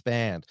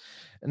expand.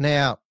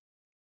 Now,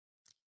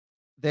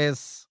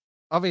 there's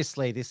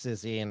obviously this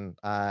is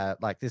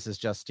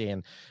just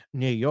in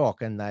New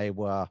York, and they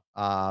were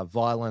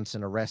violent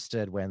and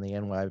arrested when the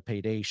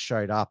NYPD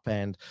showed up.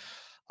 And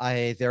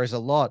there is a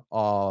lot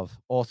of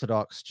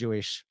Orthodox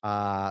Jewish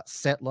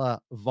settler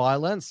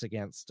violence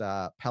against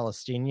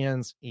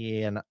Palestinians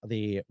in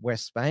the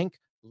West Bank.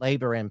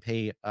 Labour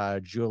MP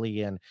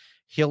Julian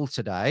Hill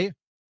today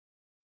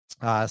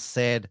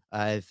said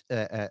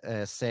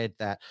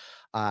that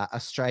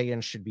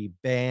Australians should be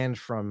banned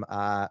from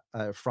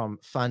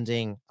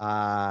funding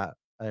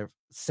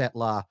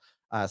settler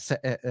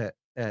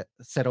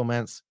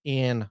settlements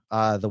in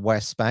the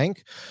West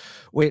Bank,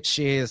 which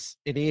is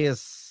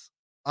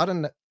I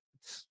don't know.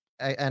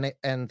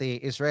 And the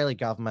Israeli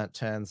government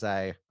turns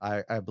a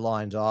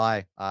blind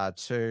eye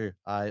to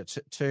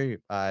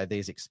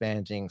these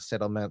expanding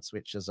settlements,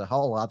 which is a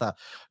whole other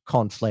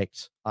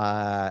conflict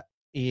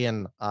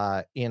in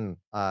the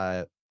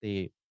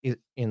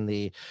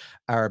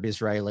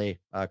Arab-Israeli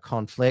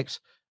conflict.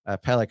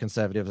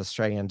 Paleoconservative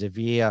Australian De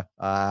Vere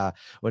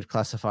would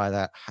classify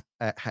that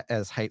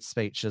as hate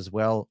speech as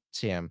well,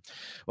 Tim.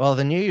 Well,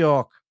 the New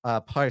York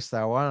Post, they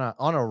were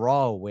on a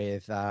roll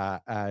with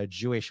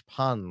Jewish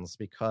puns,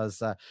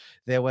 because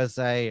there was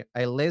a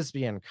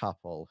lesbian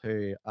couple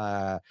who,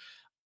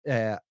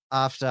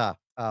 after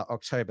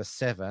October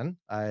 7,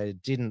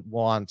 didn't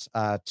want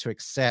to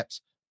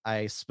accept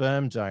a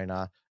sperm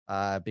donor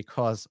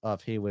because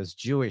of he was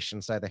Jewish.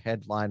 And so the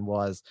headline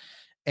was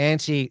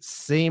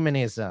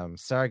anti-Semitism.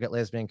 Surrogate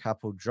lesbian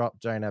couple drop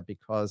donor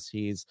because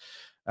he's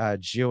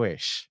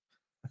Jewish.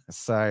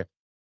 So,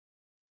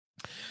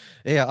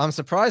 yeah, I'm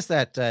surprised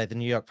that the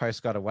New York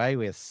Post got away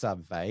with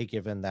sub-vey,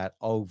 given that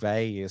old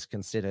vey is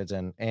considered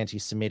an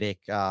anti-Semitic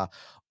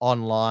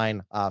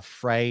online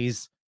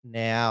phrase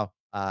now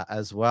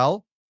as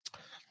well.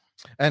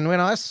 And when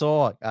I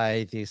saw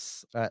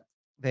this,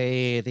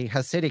 the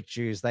Hasidic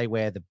Jews, they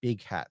wear the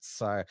big hats,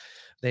 so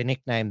they're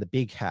nicknamed the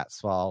big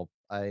hats, while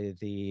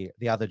the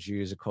other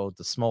Jews are called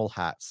the small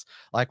hats.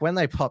 Like when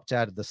they popped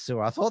out of the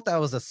sewer, I thought that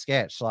was a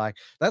sketch. Like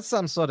that's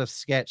some sort of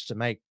sketch to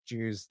make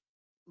Jews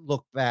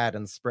look bad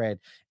and spread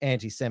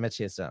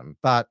anti-Semitism,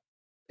 but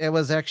it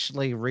was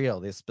actually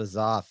real, this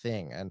bizarre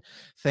thing. And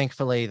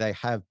thankfully they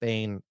have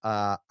been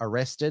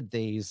arrested,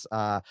 these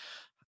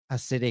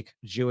Hasidic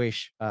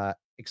Jewish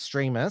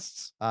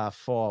extremists,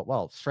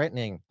 for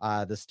threatening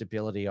the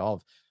stability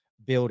of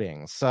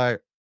buildings. So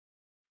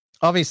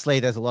obviously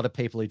there's a lot of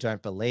people who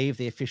don't believe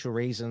the official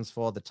reasons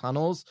for the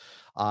tunnels.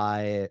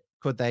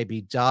 Could they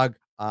be dug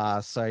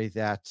so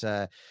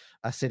that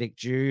Hasidic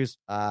Jews,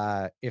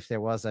 if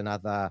there was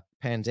another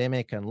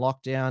pandemic and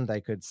lockdown,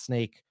 they could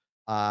sneak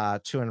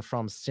to and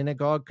from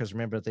synagogue? Because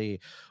remember, the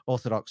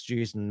Orthodox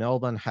Jews in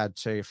Melbourne had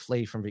to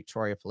flee from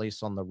Victoria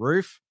Police on the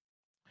roof.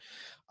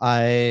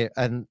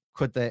 And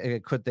could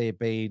they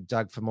be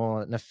dug for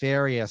more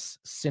nefarious,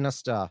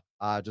 sinister,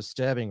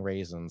 disturbing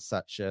reasons,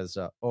 such as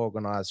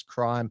organized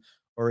crime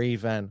or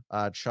even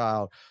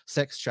child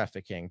sex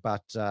trafficking?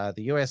 But the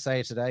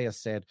USA Today has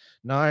said,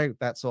 no,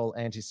 that's all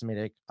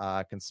anti-Semitic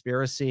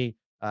conspiracy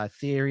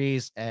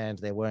theories, and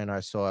there were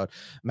no soiled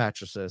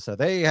mattresses. So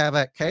there you have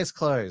it. Case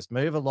closed.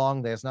 Move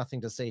along. There's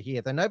nothing to see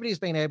here. Though nobody's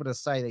been able to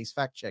say, these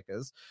fact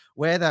checkers,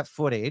 where that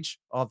footage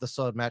of the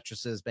soiled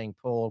mattresses being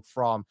pulled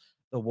from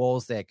the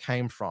walls there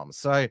came from.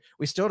 So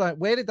we still don't,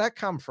 where did that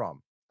come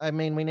from? I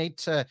mean, we need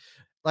to,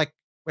 like,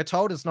 we're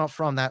told it's not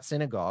from that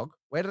synagogue.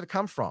 Where did it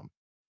come from?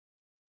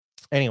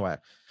 Anyway,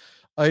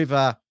 we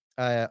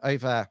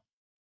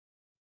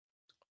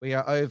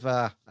are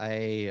over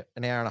an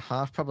hour and a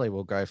half. Probably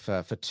we'll go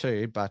for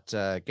two, but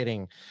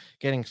getting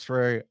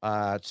through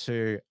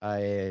to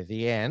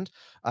the end.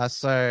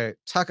 So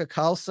Tucker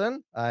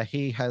Carlson,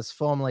 he has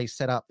formally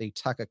set up the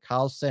Tucker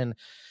Carlson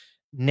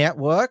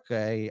Network,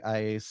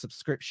 a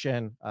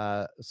subscription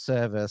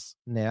service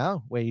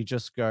now, where you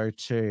just go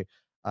to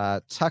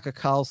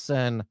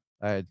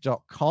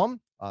tuckercarlson.com.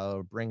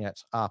 I'll bring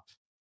it up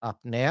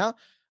now.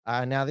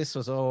 Now, this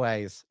was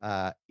always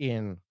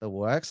in the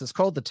works. It's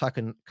called the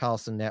Tucker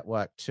Carlson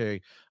Network to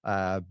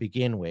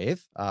begin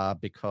with,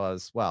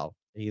 because, well,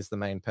 he's the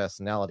main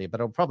personality,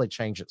 but it'll probably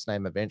change its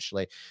name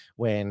eventually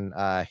when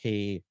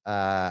he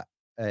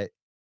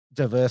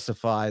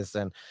diversifies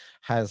and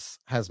has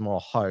more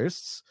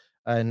hosts.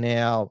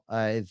 Now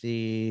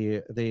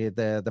the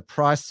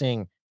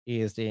pricing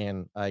is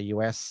in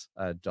US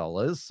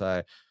dollars,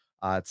 so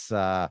it's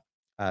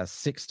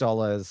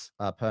 $6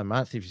 per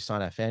month if you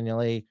sign up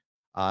annually.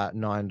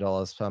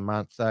 $9 per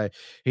month. Though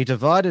he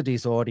divided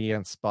his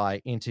audience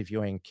by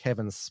interviewing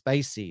Kevin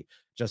Spacey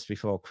just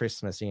before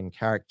Christmas in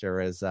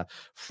character as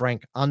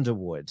Frank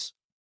Underwood,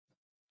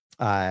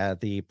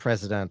 the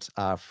president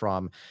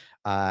from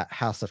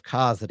House of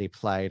Cards that he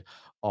played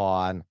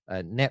on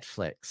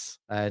Netflix.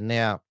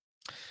 Now,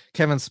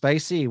 Kevin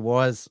Spacey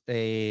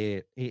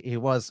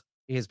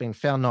he has been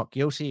found not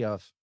guilty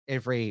of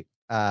every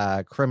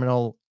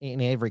criminal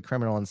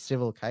and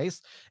civil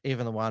case,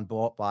 even the one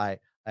brought by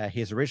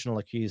his original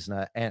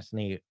accuser,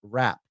 Anthony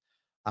Rapp.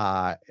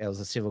 It was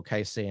a civil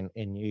case in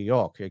New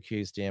York who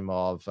accused him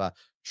of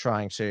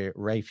trying to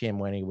rape him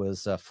when he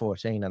was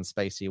 14 and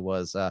Spacey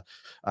was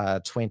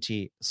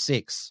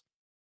 26.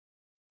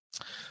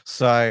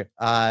 So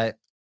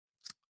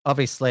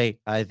obviously,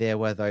 there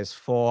were those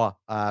 4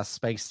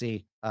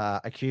 Spacey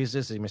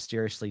accusers who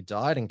mysteriously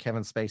died, and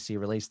Kevin Spacey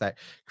released that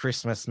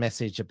Christmas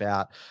message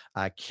about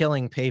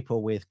killing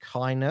people with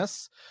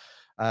kindness.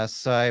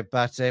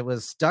 But it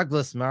was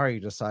Douglas Murray who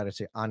decided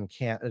to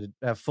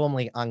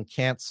formally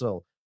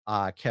uncancel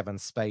Kevin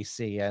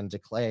Spacey and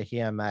declare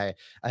him a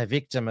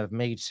victim of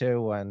Me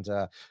Too and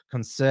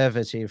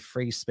conservative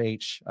free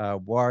speech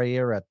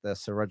warrior at the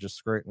Sir Roger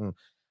Scruton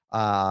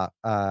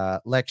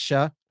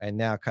lecture. And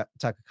now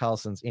Tucker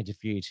Carlson's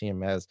interviewed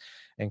him as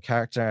in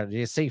character.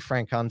 You see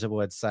Frank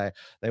Underwood say,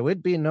 "There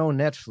would be no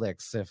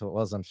Netflix if it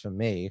wasn't for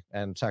me."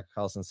 And Tucker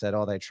Carlson said,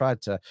 "Oh, they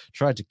tried to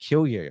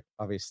kill you."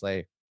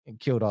 Obviously,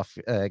 killed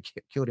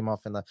him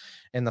off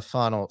in the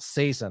final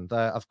season. Though,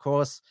 of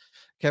course,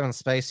 Kevin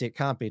Spacey, it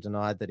can't be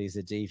denied that he's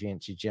a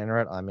deviant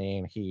degenerate. I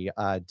mean, he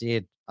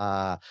did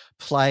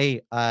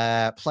play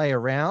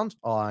around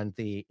on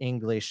the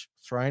English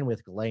throne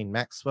with Ghislaine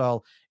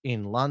Maxwell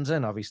in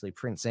London. Obviously,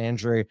 Prince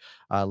Andrew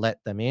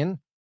let them in.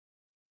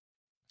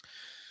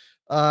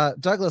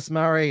 Douglas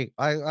Murray,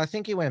 I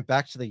think he went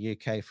back to the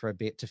UK for a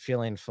bit to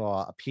fill in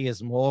for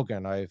Piers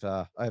Morgan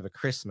over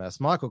Christmas.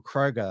 Michael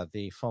Kroger,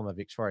 the former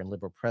Victorian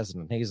Liberal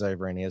president, he's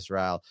over in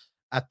Israel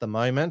at the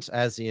moment,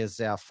 as is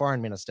our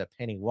Foreign Minister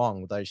Penny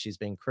Wong, though she's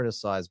been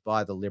criticised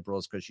by the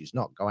Liberals because she's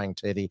not going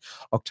to the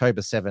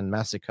October 7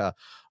 massacre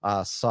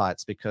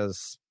sites,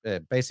 because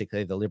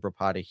basically the Liberal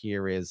Party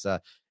here is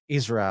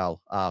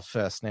Israel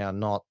first now,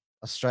 not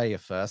Australia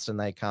first, and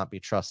they can't be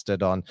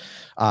trusted on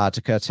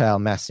to curtail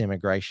mass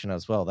immigration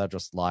as well. They'll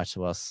just lie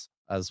to us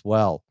as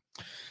well.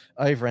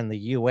 Over in the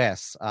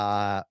US,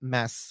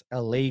 mass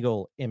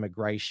illegal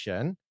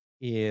immigration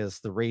is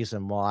the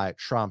reason why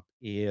Trump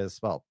is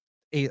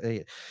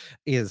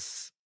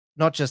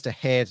not just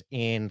ahead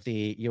in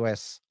the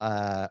US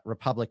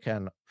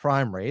Republican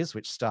primaries,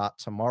 which start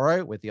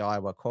tomorrow with the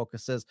Iowa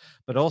caucuses,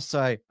 but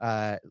also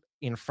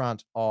in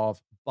front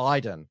of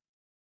Biden.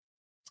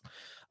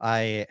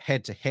 A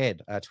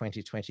head-to-head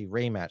 2020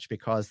 rematch,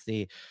 because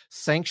the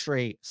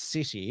sanctuary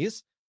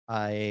cities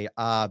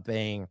are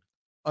being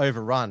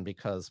overrun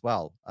because,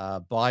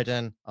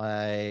 Biden,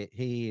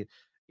 he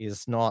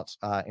is not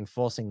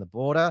enforcing the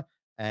border,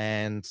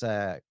 and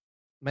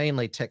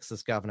mainly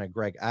Texas Governor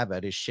Greg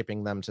Abbott is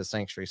shipping them to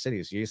sanctuary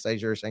cities. You say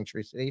you're a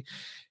sanctuary city?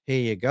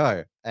 Here you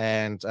go.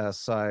 And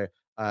so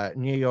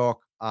New York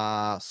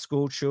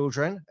school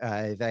children,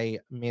 they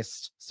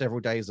missed several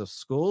days of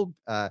school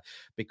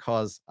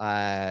because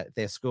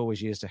their school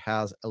was used to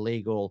house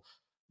illegal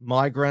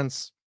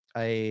migrants.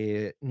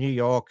 New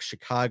York,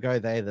 Chicago,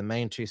 they're the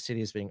main 2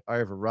 cities being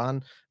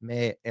overrun.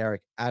 Mayor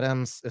Eric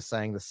Adams is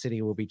saying the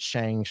city will be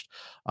changed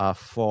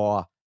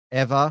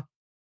forever.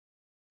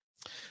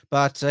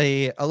 But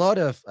a lot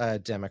of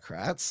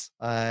Democrats,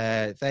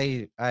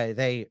 they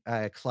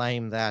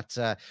claim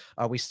that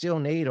we still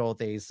need all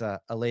these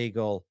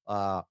illegal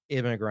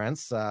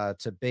immigrants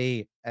to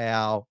be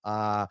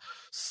our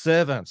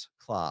servant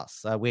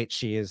class,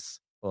 which is,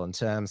 well, in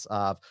terms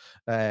of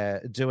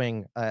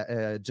doing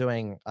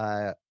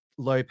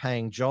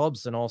low-paying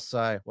jobs, and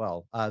also,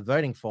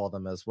 voting for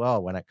them as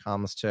well when it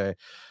comes to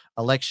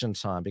election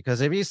time.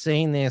 Because have you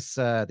seen this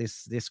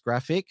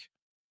graphic?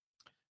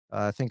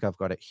 I think I've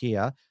got it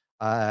here.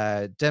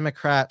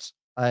 Democrat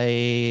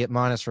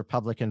minus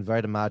Republican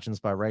voter margins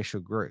by racial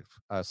group.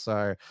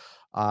 So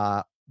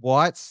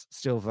whites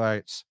still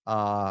vote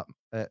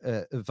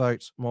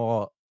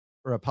more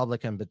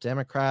Republican but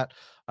Democrat.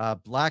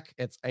 Black,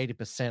 it's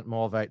 80%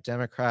 more vote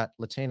Democrat.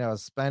 Latino,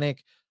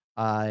 Hispanic,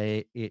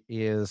 it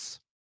is.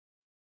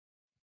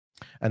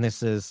 And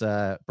this is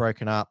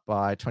broken up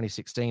by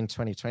 2016,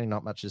 2020,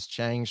 not much has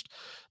changed.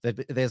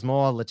 There's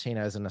more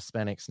Latinos and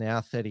Hispanics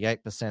now,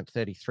 38%,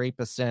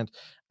 33%,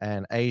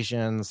 and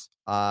Asians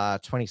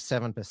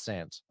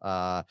 27%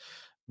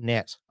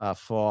 net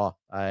for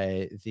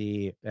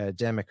the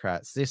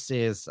Democrats. This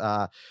is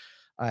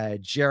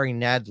Jerry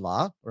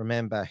Nadler.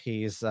 Remember,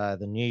 he's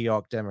the New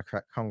York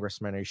Democrat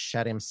congressman who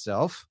shot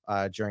himself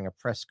during a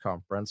press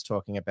conference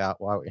talking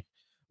about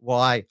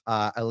why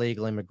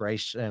illegal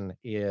immigration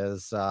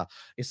is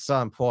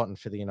so important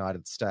for the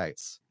United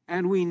States.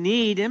 And we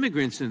need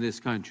immigrants in this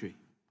country.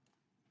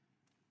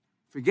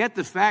 Forget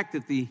the fact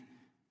that the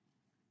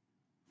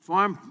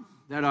farm,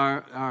 that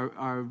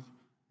our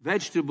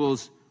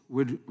vegetables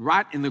would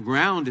rot in the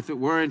ground if it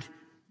weren't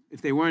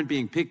if they weren't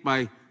being picked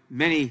by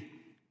many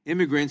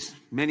immigrants,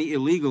 many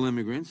illegal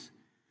immigrants.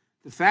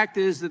 The fact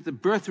is that the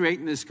birth rate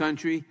in this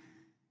country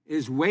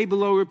is way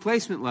below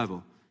replacement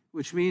level,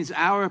 which means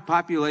our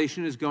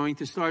population is going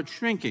to start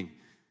shrinking.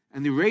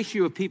 And the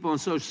ratio of people on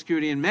Social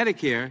Security and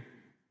Medicare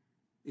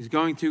is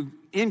going to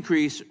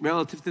increase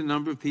relative to the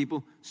number of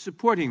people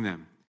supporting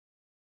them.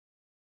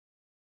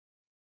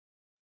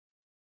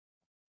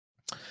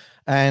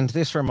 And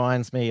this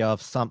reminds me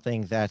of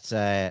something that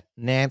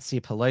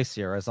Nancy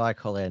Pelosi, or as I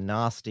call her,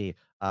 Nasty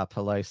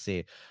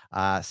Pelosi,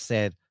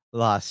 said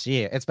last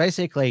year. It's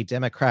basically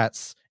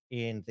Democrats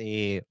in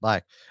the,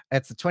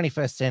 it's the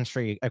 21st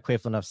century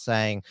equivalent of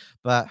saying,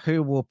 but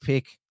who will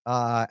pick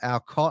our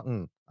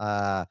cotton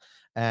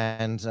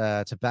and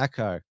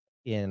tobacco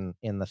in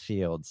the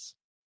fields?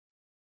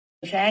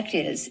 The fact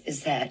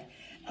is that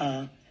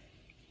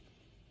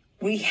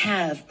we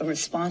have a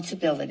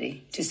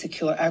responsibility to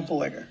secure our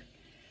border.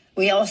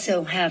 We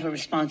also have a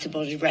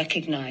responsibility to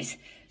recognize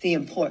the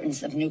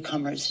importance of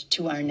newcomers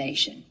to our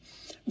nation.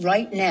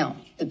 Right now,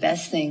 the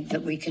best thing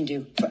that we can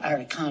do for our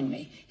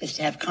economy is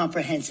to have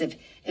comprehensive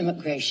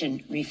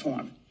immigration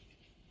reform.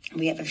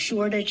 We have a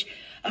shortage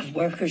of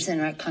workers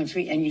in our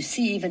country, and you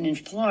see even in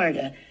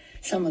Florida,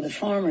 some of the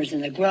farmers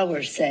and the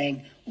growers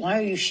saying, why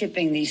are you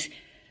shipping these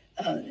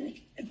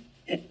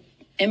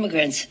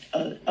immigrants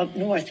up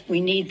north?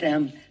 We need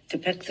them to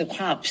pick the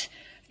crops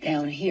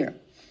down here.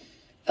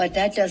 But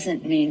that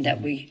doesn't mean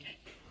that we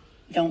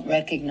don't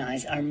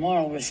recognize our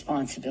moral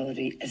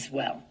responsibility as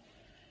well.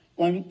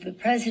 When the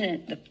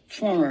president, the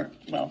former,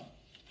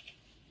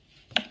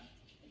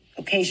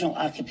 occasional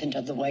occupant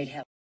of the White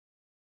House.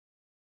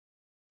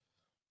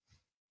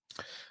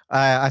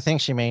 I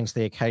think she means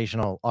the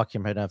occasional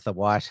occupant of the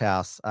White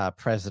House,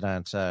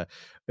 President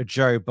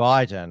Joe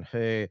Biden,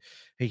 who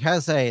he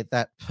has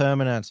that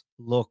permanent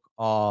look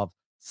of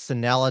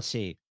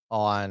senility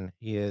on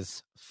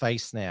his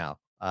face now.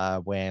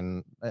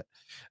 When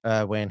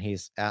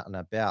he's out and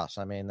about.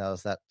 I mean, there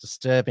was that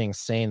disturbing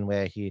scene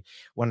where he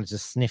wanted to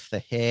sniff the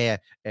hair,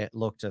 it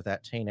looked, of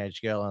that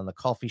teenage girl in the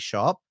coffee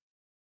shop.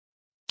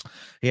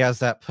 He has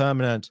that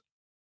permanent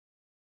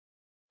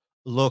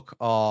look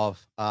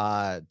of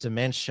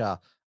dementia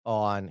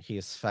on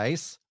his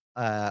face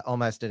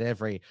almost at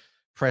every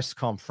press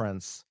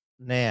conference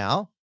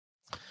now.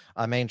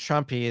 I mean,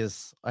 Trump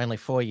is only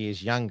 4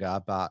 years younger,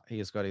 but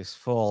he's got his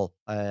full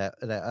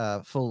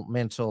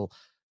mental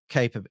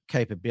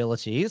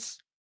capabilities.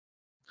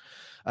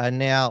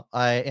 Now,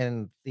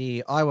 in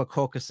the Iowa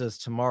caucuses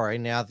tomorrow,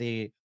 now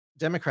the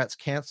Democrats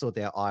canceled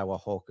their Iowa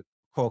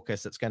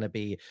caucus. It's going to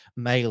be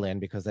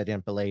mail-in because they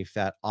didn't believe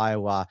that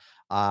Iowa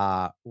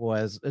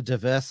was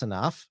diverse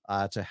enough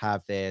to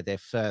have their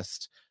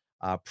first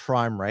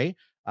primary.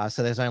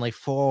 So there's only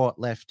 4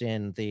 left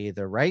in the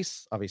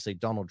race. Obviously,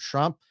 Donald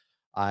Trump,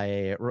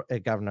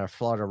 Governor of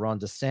Florida,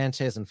 Ron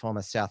DeSantis, and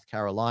former South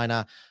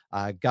Carolina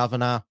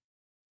Governor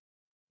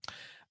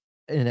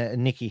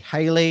Nikki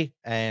Haley,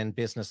 and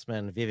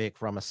businessman Vivek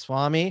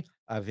Ramaswamy.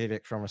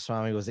 Vivek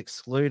Ramaswamy was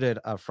excluded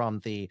from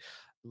the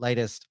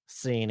latest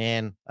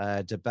CNN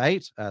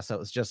debate. So it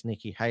was just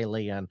Nikki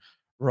Haley and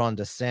Ron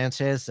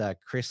DeSantis.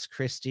 Chris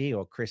Christie,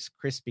 or Chris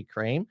Krispy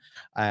Kreme,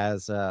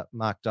 as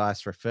Mark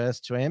Dice refers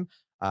to him,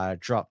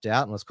 dropped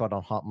out and was caught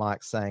on hot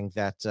mic saying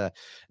that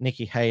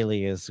Nikki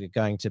Haley is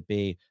going to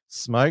be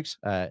smoked.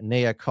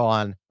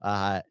 Neocon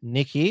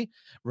Nikki.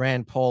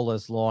 Rand Paul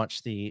has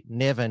launched the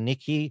Never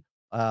Nikki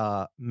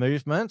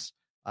movement,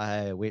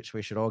 which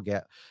we should all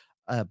get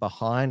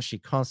behind. She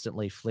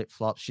constantly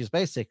flip-flops. She's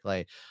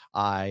basically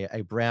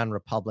a brown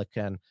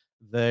Republican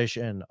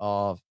version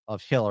of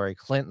Hillary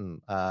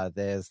Clinton.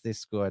 There's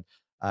this good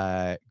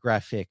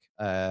graphic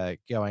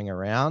going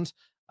around.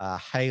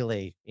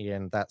 Haley,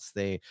 and that's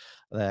the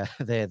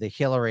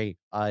Hillary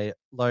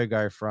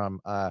logo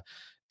from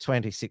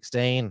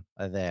 2016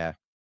 there.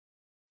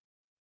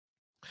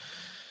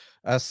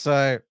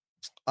 So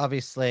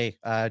obviously,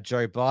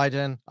 Joe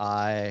Biden,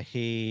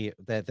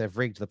 they've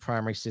rigged the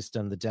primary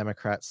system, the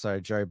Democrats, so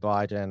Joe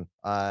Biden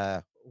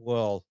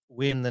will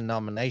win the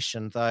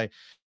nomination, though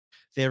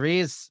there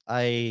is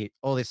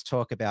all this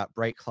talk about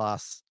break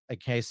class in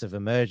case of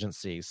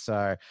emergency.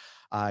 So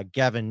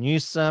Gavin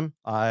Newsom,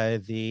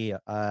 the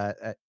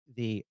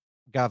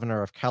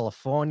governor of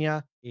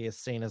California, is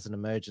seen as an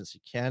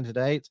emergency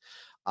candidate.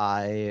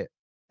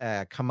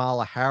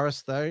 Kamala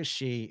Harris, though,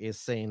 she is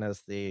seen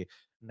as the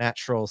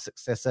natural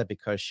successor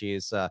because she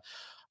is a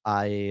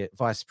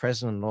vice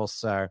president and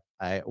also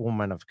a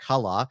woman of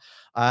color.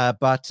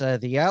 But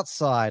the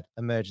outside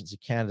emergency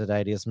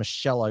candidate is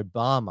Michelle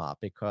Obama,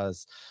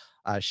 because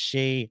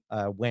she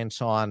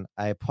went on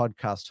a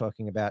podcast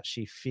talking about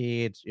she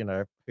feared,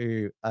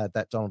 who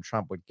that Donald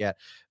Trump would get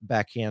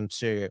back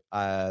into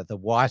the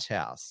White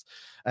House.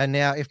 And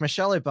now, if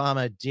Michelle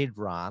Obama did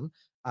run,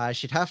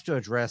 she'd have to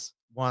address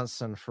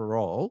once and for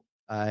all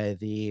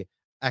the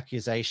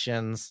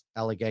allegations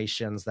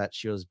that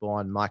she was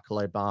born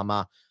Michael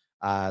Obama,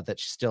 that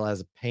she still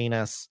has a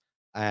penis,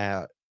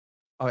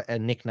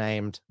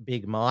 nicknamed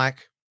Big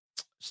Mike.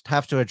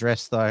 have to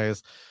address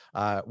those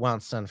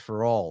once and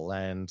for all.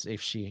 And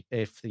if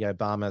the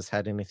Obamas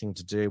had anything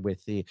to do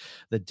with the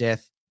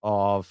death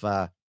of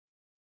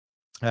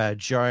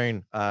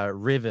Joan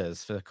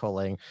Rivers for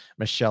calling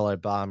Michelle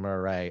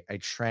Obama a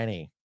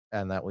tranny,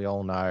 and that we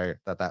all know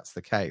that that's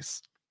the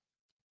case.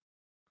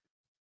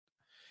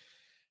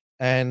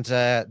 And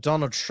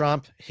Donald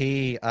Trump,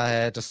 he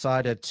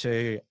decided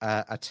to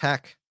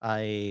attack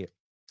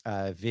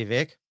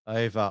Vivek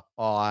over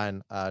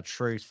on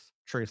Truth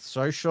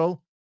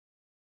Social.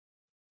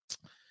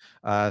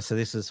 So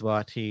this is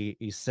what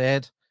he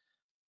said.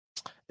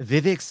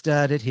 Vivek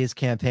started his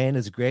campaign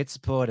as a great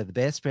supporter, the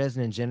best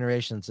president in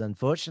generations.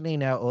 Unfortunately,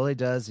 now all he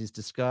does is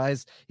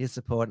disguise his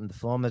support in the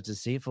form of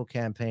deceitful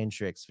campaign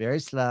tricks. Very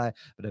sly,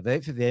 but a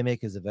vote for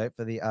Vivek is a vote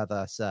for the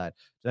other side.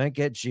 Don't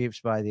get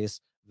duped by this.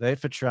 Vote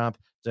for Trump.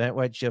 Don't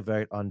waste your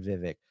vote on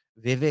Vivek.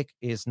 Vivek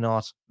is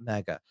not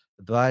MAGA.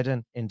 The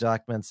Biden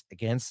indictments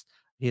against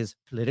his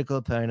political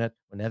opponent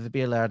will never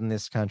be allowed in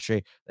this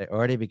country. They're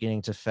already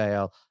beginning to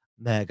fail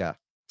MAGA.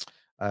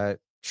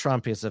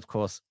 Trump is, of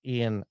course,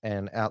 in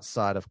and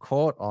outside of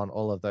court on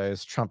all of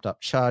those trumped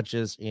up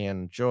charges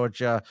in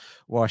Georgia,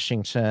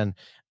 Washington,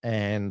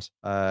 and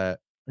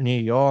New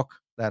York.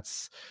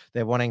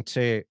 They're wanting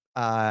to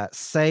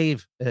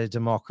save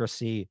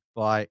democracy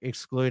by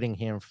excluding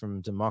him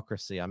from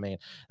democracy. I mean,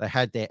 they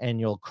had their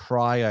annual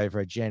cry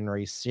over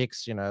January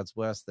 6th. You know, it's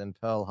worse than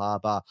Pearl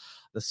Harbor,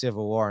 the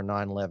Civil War, and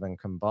 9/11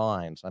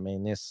 combined. I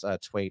mean, this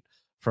tweet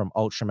from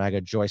Ultra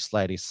MAGA Joyce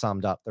Lady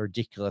summed up the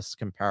ridiculous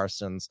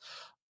comparisons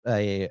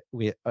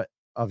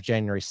of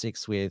January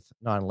 6th with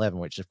 9/11,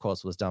 which of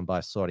course was done by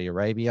Saudi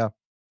Arabia.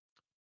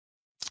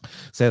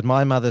 Said,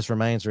 my mother's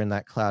remains are in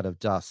that cloud of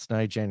dust.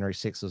 No, January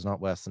 6th was not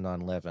worse than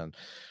 9/11.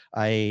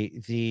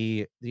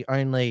 The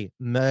only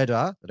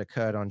murder that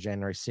occurred on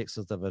January 6th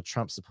was of a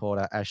Trump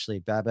supporter, Ashley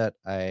Babbitt,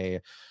 a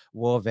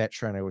war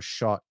veteran who was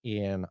shot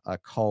in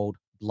cold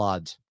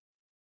blood.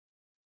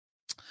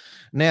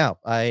 Now,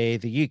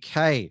 the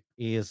UK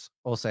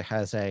also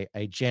has a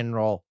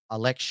general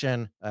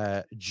election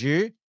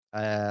due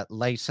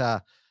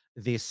later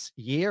this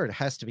year. It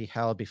has to be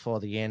held before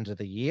the end of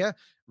the year.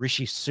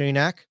 Rishi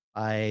Sunak,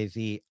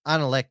 the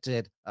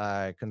unelected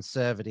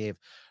Conservative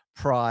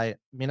Prime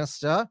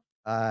Minister,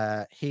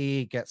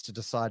 he gets to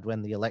decide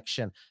when the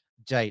election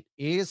date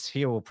is.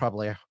 He will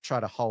probably try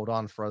to hold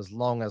on for as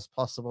long as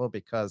possible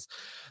because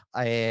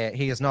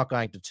he is not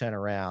going to turn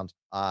around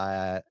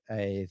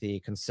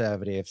the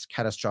Conservatives'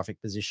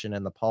 catastrophic position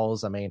in the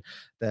polls. I mean,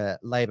 the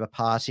Labour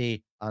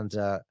Party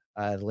under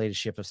the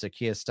leadership of Sir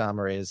Keir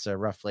Starmer is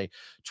roughly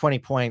 20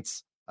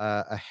 points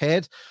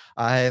ahead.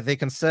 The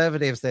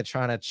Conservatives, they're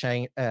trying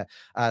to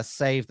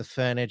save the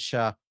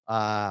furniture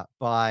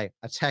by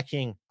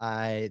attacking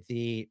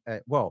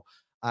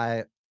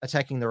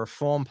attacking the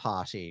Reform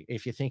Party.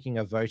 If you're thinking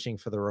of voting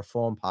for the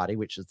Reform Party,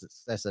 which is the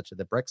successor to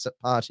the Brexit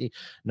Party,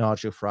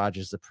 Nigel Farage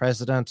is the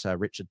president,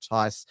 Richard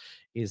Tice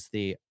is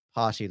the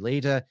party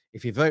leader.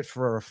 If you vote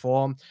for a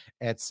reform,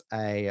 it's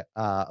a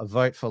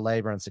vote for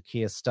Labour and Sir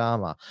Keir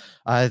Starmer.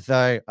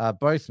 Though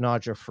both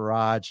Nigel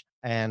Farage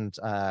and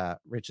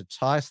Richard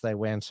Tice, they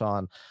went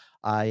on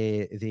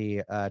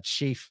the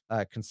chief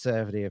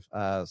conservative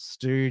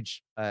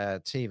stooge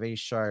TV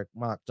show,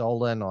 Mark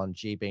Dolan, on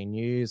GB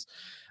News,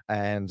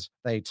 and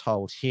they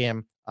told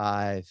him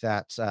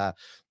that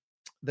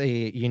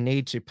you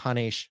need to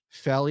punish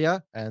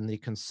failure, and the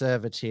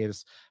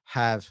Conservatives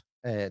have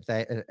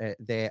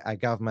they're a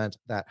government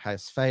that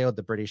has failed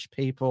the British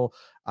people,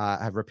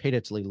 have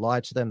repeatedly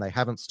lied to them. They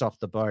haven't stopped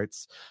the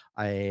boats.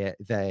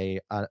 They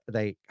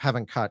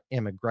haven't cut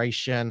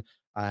immigration.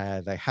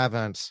 They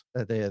haven't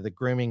the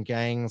grooming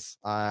gangs.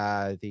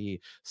 The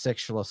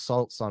sexual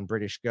assaults on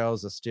British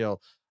girls are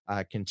still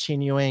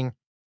continuing.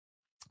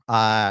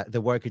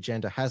 The woke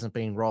agenda hasn't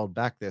been rolled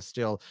back. There's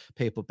still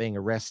people being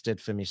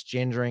arrested for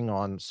misgendering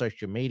on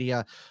social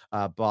media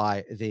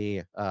by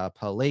the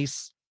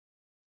police.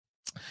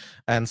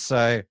 And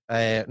so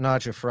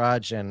Nigel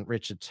Farage and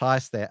Richard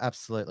Tice, they're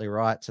absolutely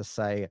right to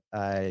say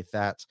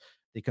that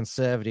the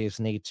Conservatives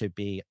need to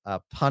be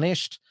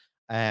punished,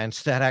 and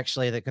that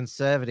actually the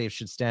Conservatives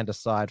should stand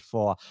aside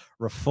for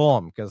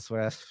reform, because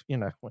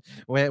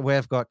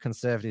we've got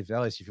conservative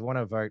values. If you want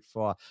to vote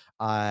for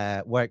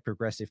woke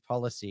progressive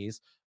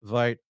policies,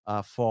 vote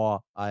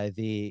for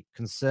the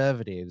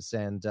Conservatives.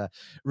 And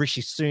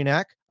Rishi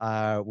Sunak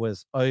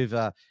was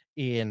over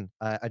in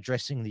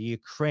addressing the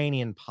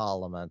Ukrainian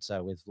parliament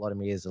with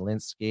Vladimir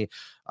Zelensky,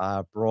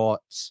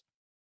 brought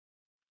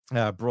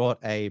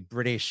a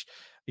British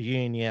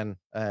Union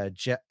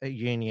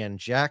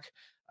Jack.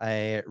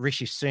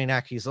 Rishi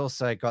Sunak, he's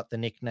also got the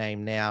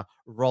nickname now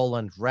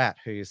Roland Rat,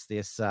 who's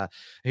this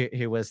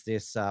who was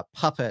this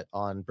puppet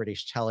on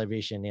British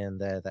television in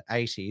the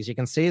 80s. You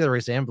can see the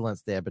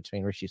resemblance there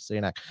between Rishi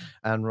Sunak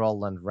and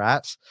Roland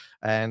Rat.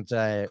 And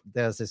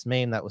there's this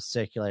meme that was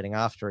circulating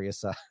after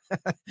his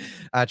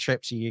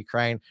trip to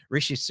Ukraine.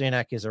 Rishi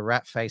Sunak is a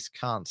rat-faced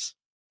cunt.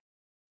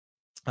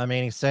 I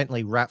mean, he's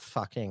certainly rat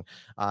fucking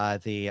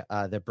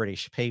the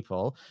British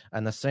people,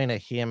 and the sooner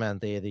him and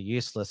the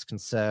useless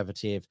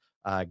Conservative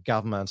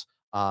government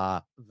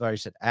are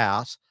voted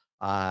out,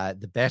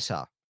 the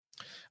better.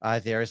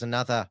 There is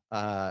another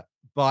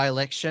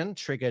by-election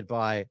triggered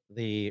by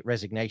the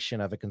resignation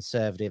of a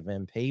Conservative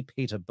MP,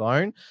 Peter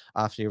Bone,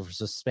 after he was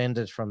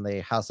suspended from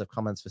the House of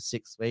Commons for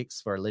 6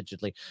 weeks for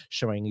allegedly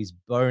showing his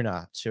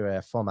boner to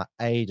a former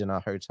aide in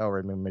a hotel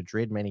room in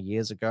Madrid many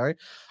years ago.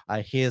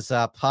 His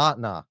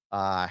partner,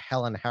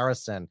 Helen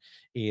Harrison,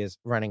 is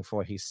running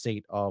for his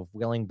seat of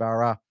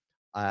Wellingborough,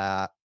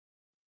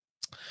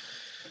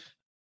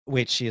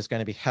 which is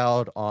going to be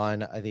held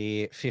on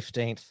the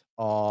 15th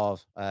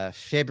of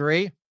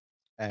February.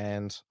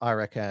 And I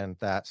reckon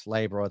that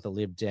Labor or the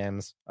Lib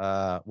Dems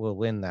will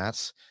win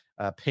that.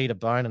 Peter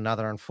Bone,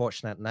 another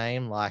unfortunate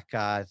name, like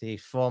the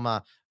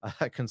former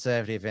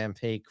Conservative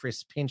MP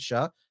Chris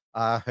Pincher,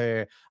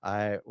 who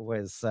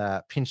was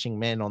pinching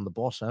men on the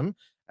bottom.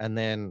 And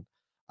then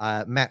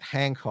Matt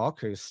Hancock,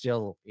 who's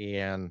still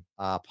in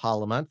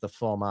Parliament, the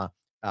former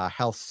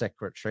health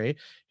secretary,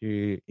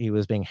 who he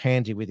was being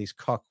handy with his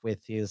cock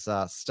with his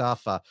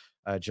staffer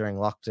during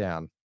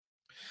lockdown.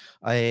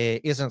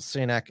 Isn't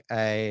Sunak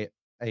a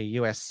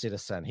US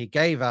citizen? He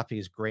gave up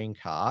his green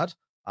card,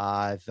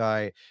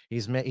 though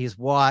his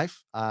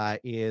wife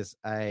is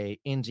a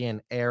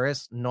Indian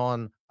heiress,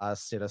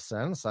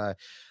 non-citizen. So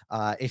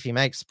if he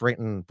makes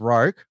Britain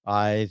broke,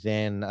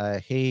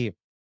 then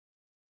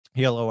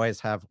he'll always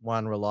have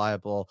one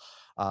reliable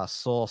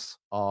source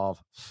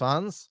of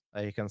funds.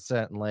 You can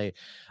certainly,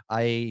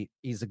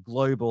 he's a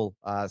global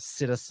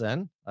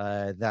citizen.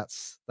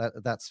 That's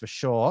for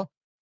sure.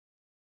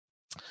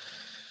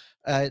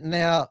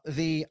 Now,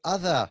 the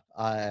other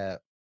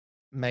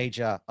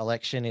major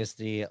election is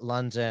the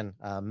London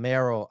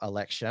mayoral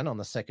election on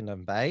the 2nd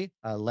of May.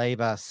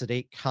 Labour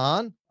Sadiq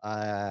Khan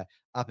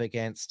up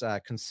against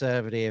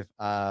Conservative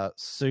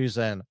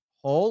Susan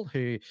Hall,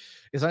 who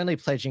is only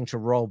pledging to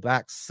roll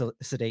back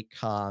Sadiq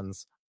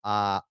Khan's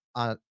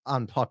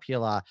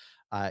unpopular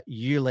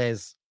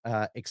ULEZ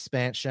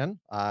expansion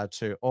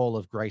to all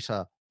of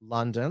Greater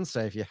London.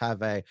 So if you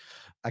have a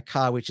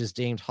car which is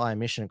deemed high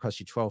emission, it costs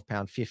you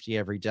 £12.50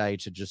 every day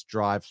to just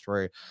drive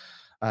through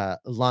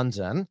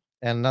London.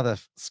 And another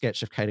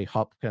sketch of Katie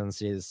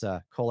Hopkins is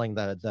calling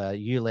the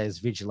ULEZ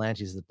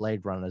vigilantes, the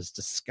Blade Runners,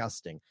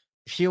 disgusting.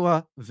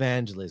 Pure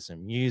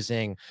vandalism,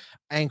 using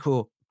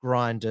ankle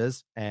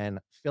grinders and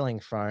filling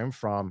foam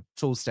from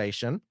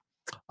Toolstation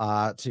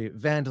to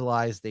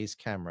vandalize these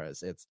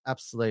cameras. It's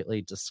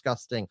absolutely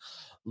disgusting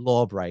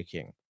law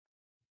breaking.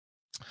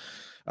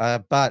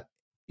 But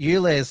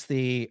ULEZ,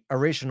 the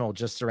original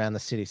just around the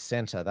city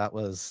centre, that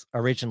was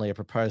originally a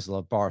proposal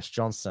of Boris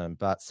Johnson,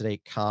 but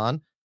Sadiq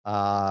Khan,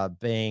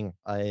 being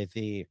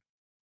the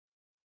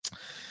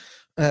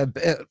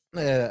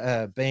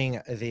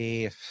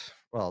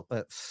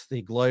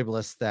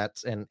globalist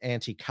that an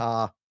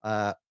anti-car,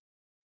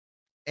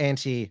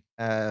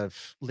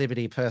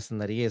 anti-liberty person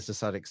that he is,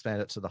 decided to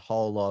expand it to the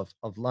whole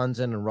of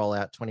London and roll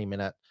out 20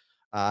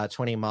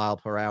 mile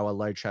per hour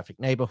low traffic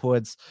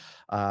neighborhoods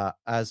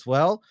as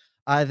well.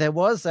 There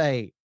was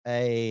a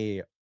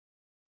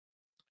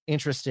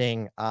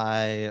interesting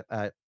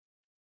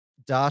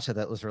data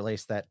that was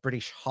released that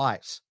British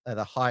height,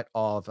 the height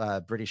of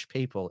British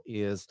people,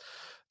 is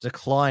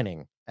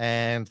declining,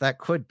 and that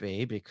could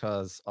be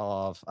because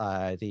of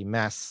the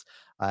mass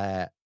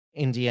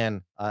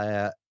Indian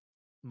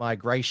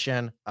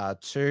migration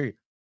to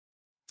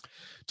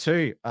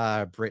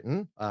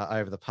Britain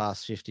over the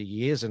past 50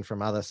 years and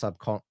from other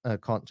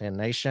subcontinent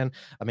nation.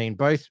 I mean,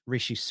 both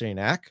Rishi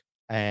Sunak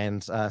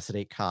and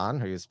Sadiq Khan,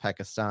 who is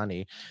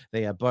Pakistani,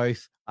 they are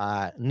both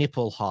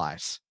nipple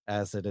height,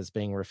 as it is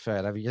being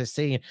referred. Have you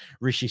seen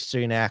Rishi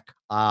Sunak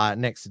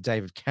next to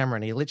David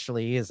Cameron? He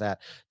literally is at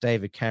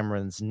David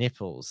Cameron's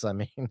nipples. I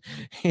mean,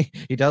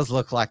 he does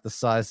look like the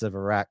size of a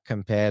rat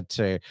compared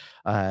to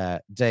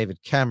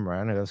David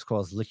Cameron, who, of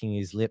course, licking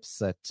his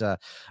lips at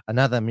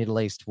another Middle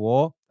East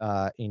war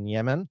in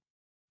Yemen.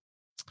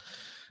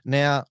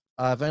 Now,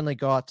 I've only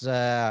got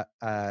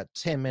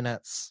 10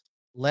 minutes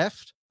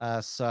left,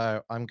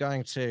 so I'm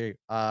going to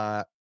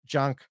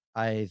junk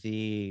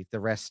the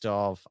rest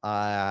of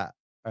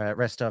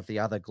the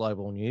other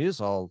global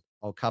news. I'll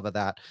cover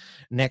that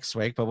next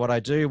week. But what I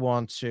do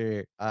want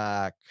to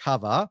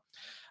cover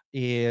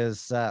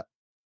is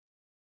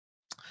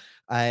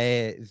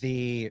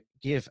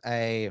give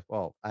a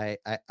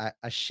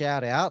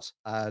shout out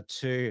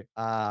to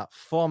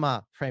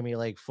former Premier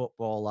League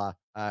footballer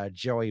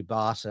Joey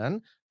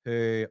Barton,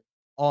 who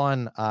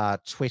on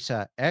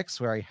Twitter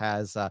X, where he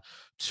has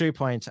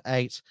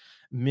 2.8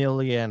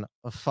 million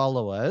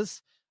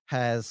followers,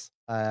 has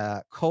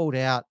called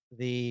out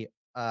the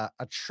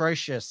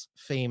atrocious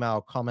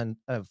female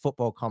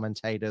football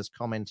commentators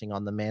commenting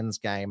on the men's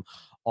game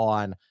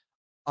on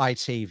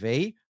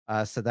ITV.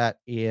 So that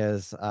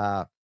is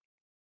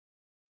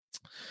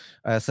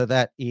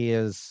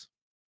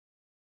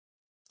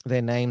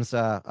their names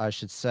are, I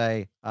should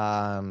say,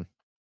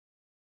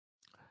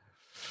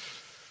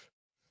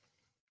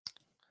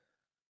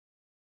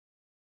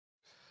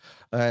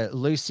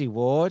 Lucy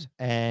Ward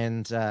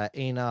and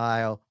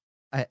Enai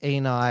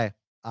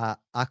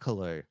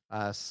Akalu.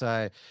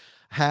 So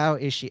how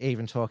is she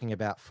even talking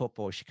about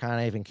football? She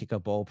can't even kick a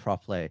ball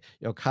properly.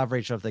 Your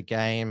coverage of the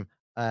game,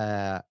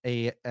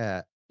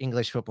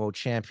 English Football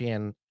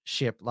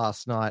Championship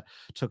last night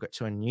took it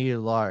to a new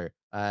low.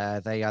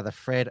 They are the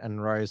Fred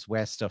and Rose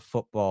West of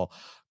football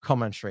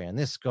commentary, and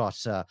this got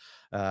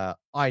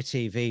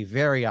ITV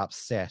very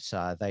upset.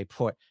 They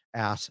put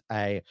out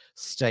a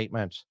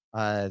statement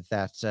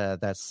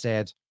that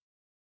said,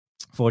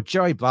 for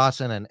Joey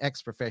Barton, an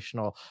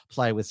ex-professional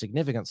player with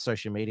significant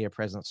social media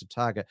presence, to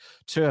target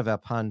two of our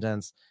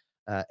pundits,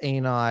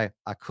 Enai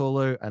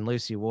Akulu and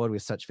Lucy Ward,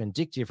 with such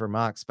vindictive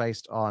remarks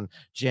based on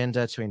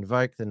gender, to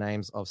invoke the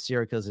names of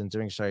serial killers in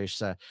doing so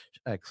is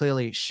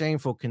clearly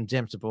shameful,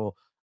 contemptible,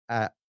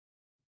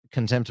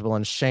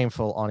 and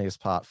shameful on his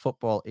part.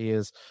 Football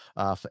is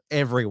for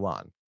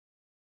everyone.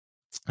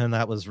 And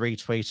that was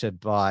retweeted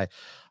by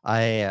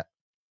a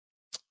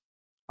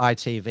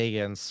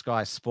ITV and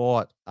Sky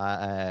Sport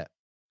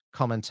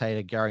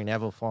commentator Gary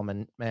Neville,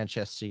 former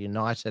Manchester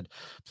United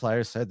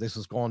player, said this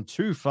has gone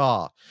too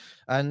far.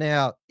 And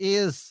now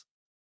is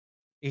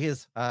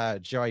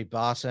Joey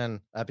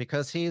Barton,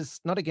 because he's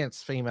not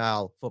against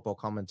female football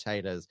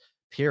commentators,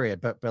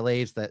 period, but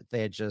believes that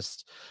they're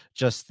just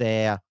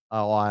there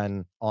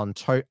on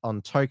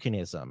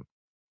tokenism.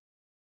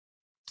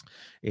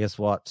 Is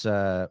what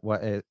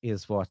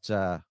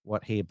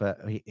he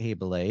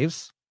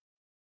believes.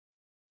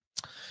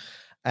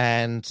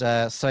 And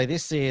so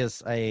this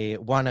is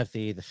one of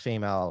the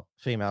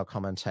female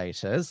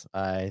commentators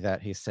that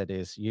he said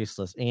is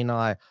useless.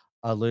 Enai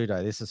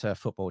Aludo. This is her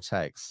football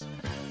takes.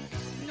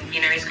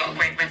 You know, he's got a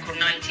great record,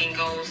 19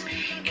 goals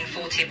in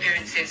 40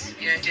 appearances.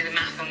 You know, do the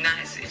math on that.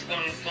 It's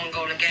one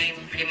goal a game,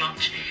 pretty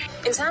much.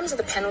 In terms of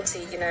the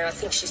penalty, you know, I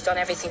think she's done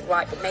everything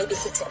right, but maybe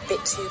hit it a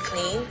bit too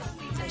clean,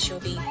 and she'll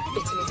be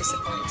bitterly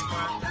disappointed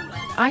tomorrow.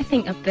 I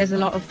think there's a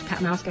lot of cat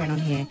and mouse going on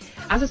here.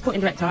 As a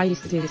sporting director, I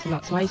used to do this a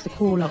lot. So I used to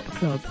call up a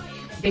club,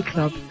 big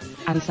club,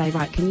 and say,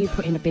 right, can you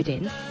put in a bid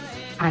in?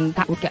 And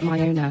that would get my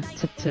owner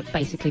to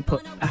basically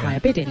put a higher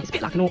bid in. It's a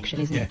bit like an auction,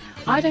 isn't it?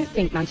 I don't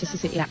think Manchester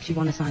City actually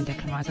want to sign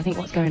Declan Rice. I think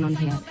what's going on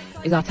here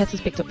is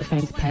Arteta's picked up the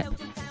phone to Pep,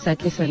 said,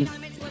 listen,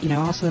 you know,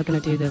 Arsenal are going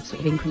to do the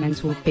sort of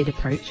incremental bid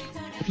approach.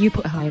 If you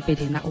put a higher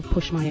bid in, that will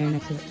push my owner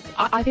to...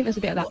 I think there's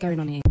a bit of that going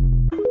on here.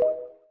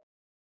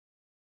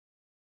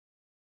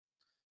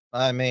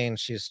 I mean,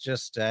 she's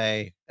just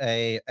a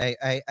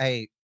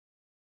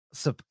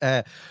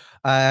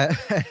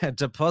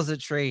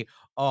depository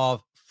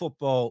of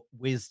football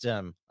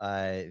wisdom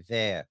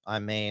there. I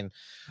mean,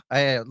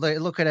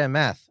 look at her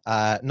math.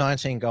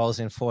 19 goals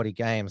in 40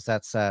 games.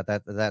 That's a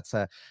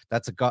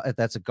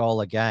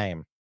goal a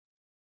game.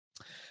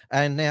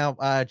 And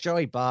now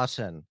Joey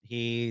Barton,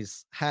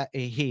 he's had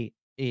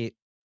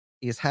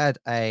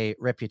a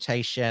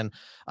reputation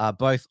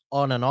both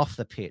on and off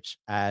the pitch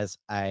as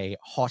a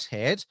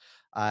hothead.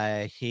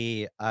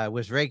 He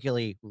was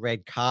regularly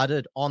red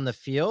carded on the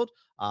field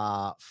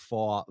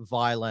for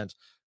violent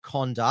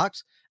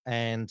conduct,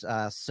 and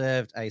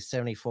served a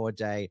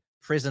 74-day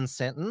prison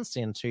sentence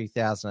in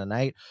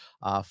 2008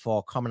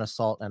 for common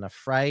assault and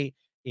affray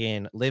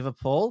in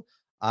Liverpool.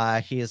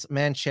 His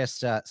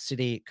Manchester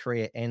City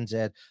career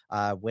ended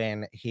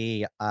when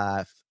he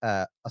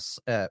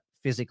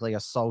physically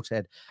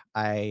assaulted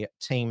a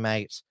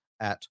teammate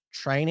at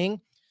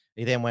training.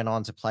 He then went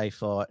on to play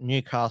for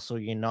Newcastle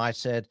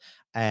United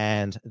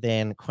and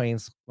then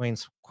Queen's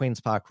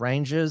Park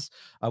Rangers.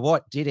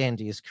 What did end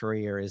his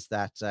career is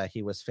that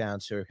he was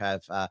found to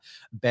have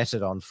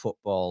betted on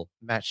football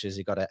matches.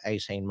 He got an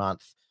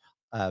 18-month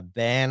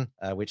ban,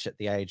 which at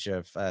the age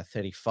of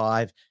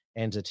 35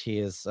 ended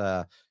his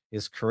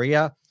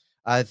career.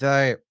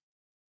 Though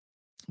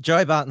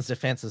Joey Barton's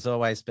defense has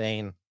always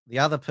been, the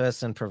other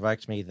person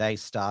provoked me, they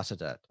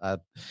started it.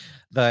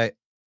 Though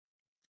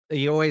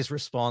he always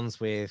responds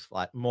with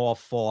like more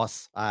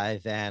force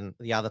than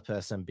the other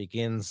person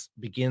begins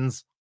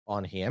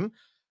on him.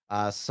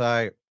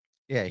 So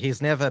yeah,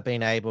 he's never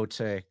been able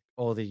to,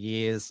 all the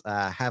years,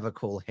 have a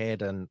cool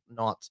head and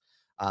not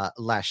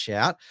lash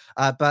out.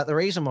 But the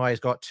reason why he's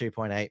got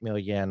 2.8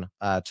 million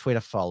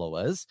Twitter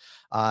followers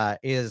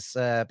is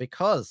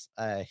because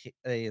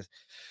he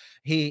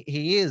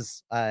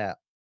is an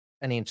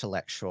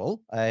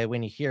intellectual.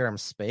 When you hear him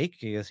speak,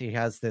 he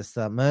has this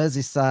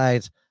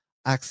Merseyside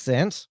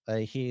accent.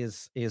 He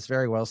is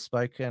very well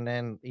spoken,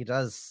 and he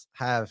does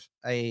have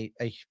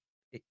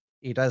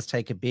he does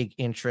take a big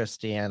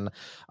interest in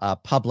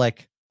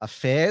public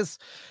affairs.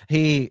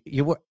 He's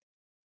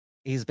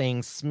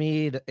being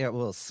smeared,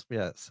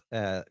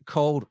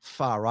 called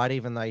far right,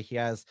 even though he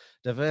has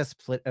diverse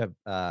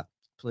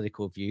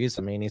political views.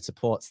 I mean, he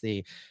supports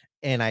the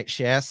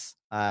NHS.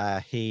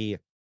 He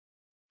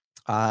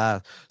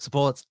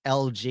supports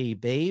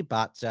LGB,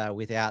 but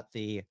without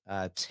the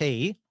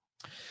T.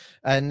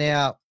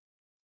 Now,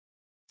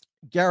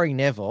 Gary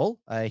Neville,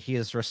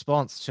 his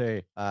response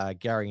to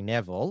Gary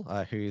Neville,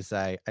 who's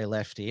a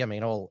lefty. I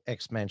mean, all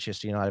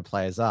ex-Manchester United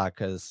players are,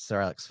 because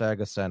Sir Alex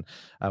Ferguson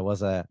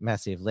was a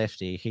massive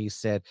lefty. He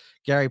said,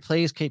 "Gary,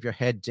 please keep your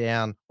head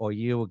down or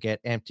you will get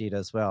emptied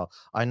as well.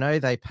 I know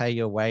they pay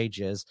your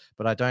wages,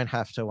 but I don't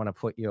have to want to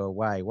put you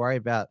away. Worry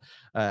about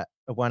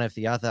one of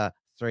the other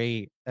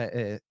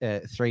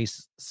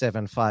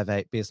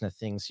 3758 business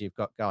things you've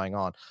got going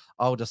on.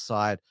 I'll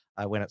decide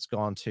when it's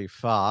gone too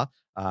far,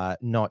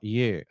 not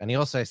you." And he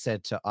also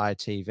said to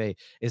ITV,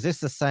 "Is this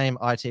the same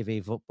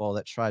ITV football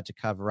that tried to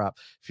cover up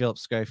Philip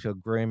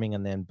Schofield grooming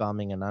and then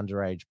bumming an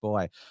underage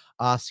boy,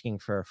 asking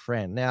for a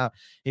friend?" Now,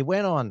 he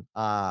went on,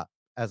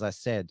 as I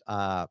said,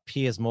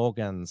 Piers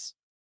Morgan's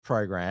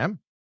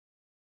program,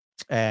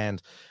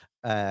 and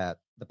the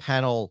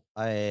panel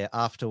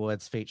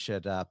afterwards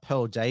featured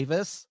Pearl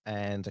Davis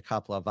and a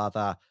couple of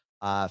other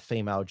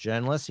female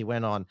journalists. He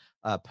went on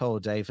Pearl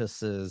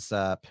Davis's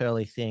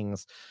Pearly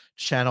Things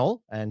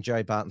channel, and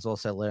Joe Barton's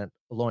also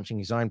launching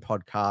his own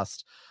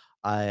podcast,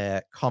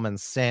 Common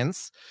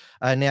Sense.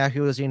 Now,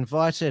 he was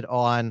invited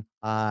on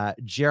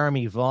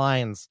Jeremy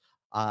Vine's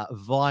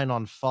Vine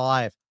on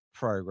 5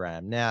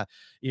 program. Now,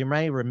 you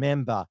may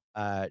remember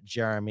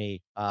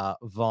Jeremy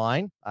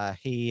Vine.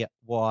 He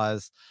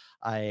was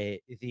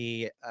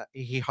he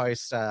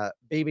hosts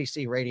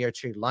BBC Radio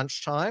 2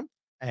 Lunchtime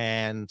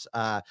and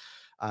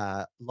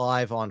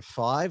Live on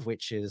 5,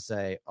 which is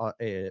a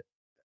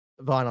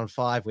Vine on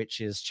 5,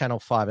 which is Channel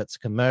 5. It's a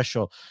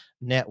commercial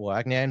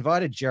network. Now,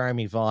 invited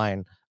Jeremy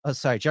Vine.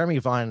 Jeremy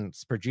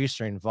Vine's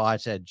producer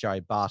invited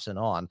Joe Barton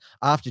on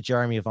after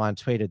Jeremy Vine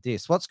tweeted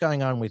this: "What's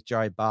going on with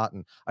Joe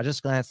Barton? I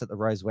just glanced at the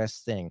Rose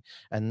West thing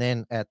and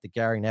then at the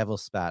Gary Neville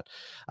spat."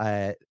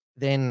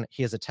 Then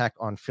his attack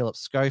on Philip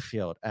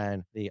Schofield,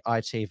 and the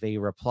ITV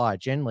reply,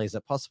 "Generally, is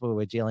it possible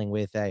we're dealing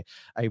with a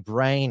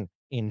brain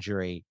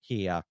injury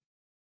here?"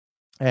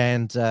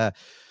 And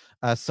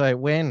so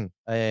when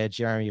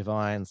Jeremy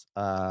Vine's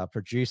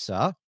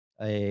producer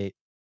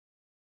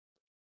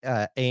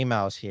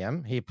emailed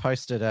him, he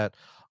posted it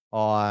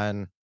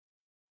on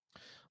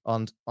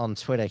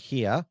Twitter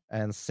here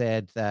and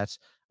said that,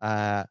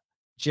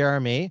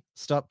 "Jeremy,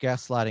 stop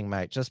gaslighting,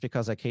 mate. Just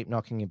because I keep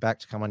knocking you back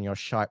to come on your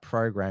shite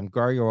program,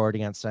 grow your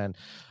audience and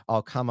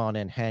I'll come on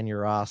and hand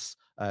your ass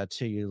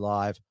to you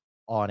live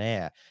on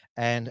air."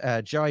 And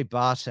Joey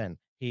Barton,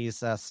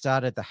 he's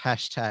started the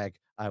hashtag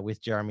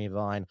with Jeremy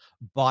Vine,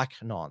 bike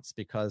nonce,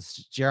 because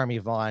Jeremy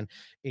Vine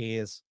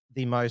is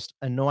the most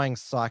annoying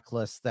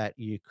cyclist that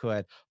you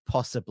could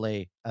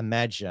possibly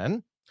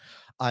imagine.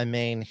 I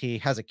mean, he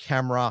has a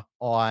camera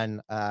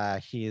on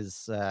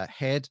his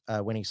head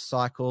when he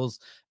cycles,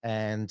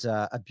 and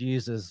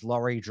abuses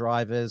lorry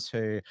drivers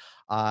who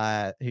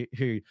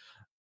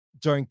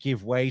don't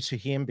give way to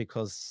him,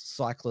 because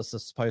cyclists are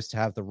supposed to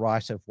have the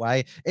right of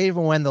way.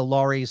 Even when the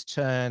lorries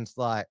turned,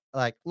 like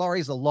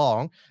lorries are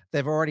long,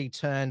 they've already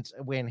turned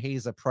when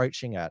he's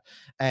approaching it.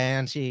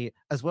 And he,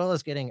 as well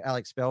as getting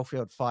Alex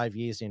Belfield 5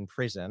 years in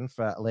prison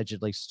for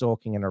allegedly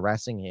stalking and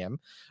harassing him,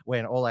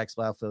 when all Alex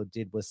Belfield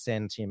did was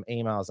send him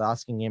emails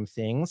asking him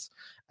things,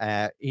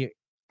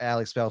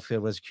 Alex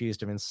Belfield was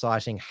accused of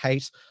inciting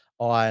hate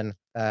on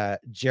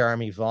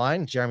Jeremy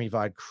Vine. Jeremy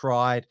Vine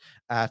cried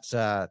at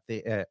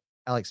the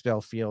Alex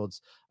Belfield's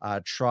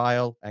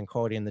trial and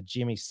called him the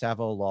Jimmy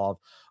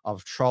Savile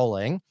of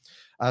trolling.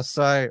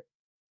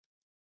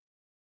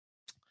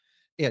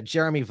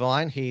 Jeremy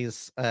Vine,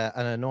 he's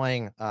an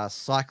annoying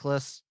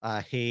cyclist.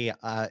 He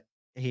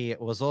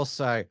was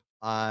also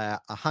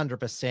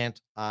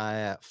 100%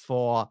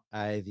 for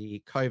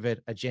the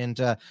COVID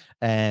agenda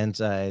and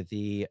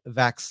the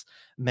vax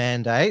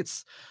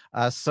mandates.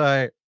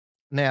 So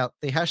now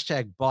the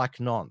hashtag bike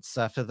nonce.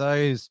 For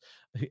those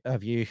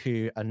of you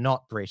who are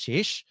not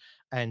British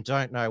and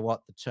don't know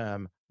what the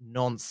term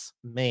nonce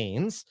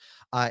means,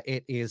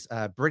 it is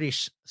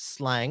British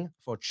slang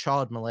for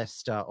child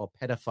molester or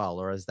pedophile,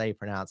 or as they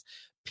pronounce,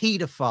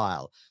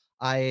 paedophile.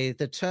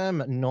 The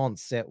term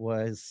nonce, it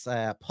was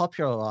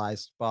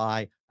popularized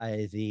by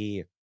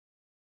the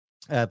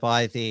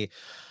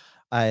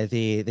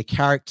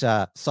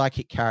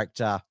psychic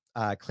character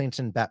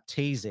Clinton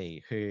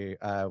Baptiste, who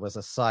was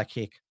a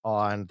psychic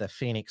on the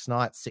Phoenix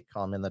Nights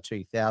sitcom in the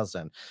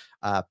 2000s.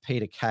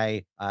 Peter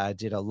Kay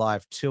did a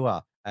live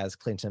tour as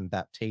Clinton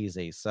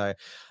Baptiste. So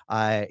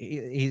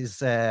he's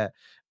the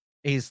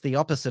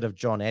opposite of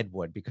John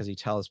Edward, because he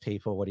tells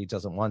people what he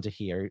doesn't want to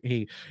hear.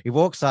 He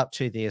walks up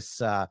to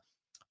this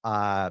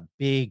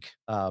big,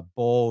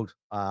 bald,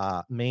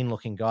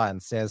 mean-looking guy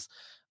and says,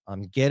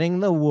 "I'm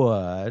getting the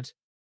word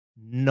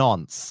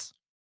nonce."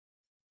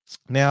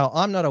 Now,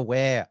 I'm not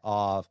aware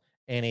of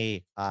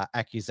any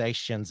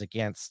accusations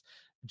against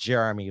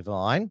Jeremy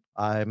Vine.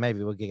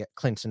 Maybe we'll get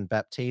Clinton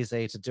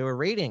Baptiste to do a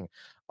reading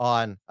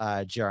on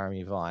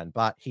Jeremy Vine,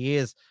 but he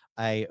is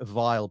a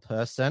vile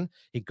person.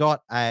 He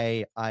got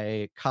a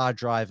car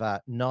driver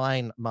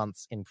 9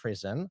 months in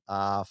prison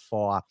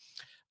for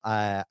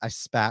a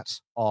spat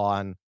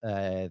on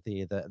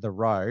the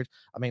road.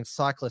 I mean,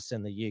 cyclists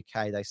in the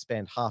UK, they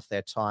spend half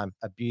their time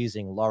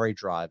abusing lorry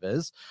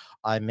drivers.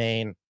 I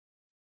mean,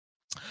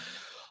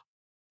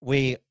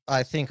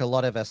 I think a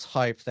lot of us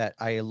hope that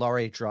a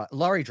lorry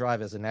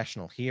drivers are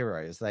national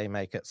heroes. They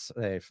make it,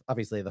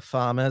 obviously the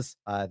farmers,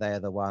 they are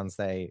the ones,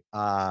 they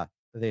are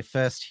their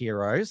first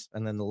heroes,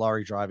 and then the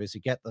lorry drivers who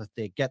get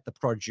the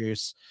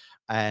produce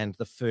and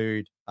the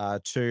food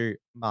to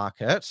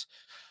market.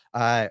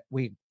 I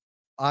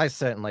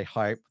certainly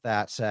hope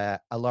that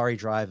a lorry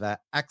driver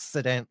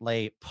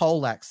accidentally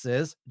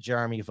poleaxes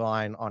Jeremy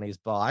Vine on his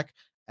bike,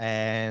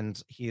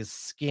 and his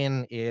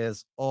skin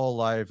is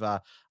all over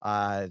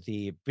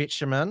the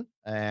bitumen.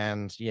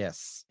 And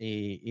yes,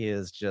 he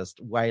is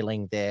just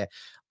wailing there,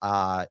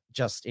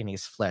 just in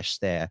his flesh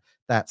there.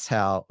 That's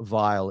how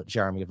vile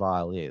Jeremy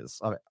Vile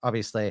is.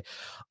 Obviously,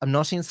 I'm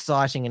not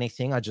inciting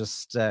anything. I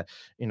just,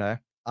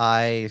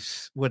 I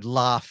would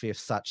laugh if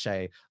such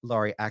a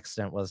lorry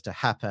accident was to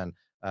happen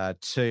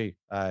to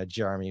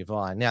Jeremy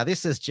Vine. Now,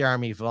 this is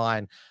Jeremy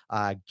Vine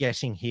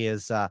getting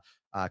his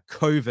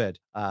COVID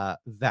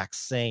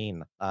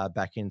vaccine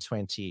back in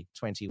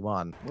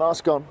 2021.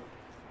 Mask on.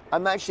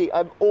 I'm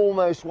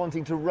almost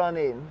wanting to run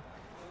in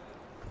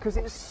because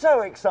it's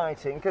so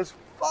exciting, because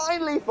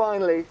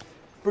finally,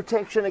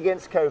 protection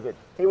against COVID.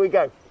 Here we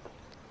go.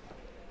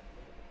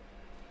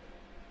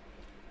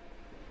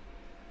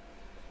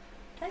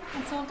 Okay,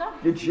 that's all done.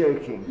 You're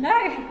joking.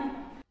 No.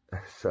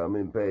 So I'm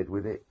in bed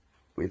with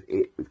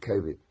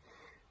COVID.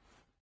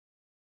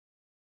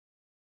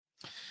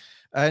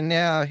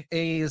 Now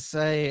he's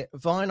a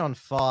Vine on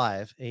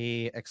 5.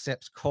 He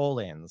accepts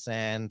call-ins,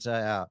 and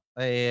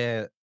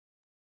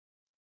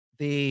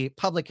the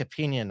public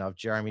opinion of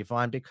Jeremy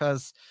Vine,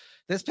 because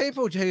there's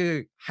people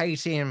who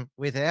hate him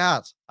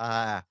without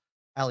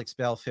Alex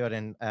Belfield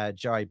and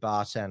Joey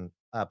Barton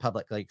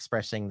publicly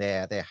expressing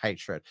their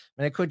hatred.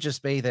 I mean, it could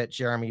just be that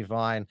Jeremy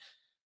Vine,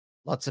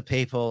 lots of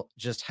people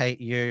just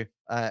hate you.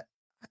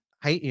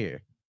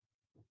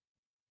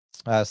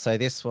 So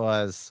this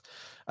was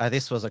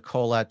a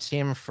caller,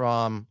 Tim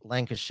from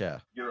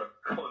Lancashire. You're a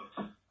cunt.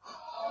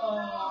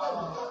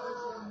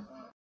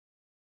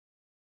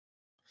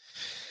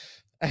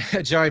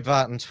 Joey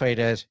Barton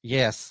tweeted,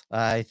 "Yes,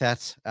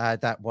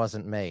 that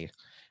wasn't me."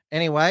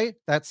 Anyway,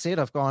 that's it.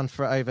 I've gone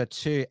for over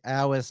 2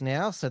 hours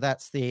now, so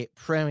that's the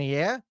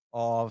premiere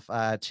of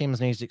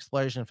Tim's News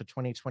Explosion for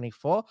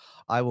 2024.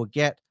 I will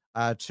get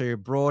to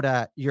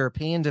broader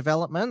European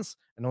developments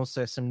and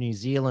also some New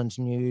Zealand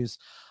news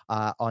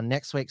on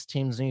next week's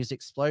Tim's News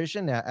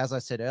Explosion. Now, as I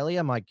said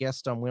earlier, my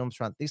guest on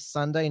Wilmsfront this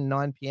Sunday,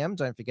 9 p.m.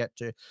 Don't forget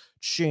to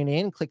tune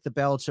in. Click the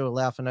bell to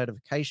allow for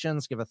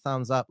notifications. Give a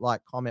thumbs up,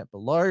 like, comment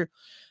below.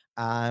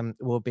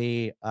 Will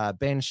be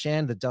Ben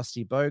Shan, the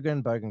Dusty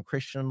Bogan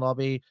Christian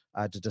Lobby,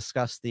 to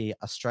discuss the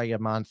Australia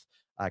Month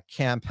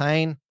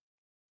campaign.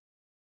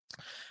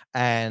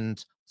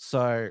 And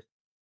so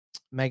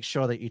make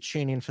sure that you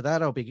tune in for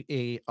that. I will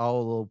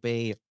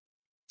be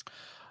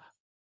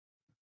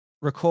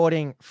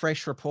recording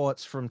fresh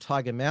reports from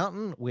Tiger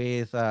Mountain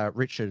with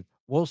Richard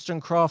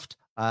Wollstonecroft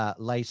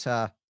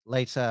later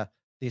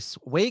this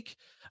week.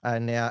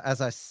 Now, as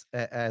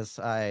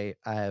I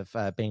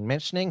have been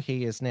mentioning,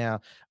 he is now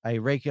a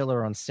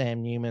regular on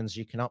Sam Newman's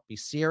 "You Cannot Be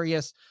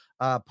Serious"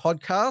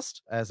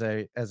 podcast as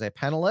a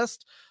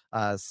panelist.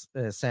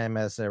 Sam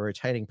as a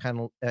rotating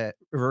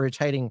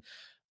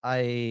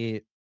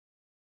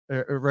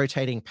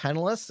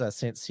panelist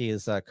since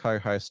his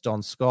co-host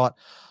Don Scott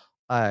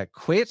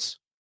quit.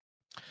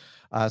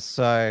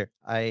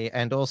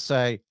 And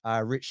also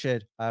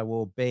Richard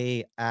will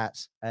be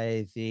at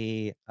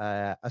the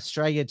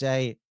Australia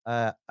Day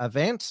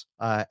event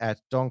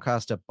at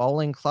Doncaster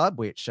Bowling Club,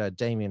 which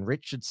Damien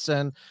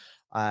Richardson,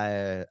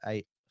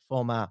 a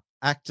former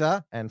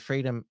actor and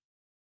freedom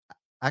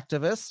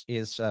activist,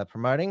 is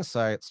promoting.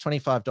 So it's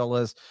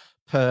 $25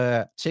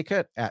 per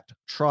ticket at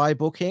Try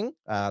Booking.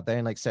 They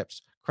only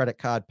accept credit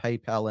card,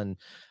 PayPal, and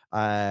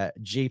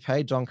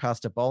GPay.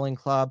 Doncaster Bowling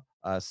Club.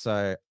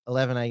 So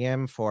 11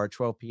 a.m. for a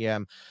 12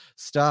 p.m.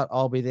 start.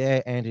 I'll be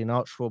there. Andy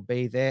Notch will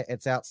be there.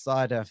 It's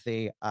outside of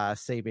the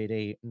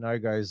CBD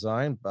no-go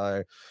zone,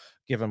 but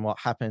given what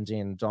happened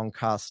in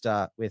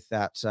Doncaster with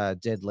that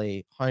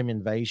deadly home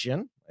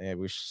invasion,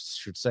 we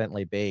should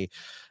certainly be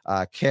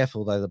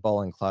careful, though the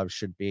bowling club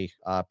should be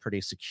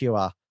pretty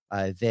secure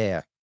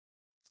there.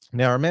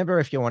 Now, remember,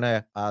 if you want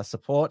to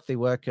support the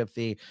work of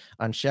the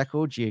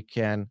Unshackled, you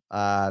can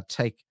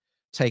take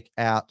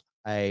out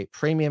a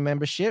premium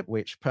membership,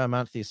 which per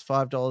month is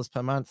 $5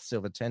 per month,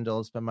 silver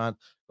 $10 per month,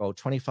 gold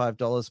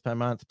 $25 per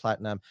month,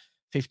 platinum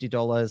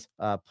 $50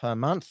 per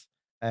month.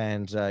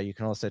 And you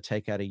can also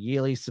take out a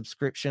yearly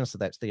subscription. So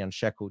that's the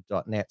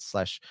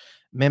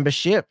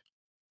unshackled.net/membership.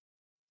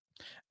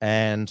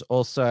 And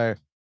also,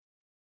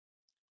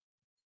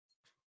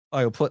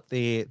 I will put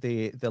the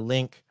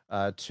link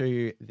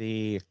to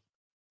the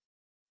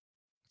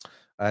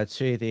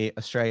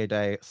Australia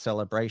Day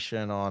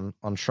celebration on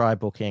Try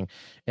Booking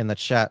in the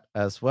chat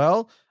as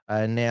well.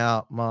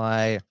 Now,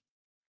 my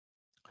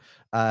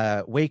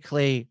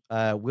weekly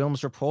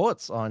Wilms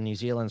reports on New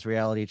Zealand's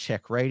reality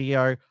check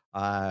radio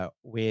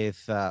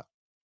with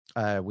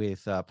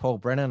Paul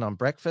Brennan on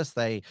breakfast.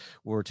 They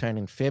will return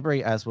in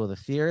February, as will The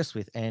Theorist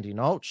with Andy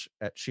Nolch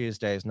at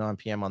Tuesdays, 9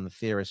 p.m. on The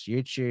Theorist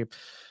YouTube,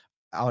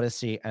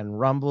 Odyssey and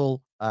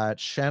Rumble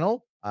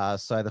channel.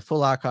 So the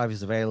full archive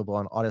is available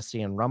on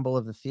Odyssey and Rumble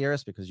of The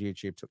Theorist because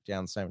YouTube took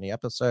down so many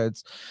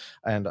episodes.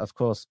 And of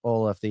course,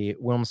 all of the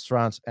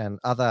Wilmsfront and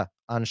other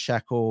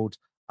Unshackled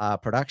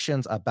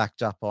productions are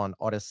backed up on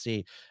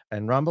Odyssey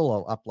and Rumble.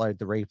 I'll upload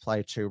the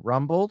replay to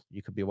Rumble.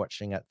 You could be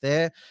watching it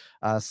there.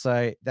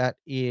 So that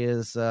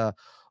is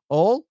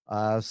all.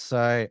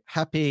 So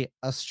happy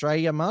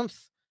Australia Month.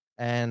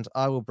 And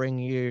I will bring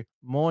you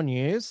more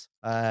news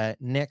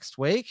next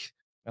week.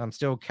 I'm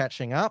still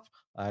catching up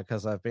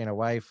because I've been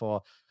away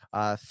for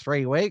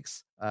 3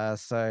 weeks.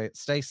 So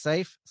stay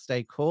safe,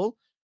 stay cool,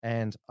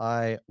 and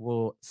I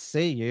will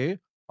see you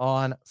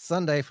on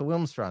Sunday for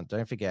Wilmsfront.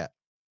 Don't forget.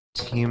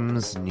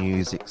 Tim's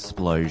News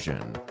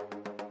Explosion.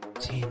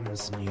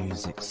 Tim's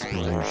News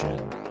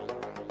Explosion.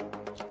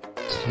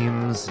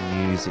 Tim's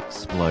News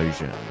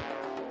Explosion.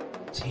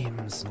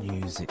 Tim's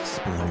News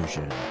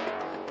Explosion.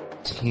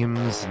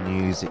 Tim's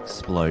News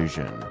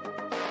Explosion.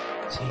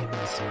 Tim's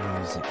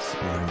News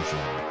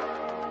Explosion.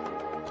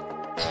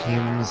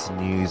 Tim's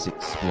News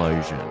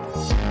Explosion.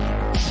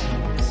 Tim's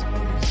News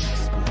Explosion.